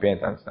about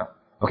repentance now.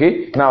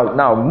 Okay?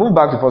 Now move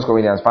back to 1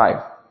 Corinthians 5.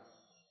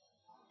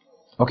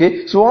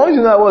 Okay? So I want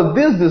you to know what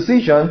this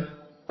decision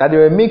that they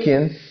were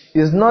making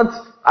is not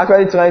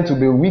actually trying to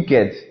be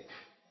wicked.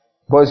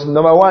 But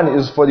number one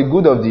is for the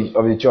good of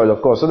the church,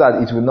 of course, so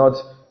that it will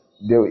not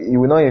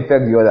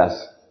infect the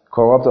others,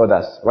 corrupt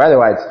others.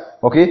 Right?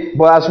 Okay?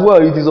 But as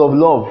well, it is of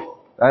love.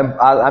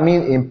 I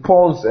mean, in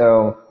Paul's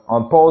on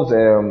Paul's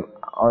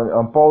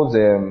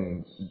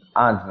hand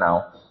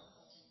now.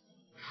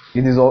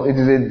 It is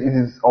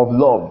of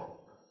love.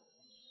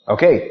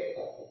 Okay?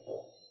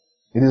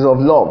 It is of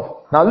love.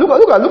 Now look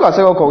at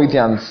 2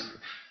 Corinthians.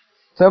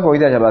 2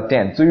 Corinthians chapter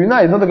 10. So you know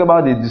it's not talking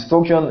about the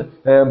destruction.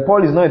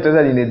 Paul is not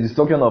interested in the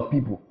destruction of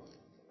people.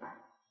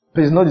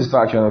 Please, no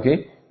distraction,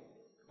 okay?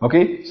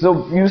 Okay?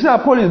 So you see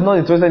that Paul is not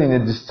interested in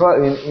it's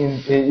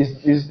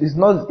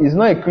not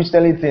a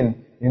Christianly thing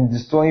in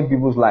destroying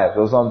people's lives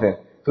or something.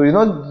 So you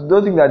don't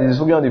think that the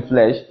destruction of the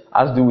flesh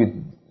has to do with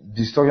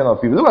destruction of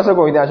people. Look at 2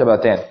 Corinthians chapter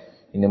 10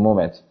 in a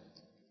moment.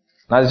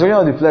 Now the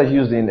destruction of the flesh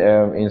used in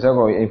 1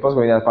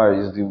 Corinthians 5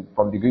 is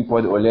from the Greek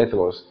word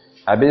olethros.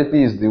 And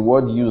basically is the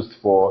word used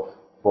for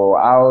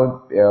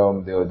how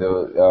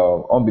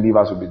the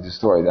unbelievers will be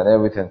destroyed and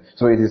everything.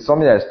 So it is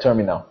something that is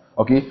terminal.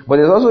 Okay? But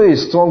there's also a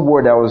strong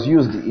word that was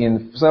used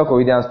in 2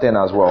 Corinthians 10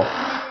 as well.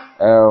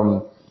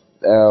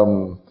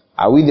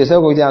 Are we there?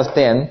 2 Corinthians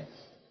 10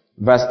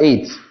 verse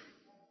 8.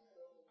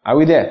 Are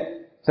we there?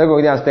 2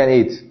 Corinthians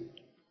 10:8.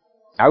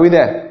 Are we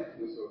there?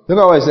 Look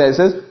at what it says. It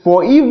says,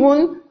 for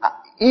even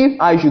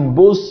if I should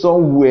boast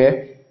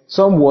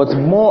somewhat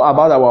more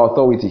about our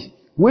authority,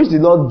 which the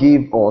Lord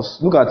gave us,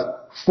 look at,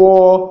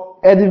 for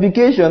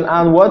edification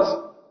and what?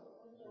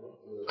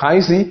 Can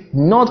you see?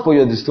 Not for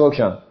your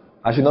destruction.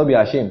 I should not be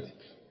ashamed.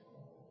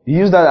 He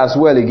used that as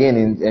well again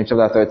in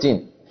chapter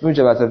 13.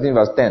 Chapter 13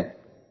 verse 10.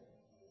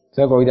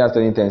 2 Corinthians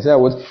 13:10. He said,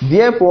 "What?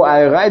 Therefore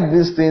I write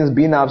these things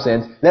being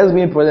absent, lest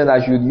being present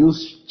I should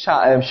use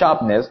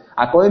sharpness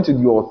according to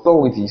the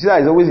authority." See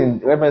that is always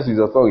in reference to his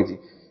authority.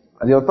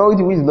 And the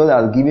authority which God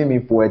has given me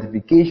for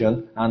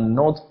edification and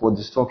not for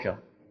destruction.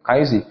 Can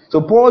you see?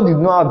 So Paul did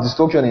not have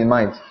destruction in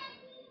mind.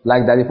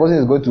 Like that the person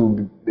is going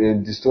to be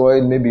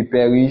destroyed, maybe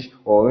perish,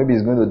 or maybe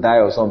he's going to die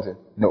or something.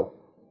 No.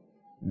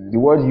 The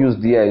word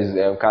used there is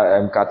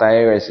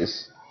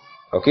kataeresis.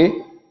 Okay?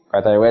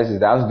 Kataeresis,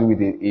 that has to do with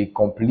a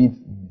complete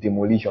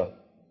demolition.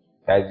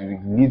 That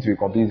will lead to a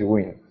complete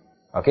ruin.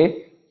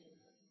 Okay?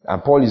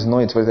 And Paul is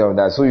not interested in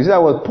that. So you see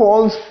that was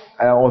Paul's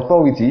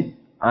authority,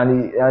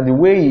 and the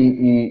way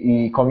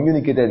he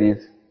communicated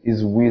it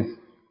is with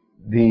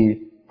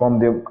from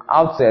the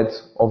outset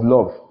of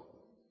love.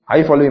 Are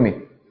you following me?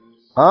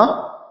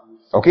 Huh?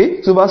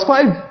 Okay? So verse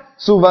 5,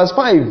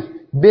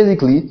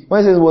 basically,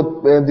 when it says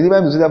what deliver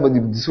him to that for the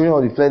destruction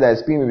of the flesh, that his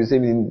spirit may be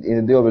saved in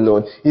the day of the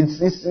Lord, it's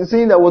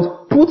saying that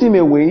what put him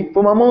away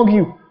from among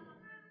you.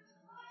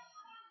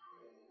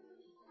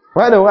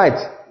 Right or right?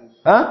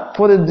 Huh?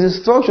 For the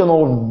destruction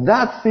of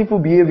that sinful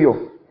behavior.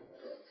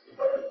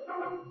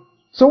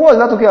 So what is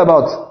that talking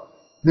about?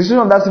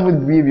 Destruction of that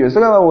sinful behavior. It's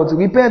talking about what?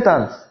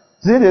 Repentance.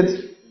 Isn't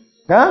it?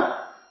 Huh?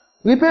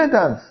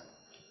 Repentance.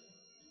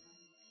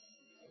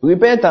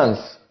 Repentance.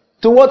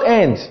 To what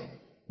end?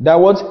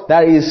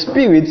 That his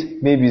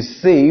spirit may be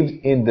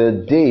saved in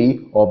the day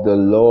of the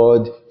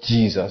Lord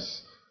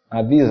Jesus.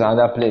 And this is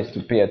another place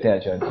to pay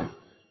attention to.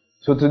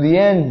 So to the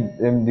end,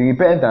 the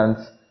repentance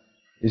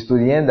is to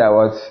the end that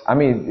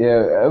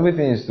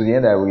everything is to the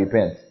end that we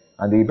repent.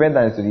 And the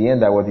repentance is to the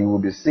end that he will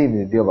be saved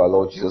in the day of our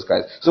Lord Jesus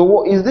Christ.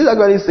 So is this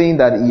actually saying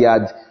that he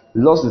had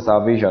lost his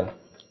salvation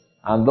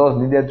and thus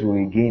needed to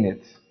regain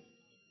it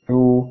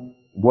through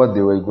what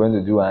they were going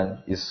to do and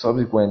his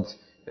subsequent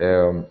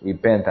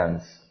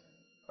repentance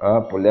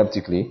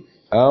proleptically?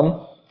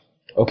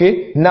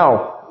 Okay,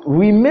 now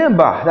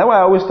remember, that's why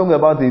I always talk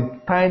about a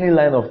tiny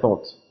line of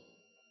thought.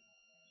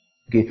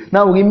 Okay,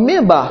 now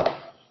remember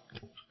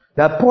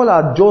that Paul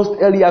had just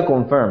earlier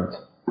confirmed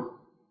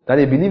that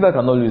a believer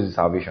cannot lose his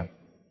salvation.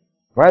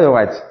 Right or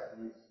right?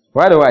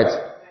 Right or right?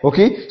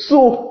 Okay,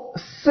 so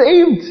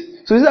saved.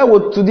 So is that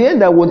what to the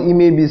end that he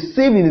may be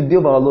saved in the day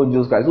of our Lord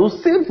Jesus Christ? So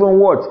saved from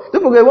what?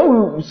 Don't forget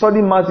when we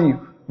studied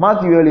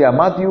Matthew earlier,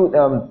 Matthew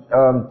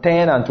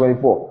 10 and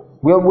 24.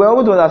 We're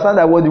able to understand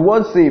that the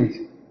word saved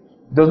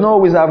does not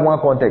always have one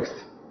context.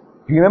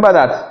 You remember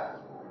that?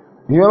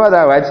 You remember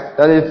that, right?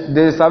 That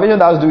the salvation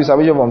that has to do with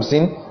salvation from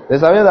sin, the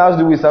salvation that has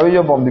to do with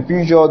salvation from the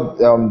future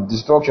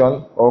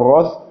destruction or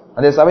wrath,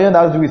 and the salvation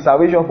that has to do with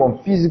salvation from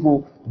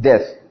physical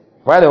death.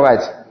 Right or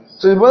right?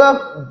 So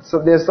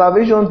there's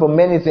salvation for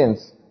many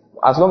things,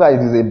 as long as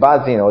it is a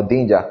bad thing or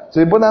danger. So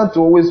it's important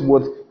to always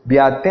be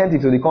attentive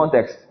to the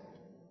context.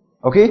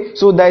 Okay?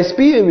 So thy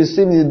spirit will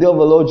save in the day of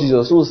the Lord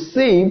Jesus. So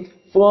saved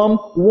from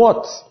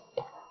what?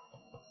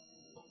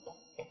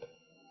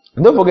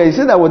 And don't forget, he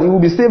said that it will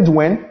be saved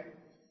when?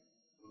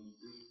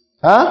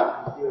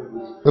 Huh?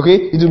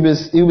 Okay? It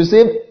will be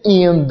saved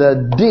in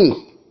the day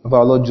of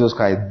our Lord Jesus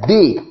Christ.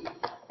 Day.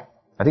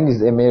 I think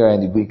it's Emera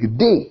in the Greek.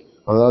 Day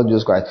of our Lord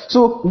Jesus Christ.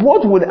 So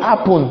what would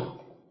happen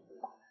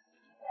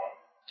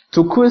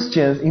to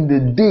Christians in the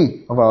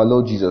day of our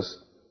Lord Jesus?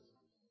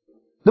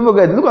 Don't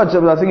forget, look at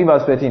chapter 3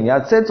 verse 13. He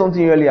had said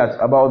something earlier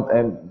about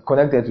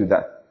connected to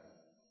that.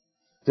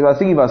 Chapter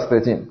 3 verse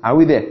 13. Are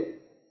we there?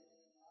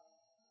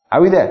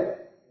 Are we there?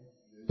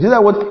 You see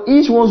that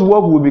each one's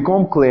work will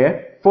become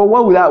clear. For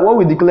what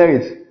will declare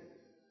it?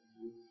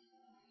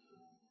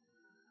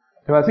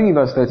 Chapter 3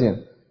 verse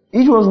 13.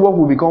 Each one's work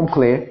will become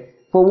clear.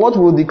 For what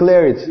will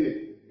declare it?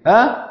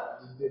 Huh?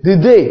 The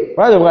day.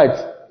 Right or right?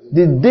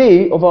 The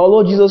day of our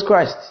Lord Jesus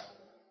Christ.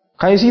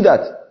 Can you see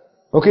that?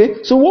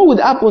 Okay? So what would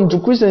happen to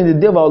Christians in the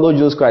day of our Lord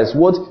Jesus Christ?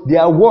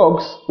 Their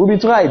works will be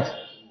tried.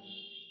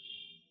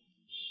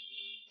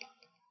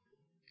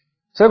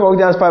 2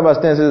 Corinthians 5 verse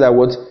 10 says that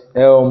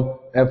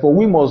for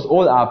we must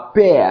all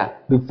appear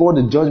before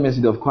the judgment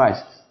seat of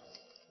Christ.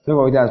 2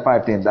 Corinthians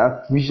 5:10,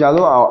 that we shall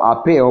all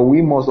appear, or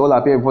we must all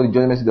appear before the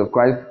judgment seat of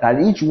Christ, that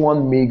each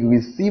one may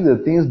receive the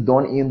things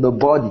done in the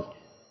body,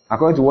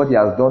 according to what he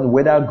has done,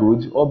 whether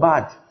good or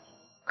bad.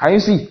 Can you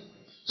see?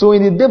 So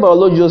in the day of our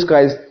Lord Jesus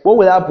Christ, what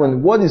will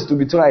happen? What is to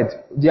be tried?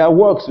 Their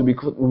works will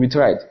be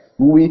tried.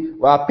 We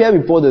will appear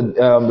before the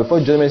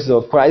judgment seat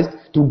of Christ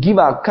to give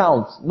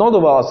account, not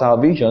of our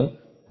salvation,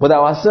 but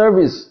our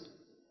service,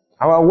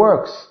 our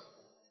works.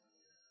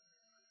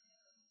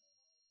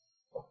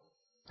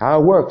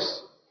 Our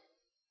works.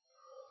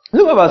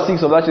 Look at verse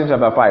 6 of that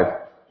chapter 5.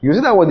 You see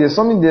that there's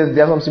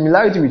some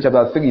similarity with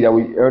chapter 3 that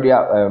we earlier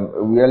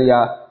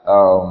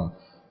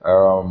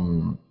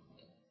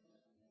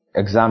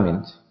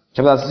examined.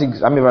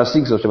 Verse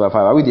 6 of chapter 5.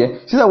 Are we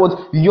there? See that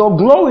your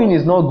glorying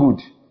is not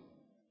good.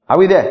 Are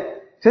we there?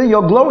 Say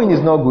your glorying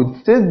is not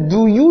good. Say,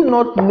 do you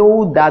not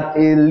know that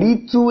a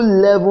little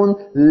leaven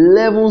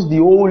leavens the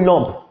whole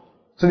lump?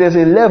 So there's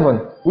a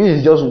leaven, which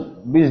is just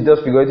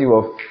figurative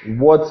of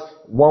what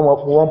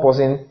one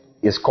person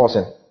is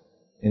causing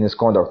in his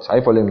conduct. Are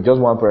you following me? Just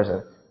one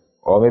person,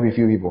 or maybe a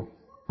few people.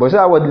 But you see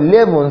that what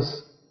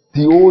leavens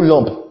the whole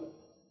lump.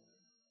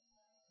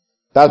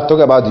 That's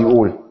talking about the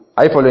whole.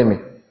 Are you following me?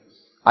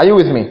 Are you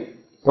with me?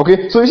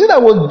 Okay. So you see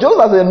that what just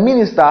as a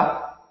minister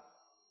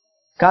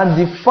can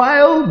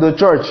defile the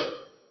church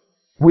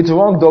with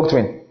wrong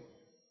doctrine,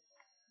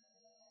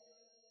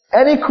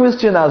 any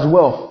Christian as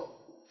well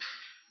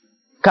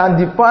can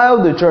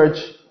defile the church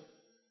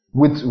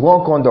with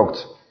wrong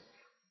conduct.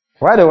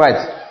 Right or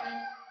right?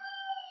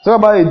 Talk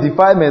about a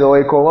defilement or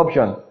a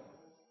corruption.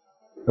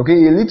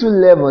 Okay, a little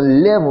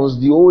leaven levels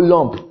the whole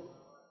lump.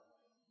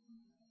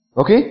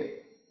 Okay?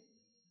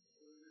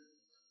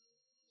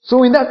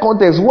 So in that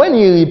context, when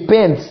he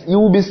repents, he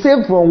will be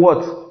saved from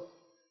what?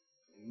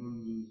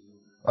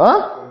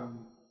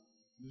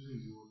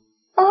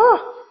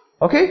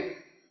 Okay?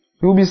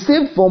 He will be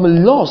saved from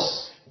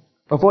loss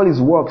of all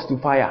his works to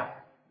fire.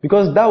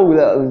 Because that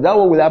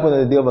will happen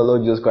on the day of our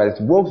Lord Jesus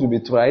Christ. Works will be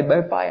tried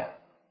by fire.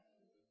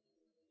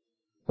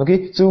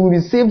 Okay? So he will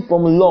be saved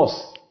from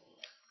loss.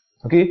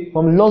 Okay?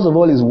 From loss of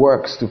all his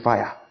works to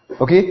fire.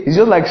 Okay? It's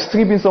just like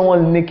stripping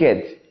someone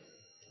naked.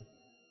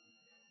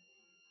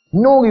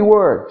 No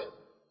reward.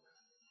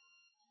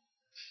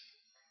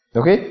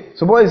 Okay?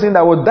 So Paul is saying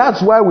that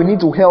that's why we need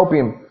to help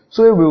him.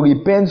 So he will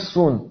repent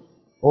soon.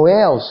 Or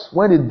else,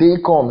 when the day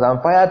comes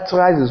and fire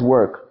tries his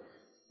work,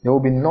 there will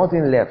be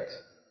nothing left.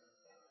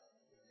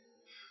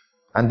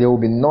 And there will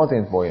be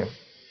nothing for him.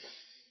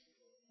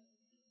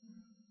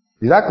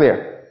 Is that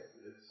clear?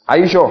 Are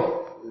you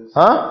sure?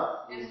 Huh?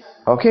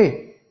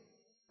 Okay.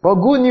 But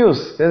good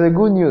news. There's a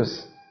good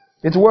news.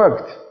 It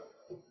worked.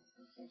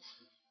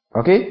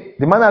 Okay?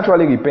 The man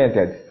actually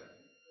repented.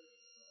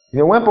 You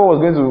know, when Paul was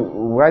going to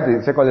write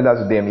the second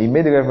letter to them, he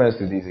made a reference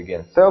to this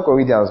again. 2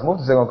 Corinthians, move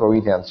to 2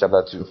 Corinthians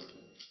chapter 2.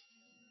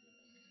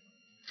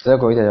 2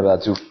 Corinthians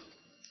chapter 2.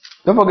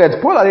 Don't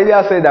forget, Paul and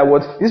earlier said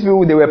that these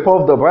people, they were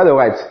puffed up, right or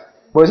right?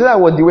 But he said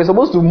that they were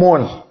supposed to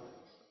mourn.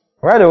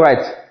 Right or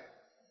right?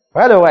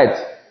 Right or right?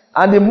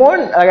 And the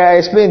mourn, like I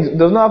explained,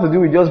 does not have to do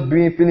with just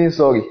feeling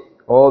sorry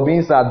or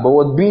being sad,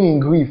 but being in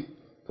grief.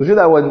 To show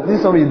that this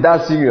is something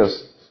that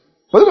serious.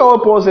 But look at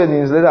what Paul said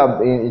in his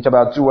letter in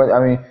chapter 2,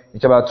 in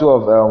chapter 2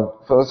 of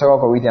 2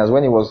 Corinthians,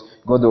 when he was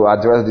going to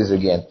address this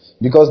again.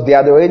 Because they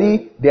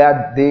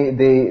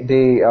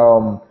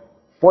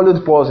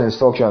followed Paul's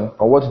instruction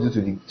on what to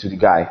do to the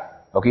guy.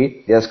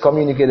 Okay? He has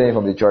communicated him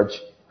from the church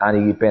and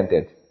he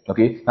repented.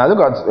 Okay? Now look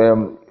at,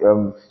 you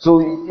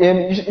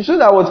show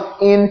that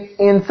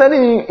in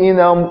sending him,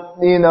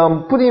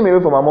 putting him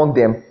away from among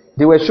them,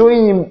 they were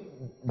showing him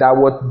that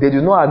they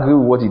do not agree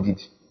with what he did.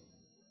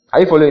 Are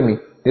you following me?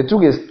 They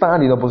took a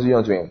stand in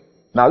opposition to him.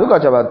 Now look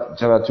at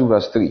chapter 2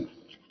 verse 3.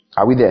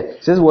 Are we there?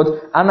 It says what?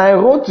 And I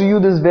wrote to you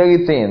this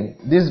very thing,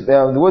 this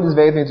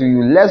very thing to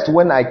you, lest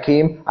when I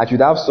came I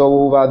should have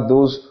sorrow over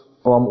those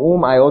from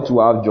whom I ought to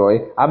have joy,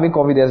 having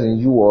confidence in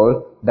you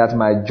all, that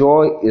my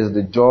joy is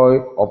the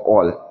joy of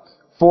all.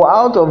 For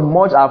out of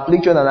much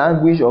affliction and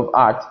anguish of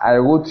heart I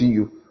wrote to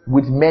you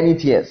with many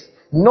tears,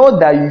 not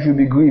that you should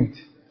be grieved.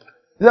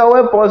 So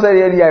when Paul said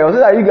earlier, he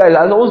said that you guys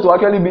are supposed to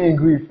actually be in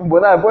grief.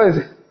 But now Paul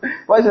said that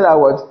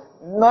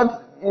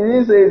he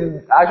didn't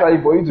say actually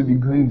for you to be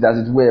grieved as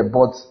it were,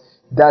 but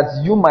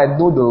that you might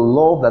know the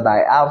love that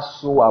I have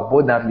so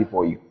abundantly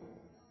for you.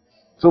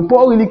 So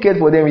Paul really cared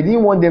for them. He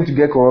didn't want them to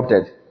get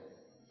corrupted.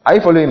 Are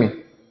you following me?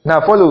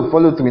 Now follow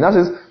through. Now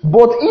says,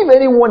 but if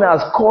anyone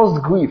has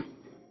caused grief,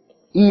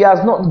 he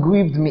has not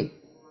grieved me,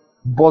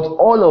 but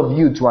all of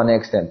you to some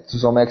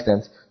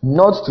extent,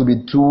 not to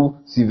be too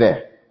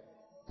severe.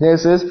 Then it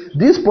says,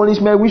 this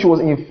punishment which was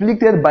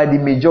inflicted by the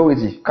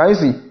majority. Can you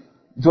see?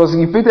 It was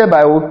inflicted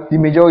by the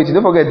majority.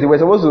 Don't forget, they were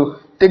supposed to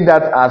take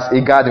that as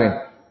a gathering.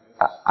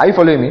 Are you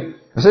following me?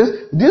 It says,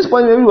 this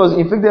punishment which was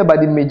inflicted by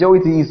the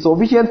majority is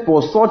sufficient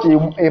for such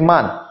a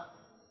man.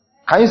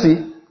 Can you see?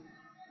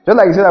 Just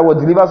like he said, I will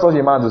deliver such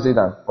a man to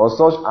Satan, or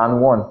such an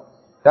one.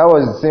 That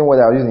was the same word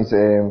I was using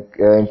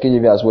in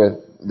KJV as well.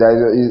 That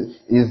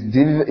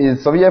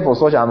is sufficient for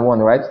such an one,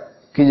 right?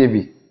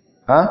 KJV.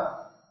 Huh?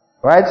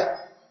 Right?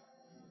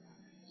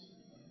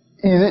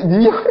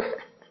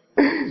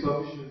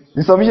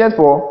 Is sufficient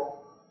for?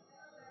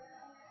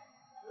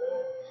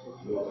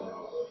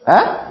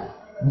 Huh?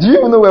 Do you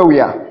even know where we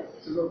are?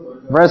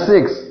 Verse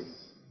 6.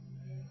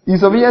 Is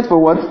sufficient for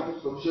what?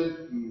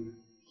 Sufficient to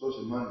such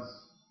a man's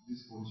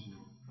this punishment.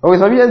 Okay,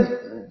 sufficient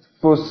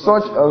for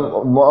such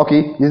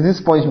okay, is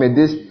this punishment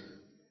this?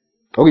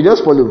 Okay,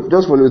 just follow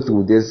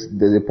through.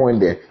 There's a point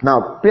there.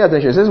 Now pay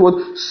attention. It says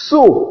what?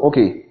 So,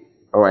 okay.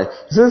 Alright.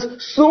 It says,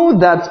 so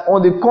that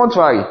on the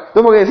contrary,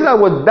 don't forget, it says that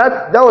was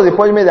a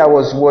punishment that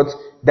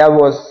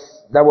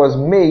was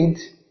made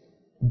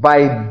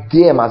by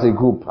them as a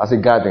group, as a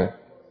gathering.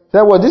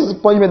 That was this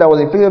punishment that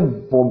was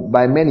inflicted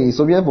by many is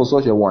sufficient for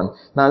such a one.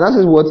 Now that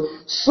is what?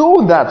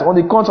 So that on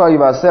the contrary,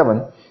 verse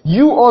 7,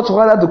 you ought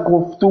rather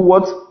to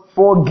what?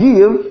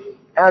 Forgive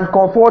and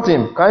comfort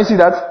him. Can you see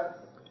that?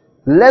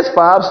 Lest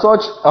perhaps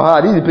such,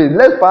 this is the place.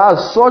 Lest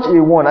perhaps such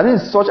a one, and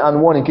this is such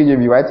an one in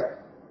KJV, right?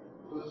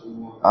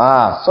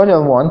 Such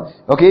an one,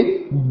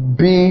 okay,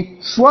 be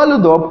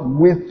swallowed up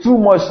with too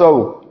much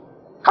sorrow.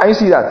 Can you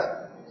see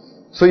that?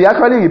 So he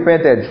actually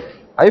repented.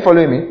 Are you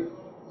following me?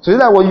 So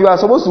that what you are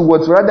supposed to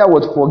rather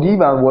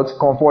forgive and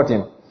comfort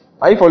him.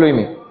 Are you following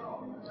me?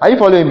 Are you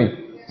following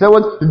me?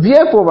 So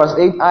therefore verse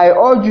 8, I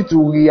urge you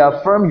to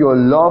reaffirm your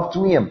love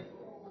to him.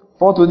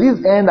 For to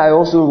this end I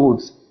also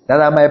wrote,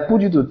 that I might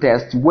put you to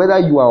test whether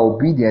you are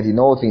obedient in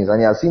all things.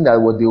 And you have seen that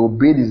they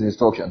obeyed his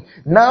instruction.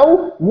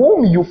 Now,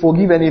 whom you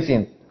forgive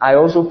anything, I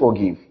also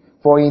forgive.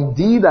 For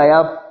indeed I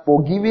have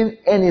forgiven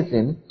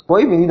anything. For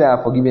if indeed I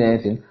have forgiven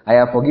anything, I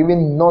have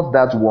forgiven not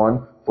that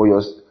one for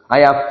your. I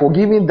have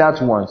forgiven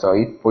that one,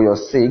 for your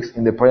sakes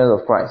in the presence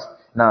of Christ.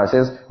 Now it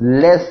says,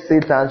 lest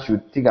Satan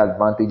should take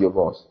advantage of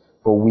us,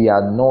 for we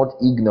are not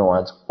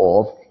ignorant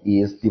of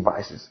his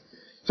devices.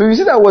 So you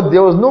see that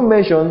there was no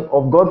mention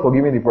of God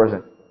forgiving the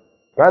person.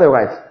 Rather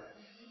right.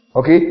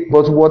 Okay?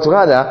 But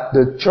rather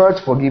the church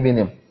forgiving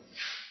him.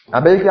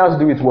 And basically has to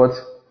do with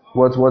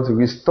what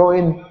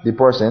restoring the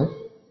person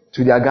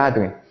to their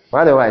gathering.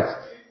 Rather right.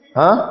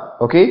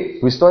 Okay?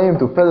 Restoring him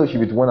to fellowship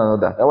with one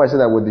another. That's why I said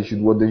that they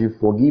should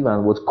forgive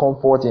and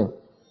comfort him.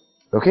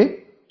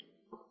 Okay?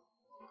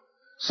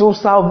 So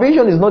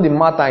salvation is not the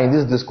matter in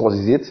this discourse,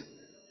 is it?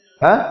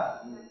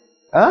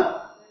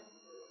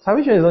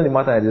 Salvation is not the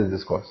matter in this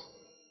discourse.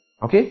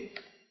 Okay?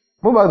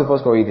 Move back to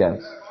 1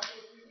 Corinthians.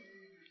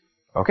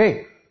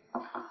 Okay.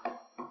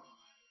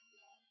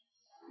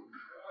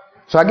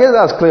 So I guess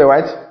that's clear,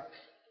 right?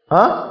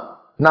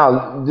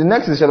 Now, the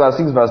next is chapter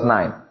 6 verse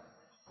 9.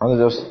 I'm going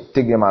to just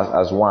take them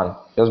as one.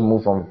 Just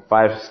move from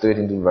 5 straight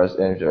into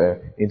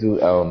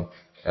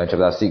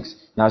chapter 6.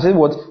 Now it says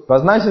what?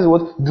 Verse 9 says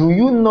what? Do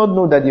you not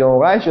know that the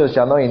unrighteous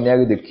shall not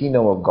inherit the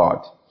kingdom of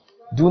God?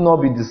 Do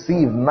not be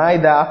deceived,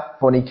 neither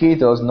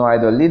fornicators, nor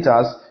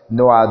idolaters,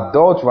 nor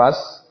adulterers.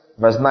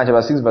 Verse 9,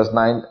 chapter 6 verse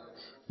 9.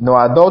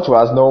 Nor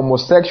adulterers, nor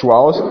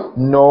homosexuals,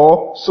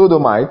 nor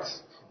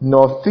sodomites,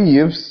 nor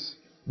thieves,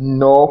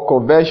 nor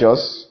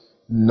covetous,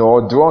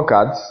 nor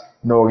drunkards,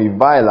 nor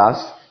revilers,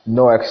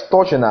 nor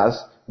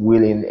extortioners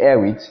will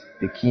inherit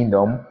the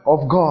kingdom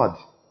of God.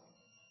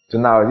 So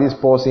now this is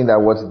Paul saying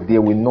that they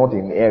will not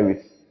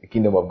inherit the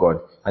kingdom of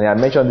God. And I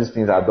mentioned these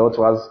things: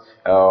 adulterers,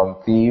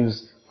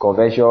 thieves,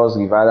 covetous,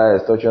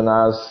 revilers,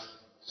 extortioners,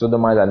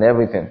 sodomites, and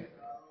everything.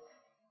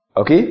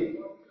 Okay?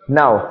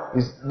 Now,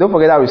 don't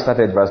forget how we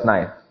started verse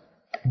 9.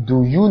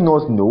 Do you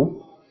not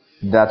know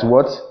that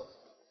what?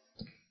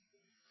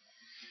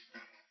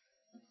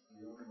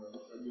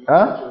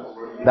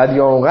 That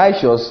the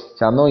unrighteous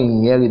shall not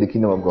inherit the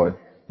kingdom of God.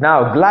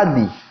 Now,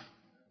 gladly,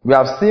 we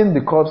have seen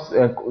the corpse.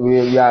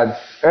 We had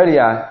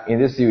earlier in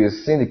this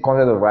series seen the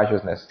concept of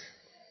righteousness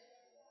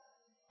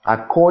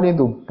according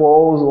to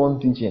Paul's own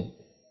teaching.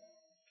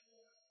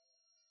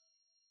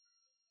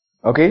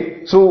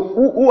 Okay, so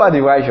who are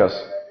the righteous?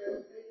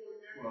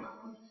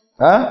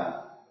 Who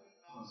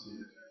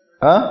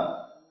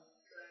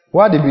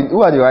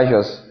are the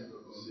righteous?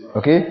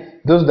 Okay,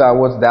 those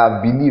that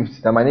have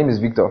believed that my name is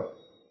Victor.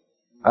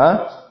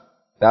 That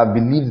have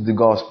believed the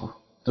gospel.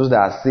 Those that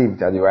are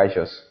saved are the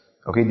righteous.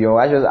 Okay, the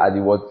unrighteous are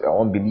the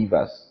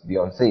unbelievers, the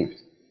unsaved.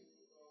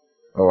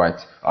 Alright.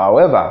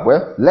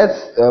 However,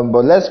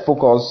 let's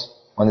focus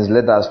on his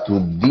letters to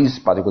this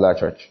particular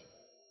church.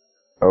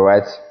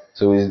 Alright.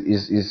 So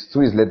it's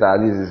through his letter,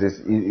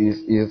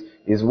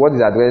 is what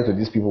is addressed to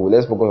these people.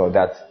 Let's focus on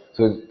that.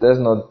 So let's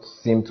not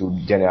seem to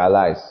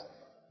generalize.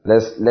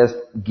 Let's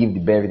give the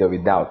benefit of the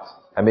doubt.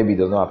 And maybe it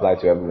does not apply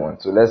to everyone.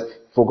 So let's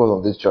focus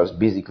on this church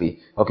basically.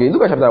 Okay,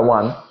 look at chapter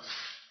 1.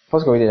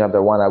 1 Corinthians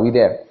chapter 1. Are we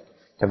there?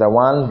 Chapter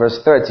 1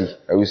 verse 30.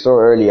 We saw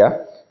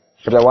earlier.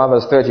 Chapter 1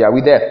 verse 30. Are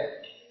we there?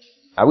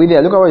 Are we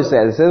there? Look at what it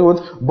says. It says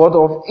what? But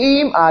of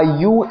him are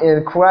you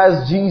in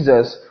Christ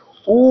Jesus,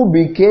 who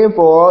became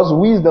for us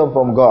wisdom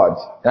from God.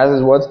 That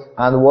is what?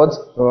 And what?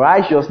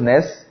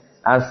 Righteousness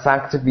and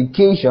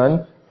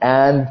sanctification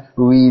and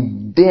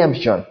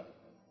redemption.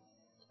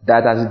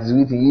 That as it is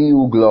written, he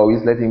who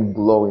glories, let him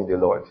glory in the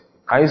Lord.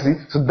 Can you see?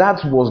 So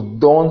that was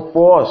done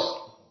for us.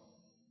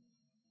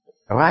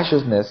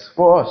 Righteousness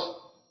for us.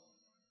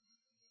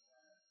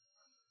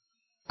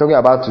 Talking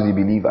about to the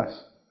believers.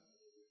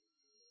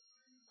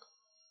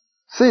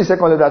 See the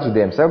second letter to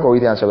them. 2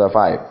 Corinthians chapter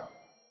 5.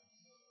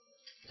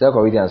 2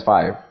 Corinthians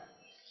 5.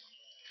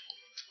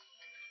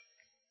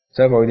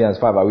 2 Corinthians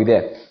 5. Are we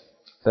there?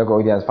 2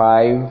 Corinthians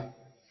 5.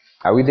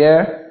 Are we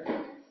there?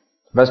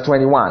 Verse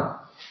 21.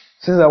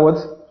 Says that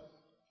what?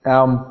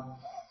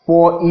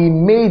 For he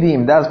made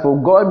him, that's for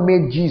God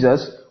made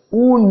Jesus,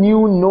 who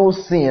knew no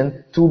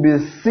sin, to be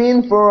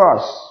sin for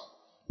us,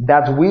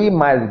 that we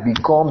might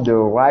become the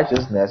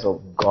righteousness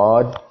of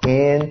God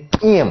in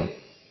him.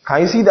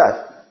 Can you see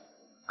that?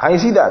 Can you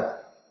see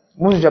that?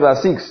 Move to chapter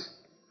 6.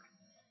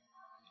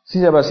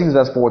 See chapter 6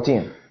 verse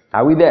 14.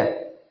 Are we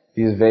there?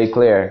 It is very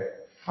clear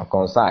and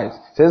concise.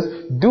 It says,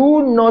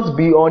 do not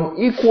be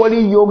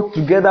unequally yoked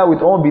together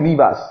with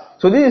unbelievers.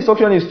 So this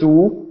instruction is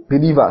to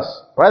believers.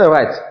 Right or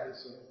right?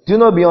 Do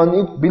not be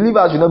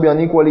believers should not be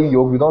unequally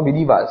yoked with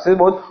unbelievers. It says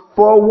what?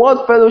 For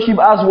what fellowship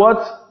has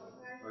what?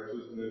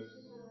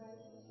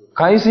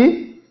 Can you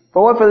see?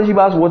 For what fellowship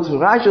has what?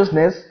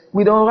 Righteousness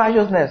with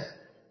unrighteousness.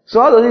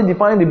 So how does it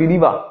define the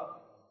believer?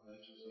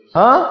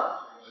 Huh?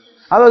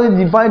 How does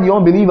it define the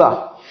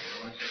unbeliever?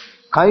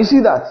 Can you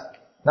see that?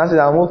 That says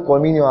I move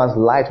communion as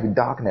light with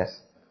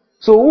darkness.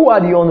 So who are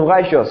the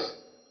unrighteous?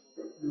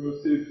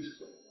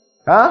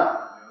 Huh?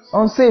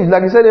 Unsaved.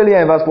 Like you said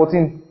earlier in verse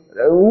 14.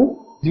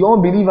 Who? The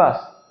unbelievers.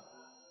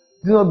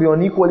 Do not be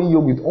unequally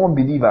yoked with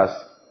unbelievers.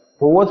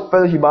 For what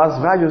fellowship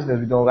has righteousness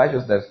with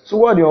unrighteousness? So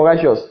what are the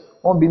unrighteous?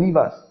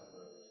 Unbelievers.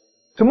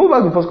 So move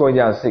back to 1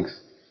 Corinthians 6.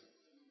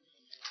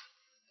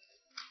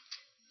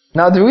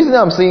 Now the reason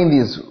I'm saying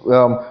this,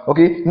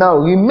 okay, now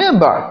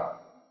remember,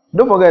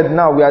 don't forget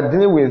now we are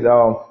dealing with,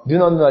 do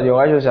not know that the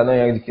unrighteous shall not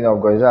inherit the kingdom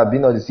of God. It says, be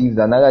not deceived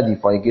that neither the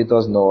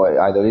fornicators, nor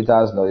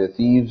idolaters, nor the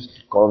thieves,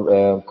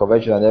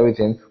 covetous and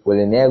everything will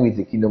inherit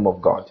the kingdom of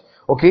God.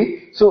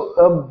 Okay,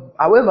 so,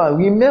 however,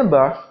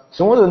 remember,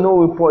 so I want to know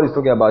what Paul is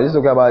talking about. He's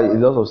talking about a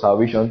lot of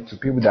salvation to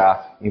people that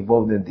are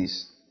involved in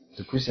this,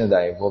 to Christians that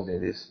are involved in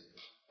this.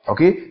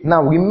 Okay,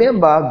 now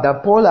remember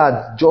that Paul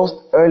had just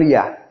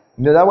earlier,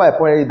 you know, that's why I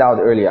pointed it out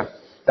earlier,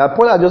 that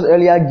Paul had just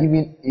earlier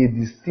given a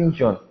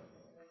distinction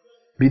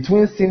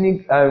between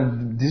sinning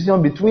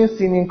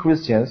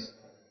Christians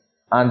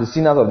and the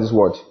sinners of this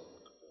world.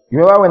 You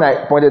remember when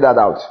I pointed that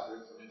out?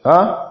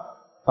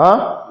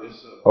 Huh? Yes,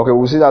 sir. Okay,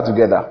 we'll see that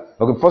together.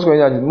 Okay, first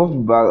Corinthians,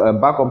 move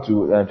back up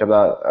to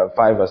chapter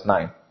 5 verse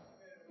 9.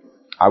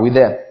 Are we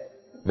there?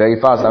 Very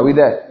fast. Are we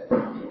there?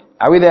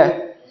 Are we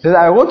there? It says,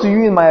 I wrote to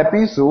you in my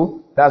epistle,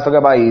 that's talking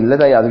about a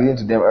letter he had written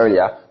to them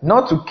earlier,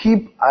 not to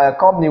keep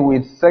company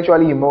with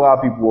sexually immoral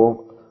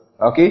people.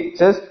 Okay? It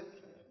says,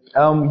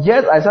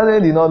 yet I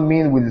certainly did not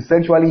mean with the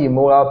sexually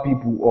immoral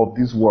people of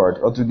this world,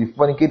 or to the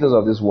fornicators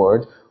of this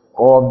world,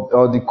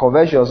 or the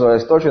covetous or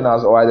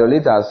extortioners or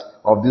idolaters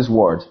of this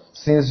world,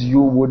 since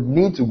you would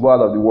need to go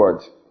out of the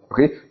world.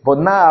 Okay? But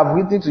now I've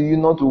written to you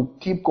not to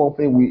keep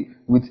company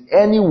with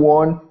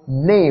anyone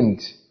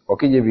named,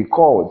 okay, you be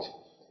called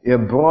a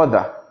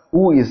brother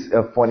who is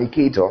a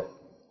fornicator,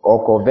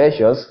 or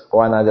covetous,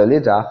 or an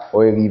idolater,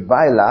 or a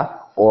reviler,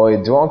 or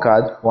a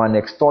drunkard, or an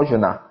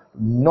extortioner,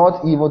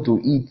 not even to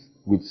eat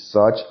with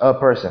such a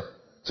person.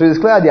 So it's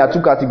clear there are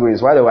two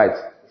categories, right or right?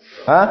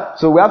 Huh?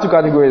 So we have two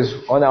categories.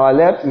 On our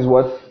left is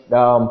what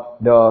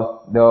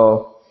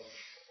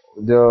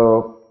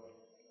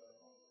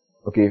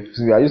okay,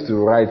 so I used to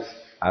write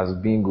as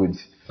being good.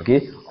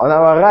 Okay? On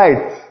our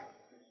right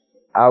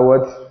are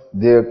what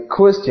the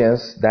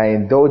Christians that are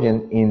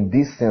indulging in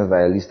these sins that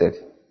are listed.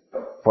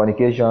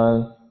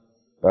 Fornication,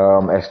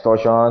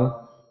 extortion,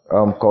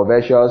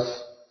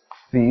 covetous,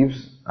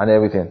 thieves, and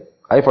everything.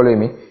 Are you following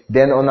me?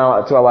 Then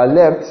to our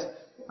left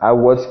are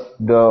what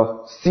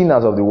the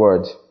sinners of the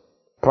world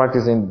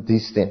practicing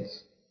these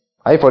things.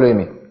 Are you following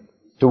me?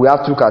 So we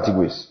have two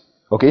categories.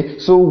 Okay?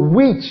 So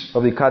which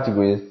of the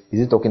categories is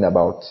he talking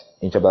about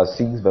in chapter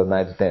 6 verse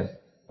 9 to 10?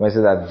 When it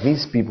says that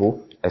these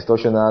people,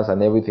 extortioners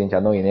and everything,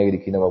 shall not inherit the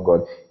kingdom of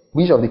God.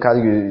 Which of the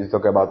categories is he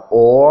talking about?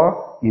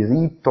 Or is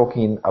he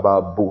talking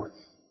about both?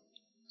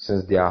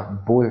 Since they are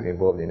both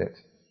involved in it.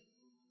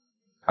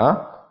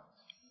 Huh?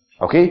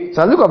 Okay?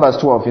 So look at verse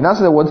 12. In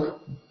answer to what?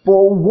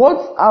 For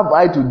what have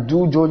I to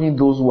do judging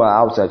those who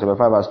are outside? Chapter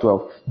 5 verse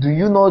 12. Do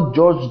you not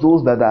judge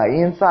those that are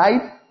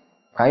inside?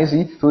 Can you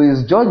see? So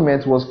his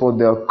judgment was for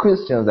the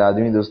Christians that are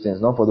doing those things,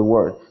 not for the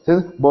world. It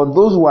says, but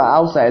those who are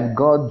outside,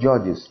 God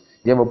judges.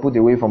 You ever put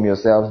away from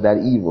yourselves that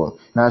evil.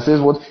 Now it says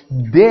what?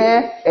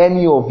 Dare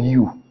any of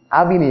you,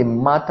 having a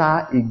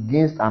matter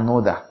against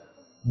another,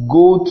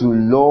 go to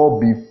law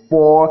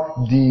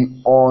before the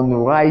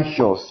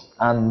unrighteous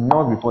and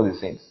not before the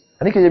saints.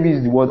 I think KJV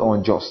uses the word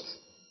unjust.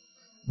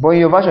 But in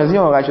your version, is it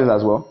unrighteous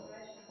as well?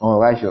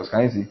 Unrighteous,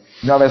 can you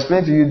see? Now I've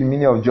explained to you the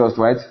meaning of just,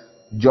 right?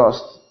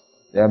 Just.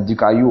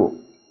 Dikayo.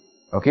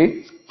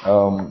 Okay?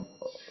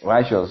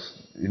 Righteous.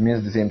 It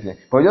means the same thing.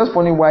 But just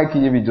funny why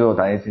KJV just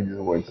alternating these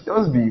words.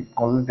 Just be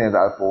consistent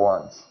as for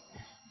once.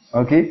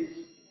 Okay?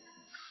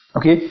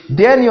 Okay?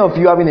 Dare any of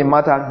you having a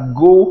matter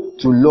go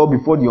to law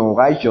before the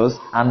unrighteous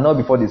and not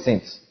before the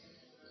saints.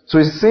 So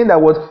it's saying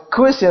that what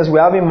Christians were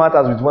having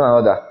matters with one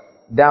another.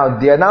 Now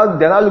they're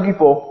now looking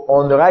for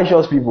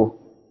unrighteous people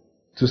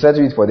to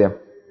settle it for them.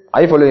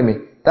 Are you following me?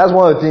 That's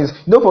one of the things.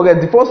 Don't forget,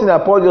 the first thing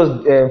that Paul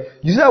just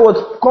you see that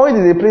what Corinth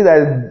is a place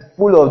that is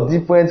full of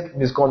different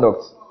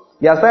misconduct.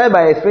 He has started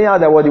by explaining how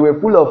that what they were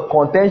full of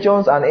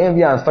contentions and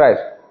envy and strife.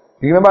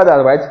 You remember that,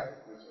 right?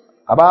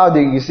 About how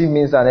they received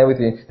minister and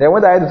everything. Then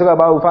when I had to talk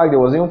about the fact there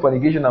was even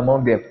fornication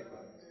among them.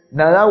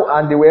 Now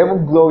and they were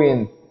even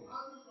glorying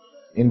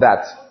in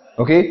that.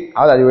 Okay?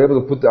 How that they were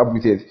able to put up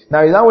with it.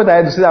 Now is that what I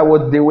had to say that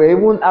what they were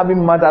even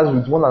having matters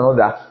with one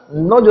another.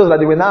 Not just that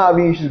they were now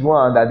having issues with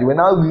one another, they were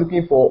now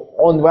looking for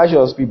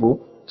unrighteous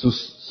people to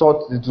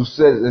sort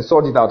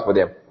it out for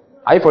them.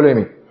 Are you following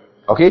me?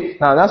 Okay?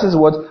 Now that says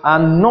what?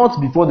 And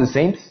not before the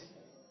saints.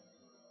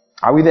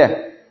 Are we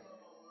there?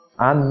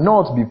 and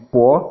not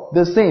before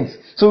the saints.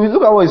 So we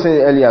look at what he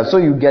said earlier, so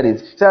you get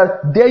it. So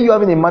there you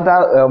having a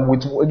matter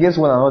against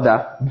one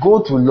another,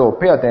 go to law.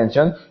 Pay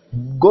attention.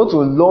 Go to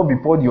law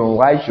before the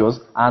unrighteous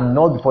and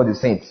not before the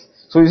saints.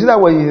 So you see that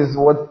what is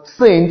what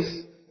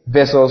saints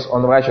versus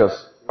unrighteous.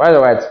 Right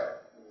or right?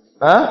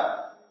 Huh?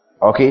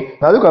 Okay.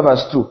 Now look at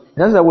verse 2.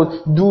 It answers that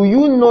what, do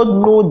you not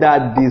know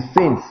that the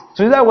saints?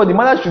 So is that what the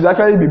matter should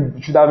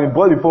actually should have been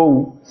brought before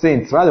who?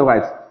 Saints. Right or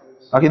right?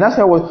 Okay, that's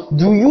how what.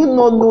 Do you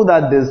not know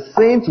that the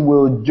saints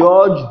will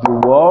judge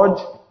the world?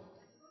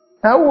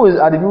 Now who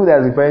are the people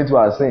that is referring to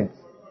as saints?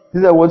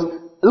 This is what.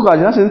 Look at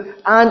it. Says,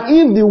 and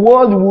if the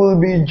world will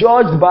be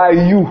judged by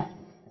you.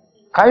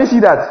 Can you see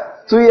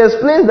that? So he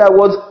explains that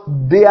what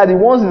they are the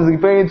ones he's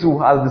referring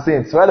to as the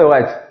saints. Right or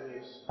right?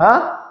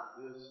 Huh?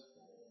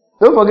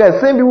 Don't forget,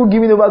 same people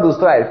giving over to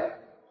strife,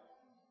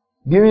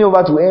 giving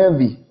over to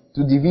envy,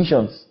 to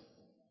divisions.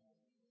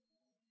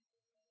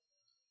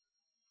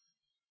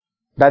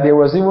 That there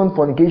was even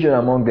fornication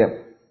among them,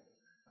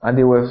 and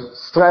there was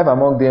strife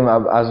among them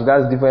as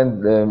regards different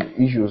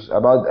issues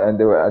about, and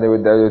they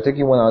were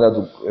taking one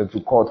another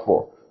to court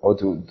for, or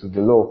to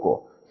the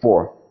law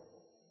for.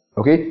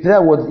 Okay,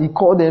 that's what he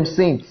called them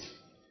saints.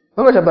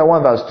 Look at chapter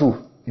 1 verse 2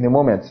 in a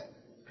moment.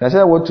 And I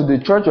said what to the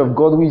church of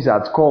God which is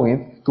at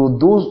Corinth, to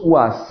those who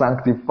are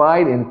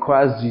sanctified in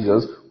Christ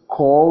Jesus,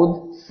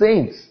 called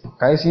saints.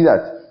 Can you see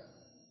that?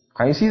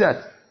 Can you see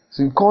that?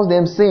 So he calls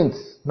them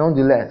saints,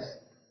 nonetheless.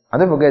 And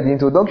don't forget, the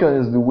introduction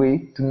is the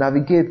way to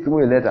navigate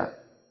through a letter.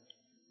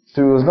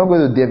 So he was not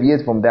going to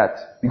deviate from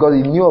that, because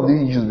he knew of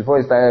these issues before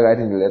he started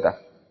writing the letter.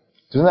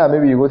 So now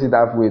maybe you wrote it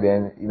halfway,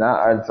 then you now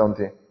add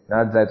something, you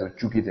now decide to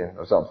choke it in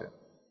or something.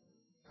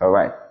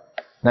 Alright.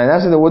 Now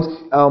that's the word.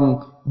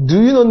 Do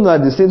you not know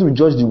that the saints will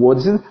judge the world?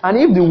 It says, and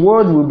if the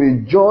world will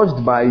be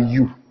judged by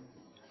you,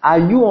 are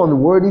you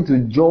unworthy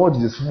to judge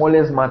the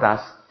smallest matters?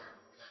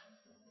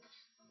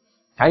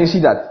 Can you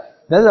see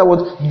that? That's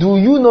what. Do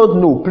you not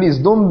know? Please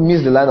don't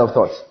miss the line of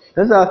thought.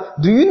 That's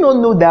do you not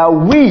know that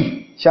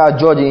we shall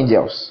judge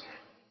angels?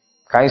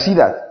 Can you see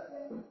that?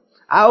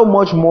 How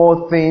much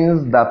more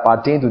things that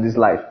pertain to this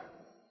life?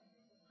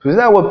 So is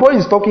that what Paul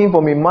is talking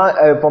from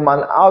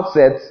an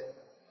outset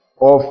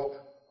of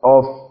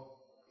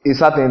a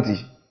certainty.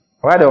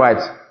 Right or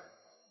right?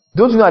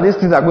 Don't you know that these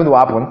things are going to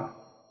happen?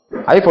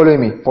 Are you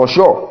following me? For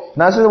sure.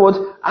 Now say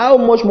what? How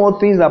much more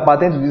things that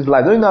pertain to this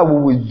life? Don't you know that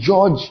we will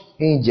judge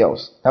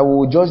angels? That we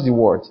will judge the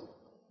world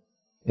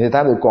in the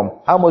time to come?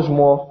 How much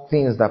more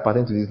things that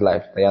pertain to this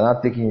life that you are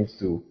not taking it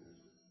to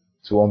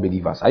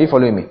unbelievers? Are you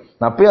following me?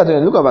 Now pay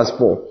attention. Look at verse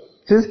 4.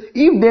 It says,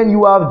 if then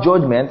you have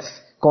judgments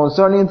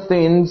concerning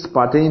things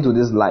pertaining to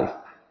this life,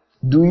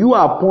 do you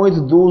appoint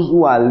those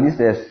who are least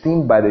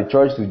esteemed by the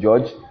church to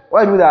judge?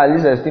 Why do they are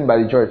least esteemed by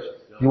the church?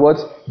 The what?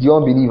 The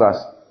unbelievers.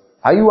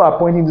 Are you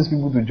appointing these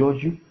people to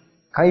judge you?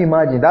 Can you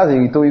imagine? That's a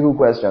rhetorical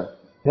question.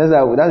 That's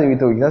a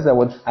rhetorical. That's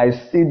what I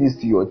say this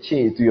to your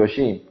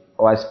shame,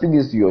 or I speak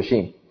this to your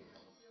shame.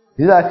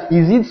 Is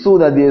it so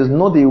that there is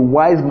not a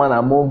wise man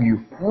among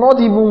you, not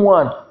even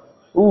one,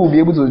 who will be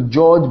able to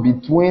judge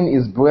between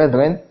his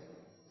brethren?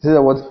 Says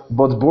that what?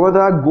 But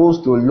brother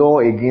goes to law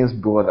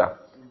against brother,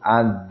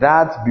 and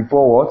that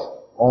before what?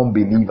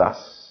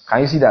 Unbelievers.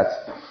 Can you see that?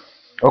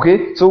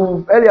 Okay,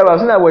 so earlier we have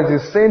seen that what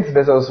is saints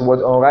versus what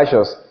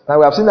unrighteous. Now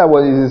we have seen that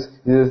what is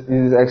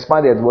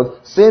expanded,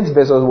 what saints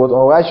versus what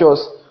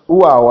unrighteous,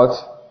 who are what?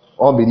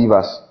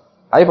 Unbelievers.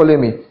 Are you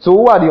following me? So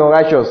who are the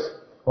unrighteous?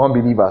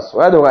 Unbelievers.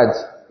 Right or right?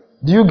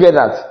 Do you get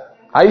that?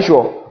 Are you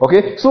sure?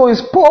 Okay, so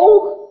is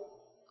Paul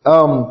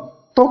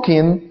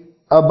talking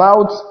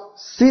about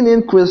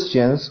sinning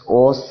Christians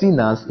or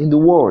sinners in the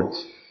world?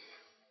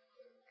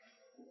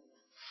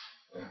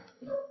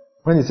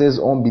 When it says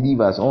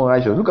unbelievers,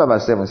 unrighteous, look at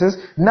verse 7. It says,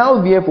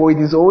 now therefore it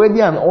is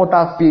already an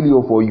utter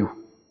failure for you.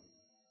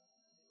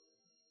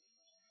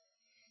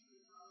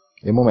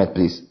 A moment,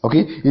 please.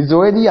 Okay? It's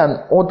already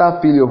an utter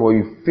failure for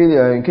you.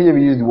 Failure, in case you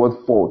use the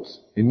word fault,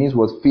 it means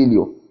what?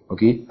 Failure.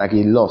 Okay? Like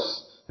a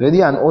loss. It's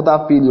already an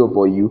utter failure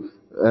for you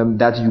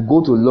that you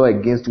go to law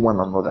against one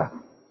another.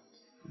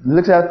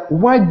 Look at,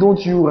 why don't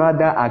you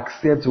rather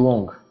accept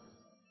wrong?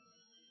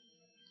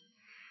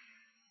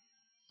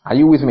 Are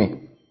you with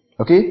me?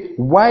 Okay?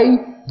 Why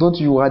don't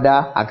you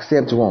rather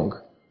accept wrong?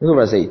 Look at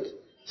verse 8. It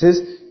says,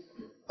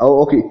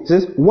 it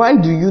says,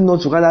 why do you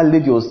not rather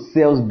let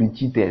yourselves be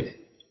cheated?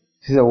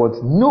 It says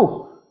what?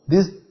 No,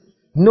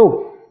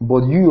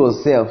 but you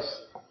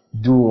yourselves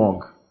do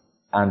wrong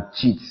and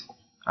cheat,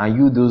 and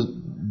you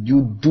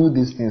do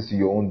these things to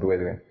your own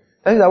brethren.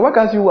 That is that, why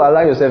can't you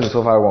allow yourself to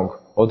suffer wrong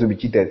or to be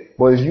cheated?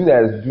 But it's you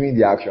that is doing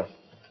the action.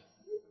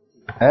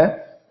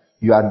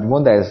 You are the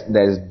one that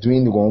is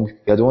doing wrong.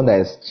 You are the one that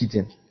is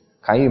cheating.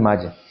 Can you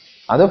imagine?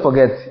 And don't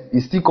forget, he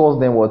still calls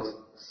them what?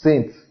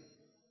 Saints.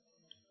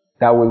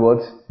 That will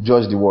what?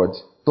 Judge the world.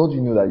 Don't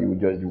you know that you will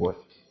judge the world?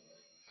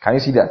 Can you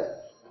see that?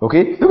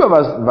 Okay? Look at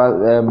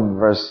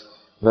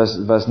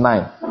verse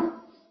 9.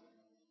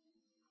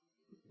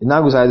 It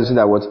now goes ahead to say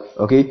that what?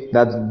 Okay?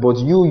 That, but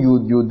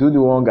you do the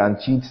wrong and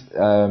cheat,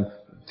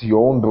 to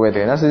your own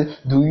brethren. I said,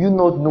 do you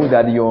not know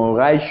that the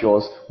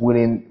unrighteous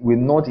will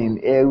not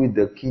inherit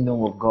the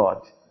kingdom of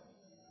God?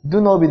 Do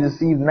not be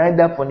deceived,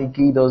 neither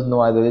fornicators,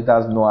 nor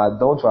idolaters, nor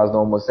adulterers,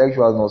 nor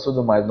homosexuals, nor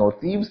sodomites, nor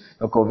thieves,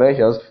 nor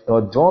covetous,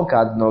 nor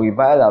drunkards, nor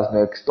revilers,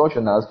 nor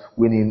extortioners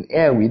will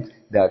inherit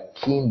the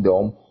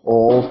kingdom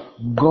of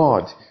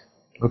God.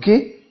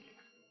 Okay?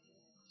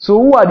 So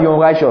who are the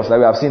unrighteous that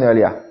we have seen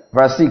earlier?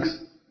 Verse 6.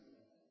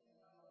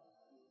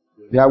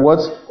 They are what?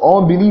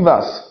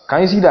 Unbelievers.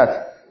 Can you see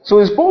that? So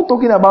is Paul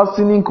talking about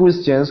sinning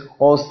Christians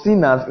or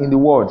sinners in the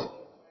world?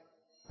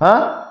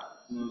 Huh?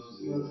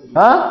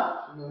 Huh?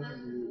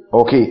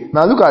 Okay.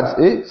 Now look at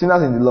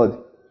sinners in the Lord.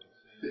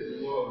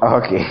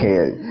 Okay.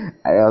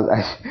 I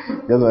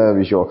just want to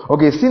be sure.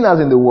 Okay, sinners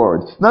in the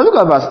world. Now look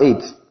at verse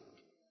 8.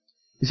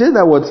 He says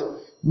that what?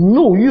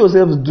 No, you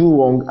yourselves do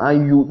wrong,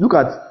 and you look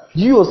at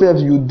you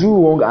yourselves, you do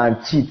wrong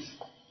and cheat,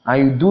 and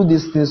you do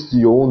these things to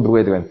your own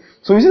brethren.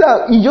 So you see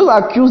that he just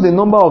accused a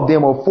number of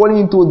them of falling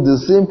into the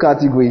same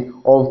category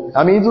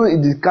into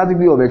the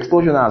category of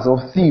extortioners,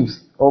 of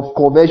thieves, of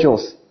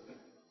covetous.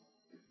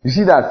 You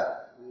see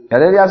that?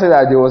 And earlier said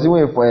that there was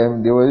even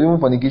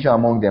fornication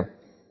among them.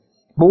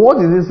 But what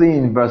is it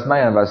saying in verse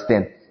 9 and verse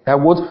 10? That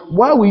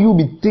why will you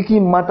be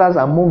taking matters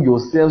among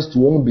yourselves to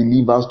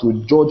unbelievers to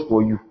judge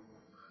for you?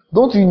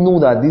 Don't you know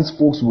that these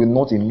folks will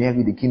not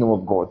inherit the kingdom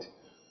of God?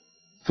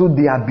 So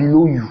they are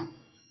below you.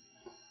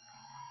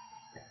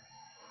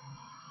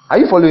 Are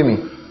you following me?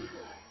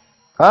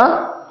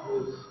 Huh?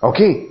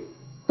 Okay.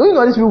 Don't you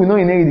know these people will not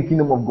inherit the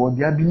kingdom of God?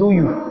 They are below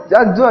you.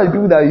 Those are the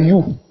people that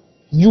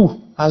you,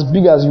 as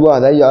big as you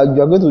are, that you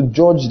are going to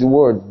judge the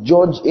world,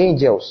 judge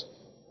angels.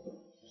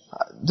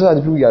 Those are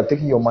the people you are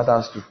taking your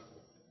matters to.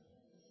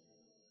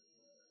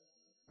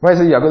 When I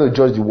say you are going to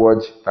judge the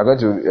world, you are going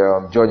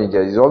to judge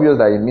angels, it's obvious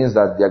that it means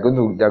that they are going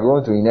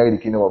to inherit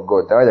the kingdom of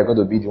God. That's why they are going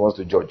to be the ones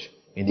to judge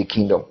in the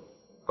kingdom.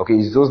 Okay,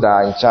 it's those that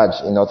are in charge,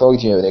 in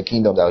authority in the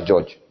kingdom that will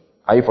judge.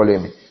 Are you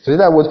following me? So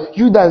that what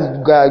you guys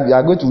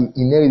are going to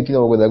inherit the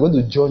kingdom of God, they are going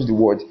to judge the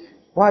world.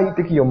 Why are you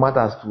taking your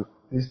matters to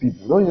these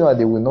people? Don't you know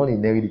that they will not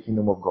inherit the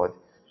kingdom of God?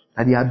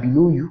 That they are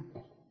below you?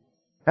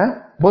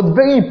 Huh? But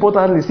very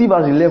importantly, see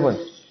verse 11.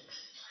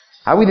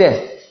 Are we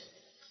there?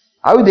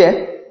 Are we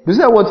there? You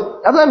see that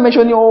what? After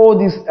mentioning all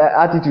this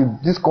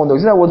attitude, this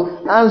conduct, you see that what?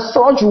 And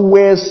such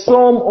were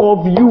some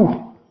of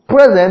you,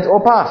 present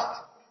or past.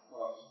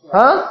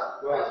 Huh?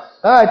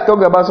 I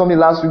talked about something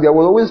last week. There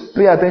was always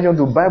pay attention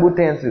to Bible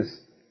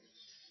tenses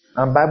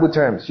and Bible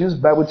terms. Use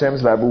Bible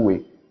terms, Bible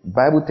way.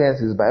 Bible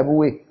tenses, Bible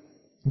way.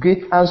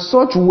 Okay? And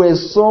such were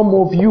some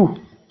of you.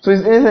 So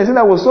it's saying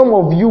that was some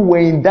of you were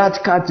in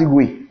that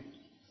category.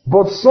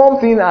 But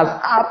something has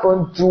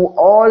happened to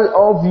all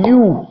of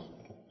you.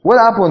 What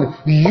happened?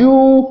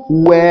 You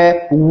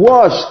were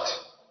washed.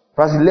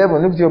 Verse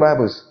 11, look at your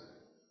Bibles.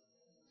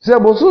 So,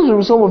 but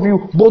some of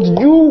you, but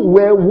you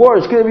were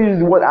washed. Can you use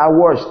the word are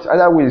washed?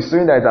 Either way, it's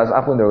showing that it has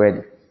happened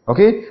already.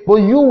 Okay?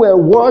 But you were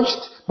washed,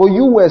 but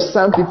you were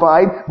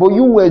sanctified, but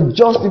you were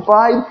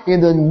justified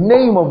in the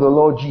name of the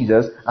Lord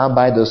Jesus and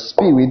by the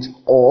Spirit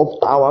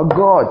of our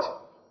God.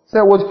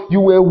 So what?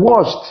 You were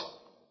washed.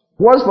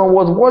 Washed from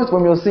what? Washed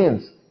from your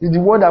sins. It's the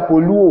word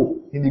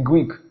apoluo in the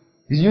Greek.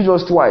 It's used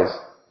just twice.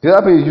 The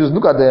other page is used.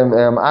 Look at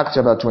Acts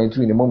chapter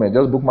 22 in a moment.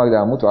 Just bookmark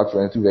that. I'll move to Acts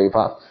 22 very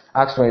fast.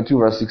 Acts 22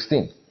 verse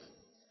 16.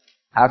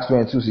 Acts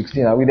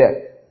 22:16. Are we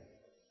there?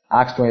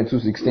 Acts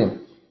 22:16.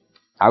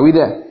 Are we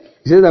there?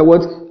 He says that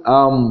what?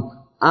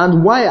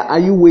 And why are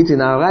you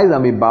waiting? Arise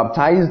and be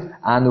baptized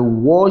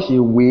and wash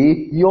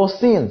away your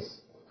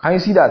sins. Can you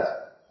see that?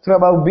 It's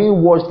about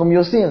being washed from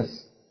your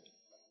sins.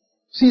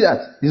 See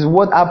that? This is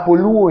what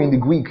apoluo in the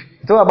Greek.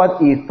 It's all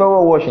about a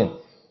thorough washing.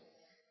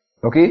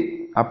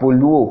 Okay?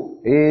 Apoluo.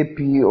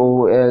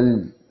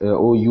 A-P-O-L-O-U-O.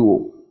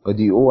 But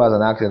the O has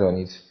an accent on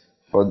it.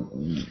 For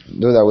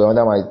those that were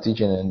under my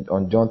teaching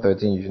on John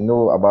 13, you should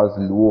know about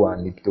luo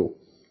and lipto.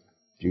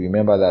 Do you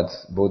remember that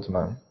both,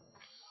 man?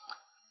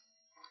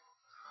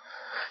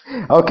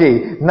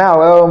 Okay, now,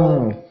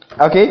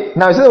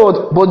 now it says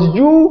what? But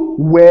you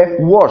were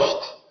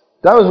washed.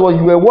 That was what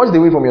you were washed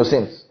away from your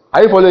sins.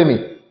 Are you following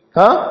me?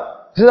 Huh?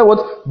 It says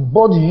what?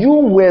 But you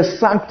were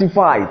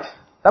sanctified.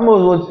 That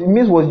means what it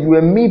means was you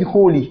were made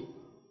holy.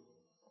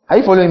 Are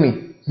you following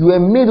me? You were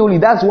made holy.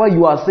 That's why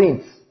you are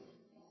saints.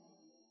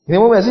 In a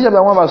moment, see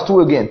chapter 1 verse 2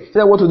 again. It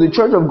says what? To the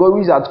church of God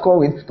which is at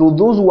Corinth, to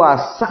those who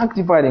are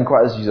sanctified in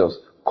Christ Jesus,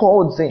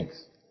 called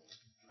saints.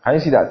 Can you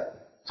see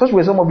that? Such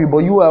were some of you, but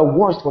you are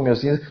washed from your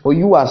sins, but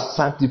you are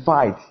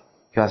sanctified.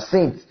 You are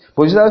saints.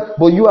 But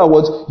you are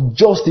what?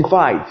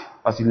 Justified.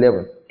 Verse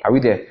 11. Are we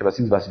there? Chapter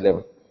 6 verse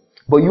 11.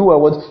 But you are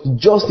what?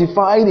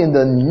 Justified in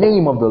the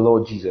name of the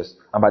Lord Jesus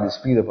and by the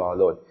Spirit of our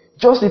Lord.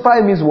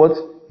 Justified means what?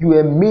 You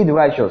were made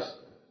righteous.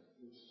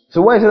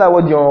 So when I say that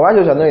what? Your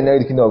righteous shall not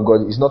inherit the kingdom of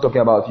God, it's not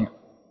talking about you.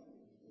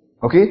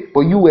 Okay?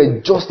 But you were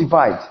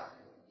justified.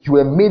 You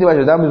were made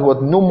righteous. That means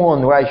what? No more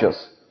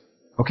unrighteous.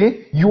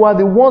 Okay? You are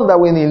the ones that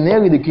will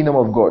inherit the kingdom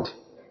of God.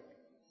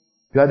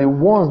 You are the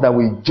ones that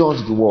will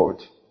judge the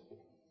world.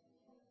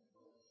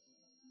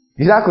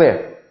 Is that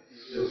clear?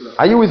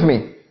 Are you with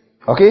me?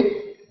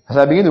 Okay? As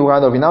I begin to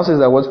round up, he now says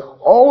that what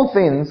all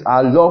things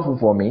are lawful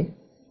for me,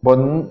 but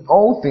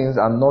all things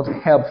are not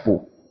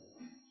helpful.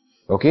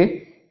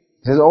 Okay?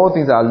 He says all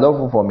things are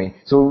lawful for me.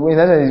 So in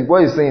essence,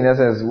 what he's saying in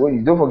essence,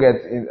 don't forget,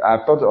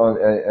 I've taught on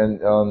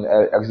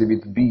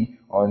exhibit B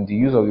on the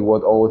use of the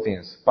word all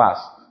things,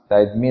 past,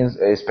 that it means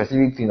a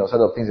specific thing or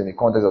set of things in the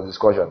context of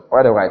discussion.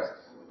 Right or right?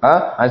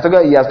 And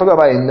he has talked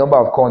about a number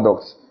of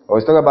conducts, or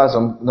he's talking about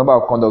some number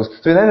of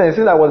conducts. So in essence, he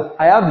says that what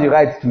I have the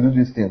right to do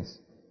these things.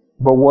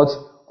 But what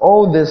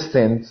all these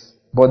things,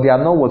 but they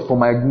are not what for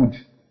my good.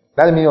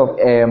 That's the meaning of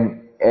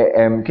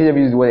KJV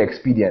uses the word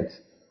expedient.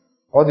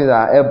 All things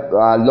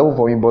are lawful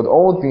for me, but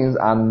all things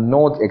are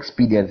not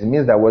expedient. It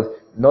means that what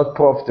not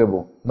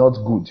profitable, not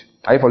good.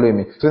 Are you following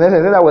me? So in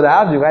essence, that what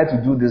I have the right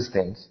to do these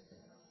things,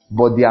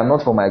 but they are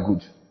not for my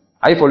good.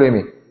 Are you following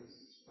me?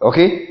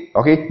 Okay.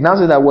 Now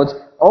say that what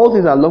all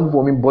things are lawful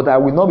for me, but I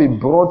will not be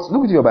brought.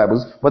 Look at your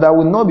Bibles. But I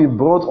will not be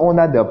brought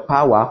under the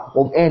power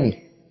of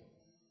any.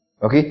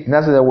 Okay.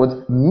 Now say that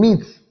what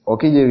meat.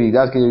 Okay,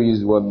 that's KJV use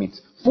the word meat.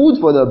 Food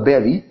for the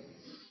belly,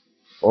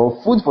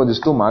 or food for the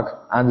stomach,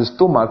 and the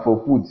stomach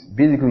for food.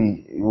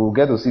 Basically, we'll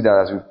get to see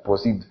that as we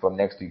proceed from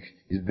next week.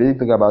 It's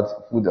basically about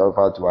food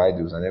offered to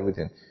idols and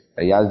everything.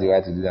 He has the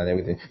right to do that and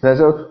everything.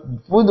 So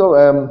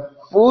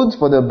food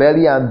for the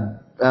belly and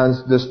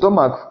the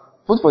stomach.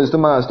 Food for the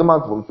stomach and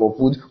stomach for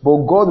food,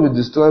 but God will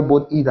destroy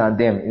both it and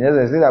them. In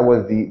essence, that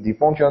was the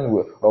function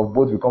of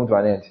both will come to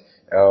an end.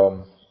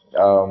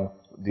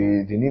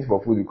 The need for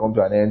food will come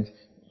to an end.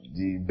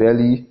 The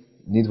belly,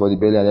 need for the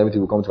belly and everything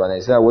will come to an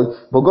end.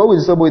 But God will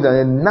destroy both it and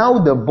them. Now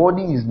the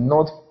body is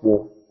not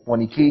for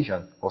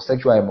fornication or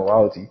sexual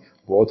immorality,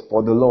 but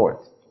for the Lord.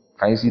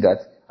 Can you see that?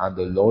 And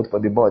the Lord for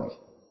the body.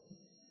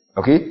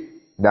 Okay?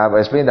 Now I've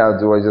explained that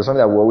there was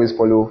something that we always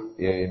follow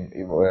in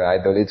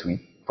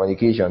idolatry.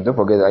 Fornication. Don't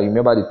forget, I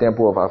remember the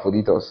temple of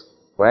Aphroditus,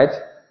 right?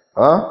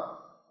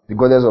 The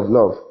goddess of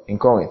love in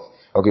Corinth.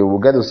 Okay, we'll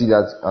get to see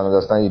that and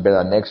understand it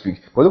better next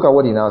week. But look at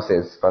what he now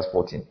says, verse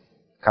 14.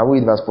 Can we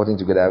read verse 14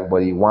 together,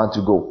 everybody? 1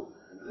 to go.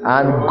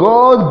 And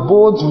God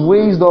both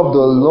raised up the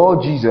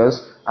Lord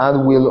Jesus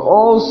and will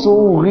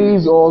also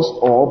raise us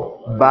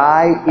up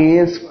by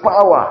his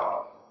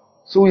power.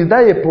 So is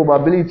that a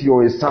probability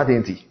or a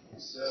certainty?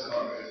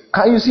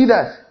 Can you see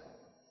that?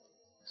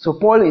 So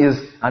Paul is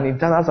an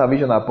internal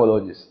salvation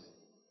apologist.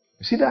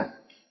 You see that?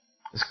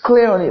 It's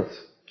clear on it.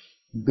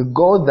 The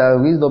God that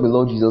raised up the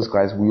Lord Jesus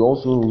Christ will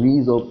also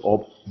raise us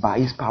up by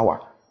his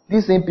power.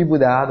 These same people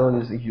that had all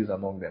these issues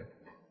among them.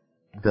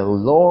 The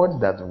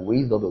Lord that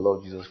raised up the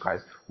Lord Jesus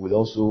Christ will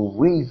also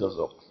raise us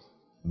up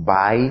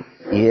by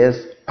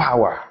his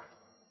power.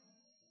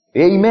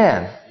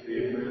 Amen.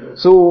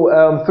 So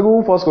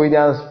through 1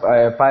 Corinthians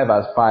 5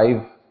 verse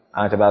 5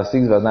 and about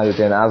 6 verse 9 to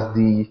 10, as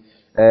the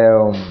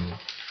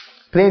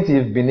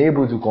plaintiff been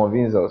able to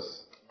convince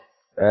us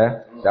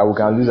that we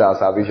can lose our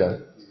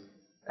salvation.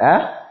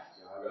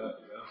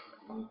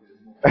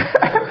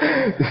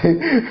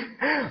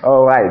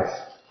 Alright.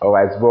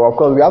 But of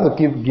course we have to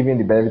keep giving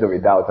the benefit of a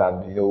doubt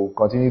and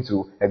continue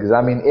to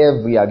examine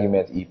every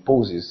argument he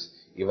poses,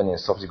 even in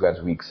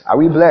subsequent weeks. Are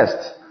we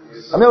blessed?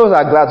 How many of us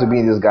are glad to be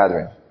in this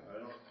gathering?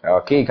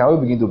 Okay, can we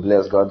begin to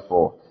bless God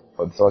for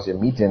such a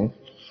meeting,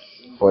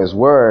 for his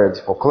word,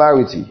 for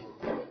clarity?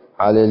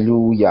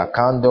 Hallelujah.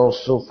 Kando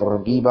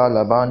sufrgiba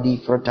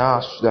labandi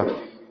fratas.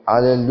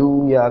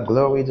 Hallelujah.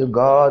 Glory to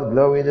God.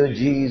 Glory to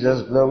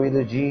Jesus. Glory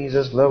to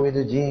Jesus. Glory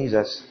to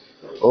Jesus.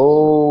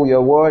 Oh,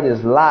 your word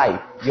is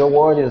light. Your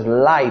word is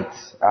light.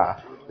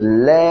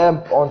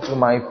 Lamp unto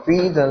my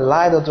feet and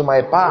light unto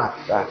my path.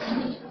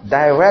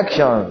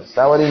 Directions.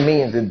 That's what it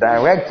means. To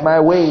direct my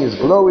ways.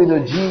 Glory to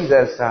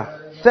Jesus.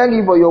 Thank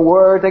you for your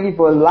word. Thank you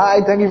for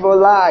light. Thank you for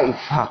life.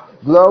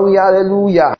 Glory. Hallelujah.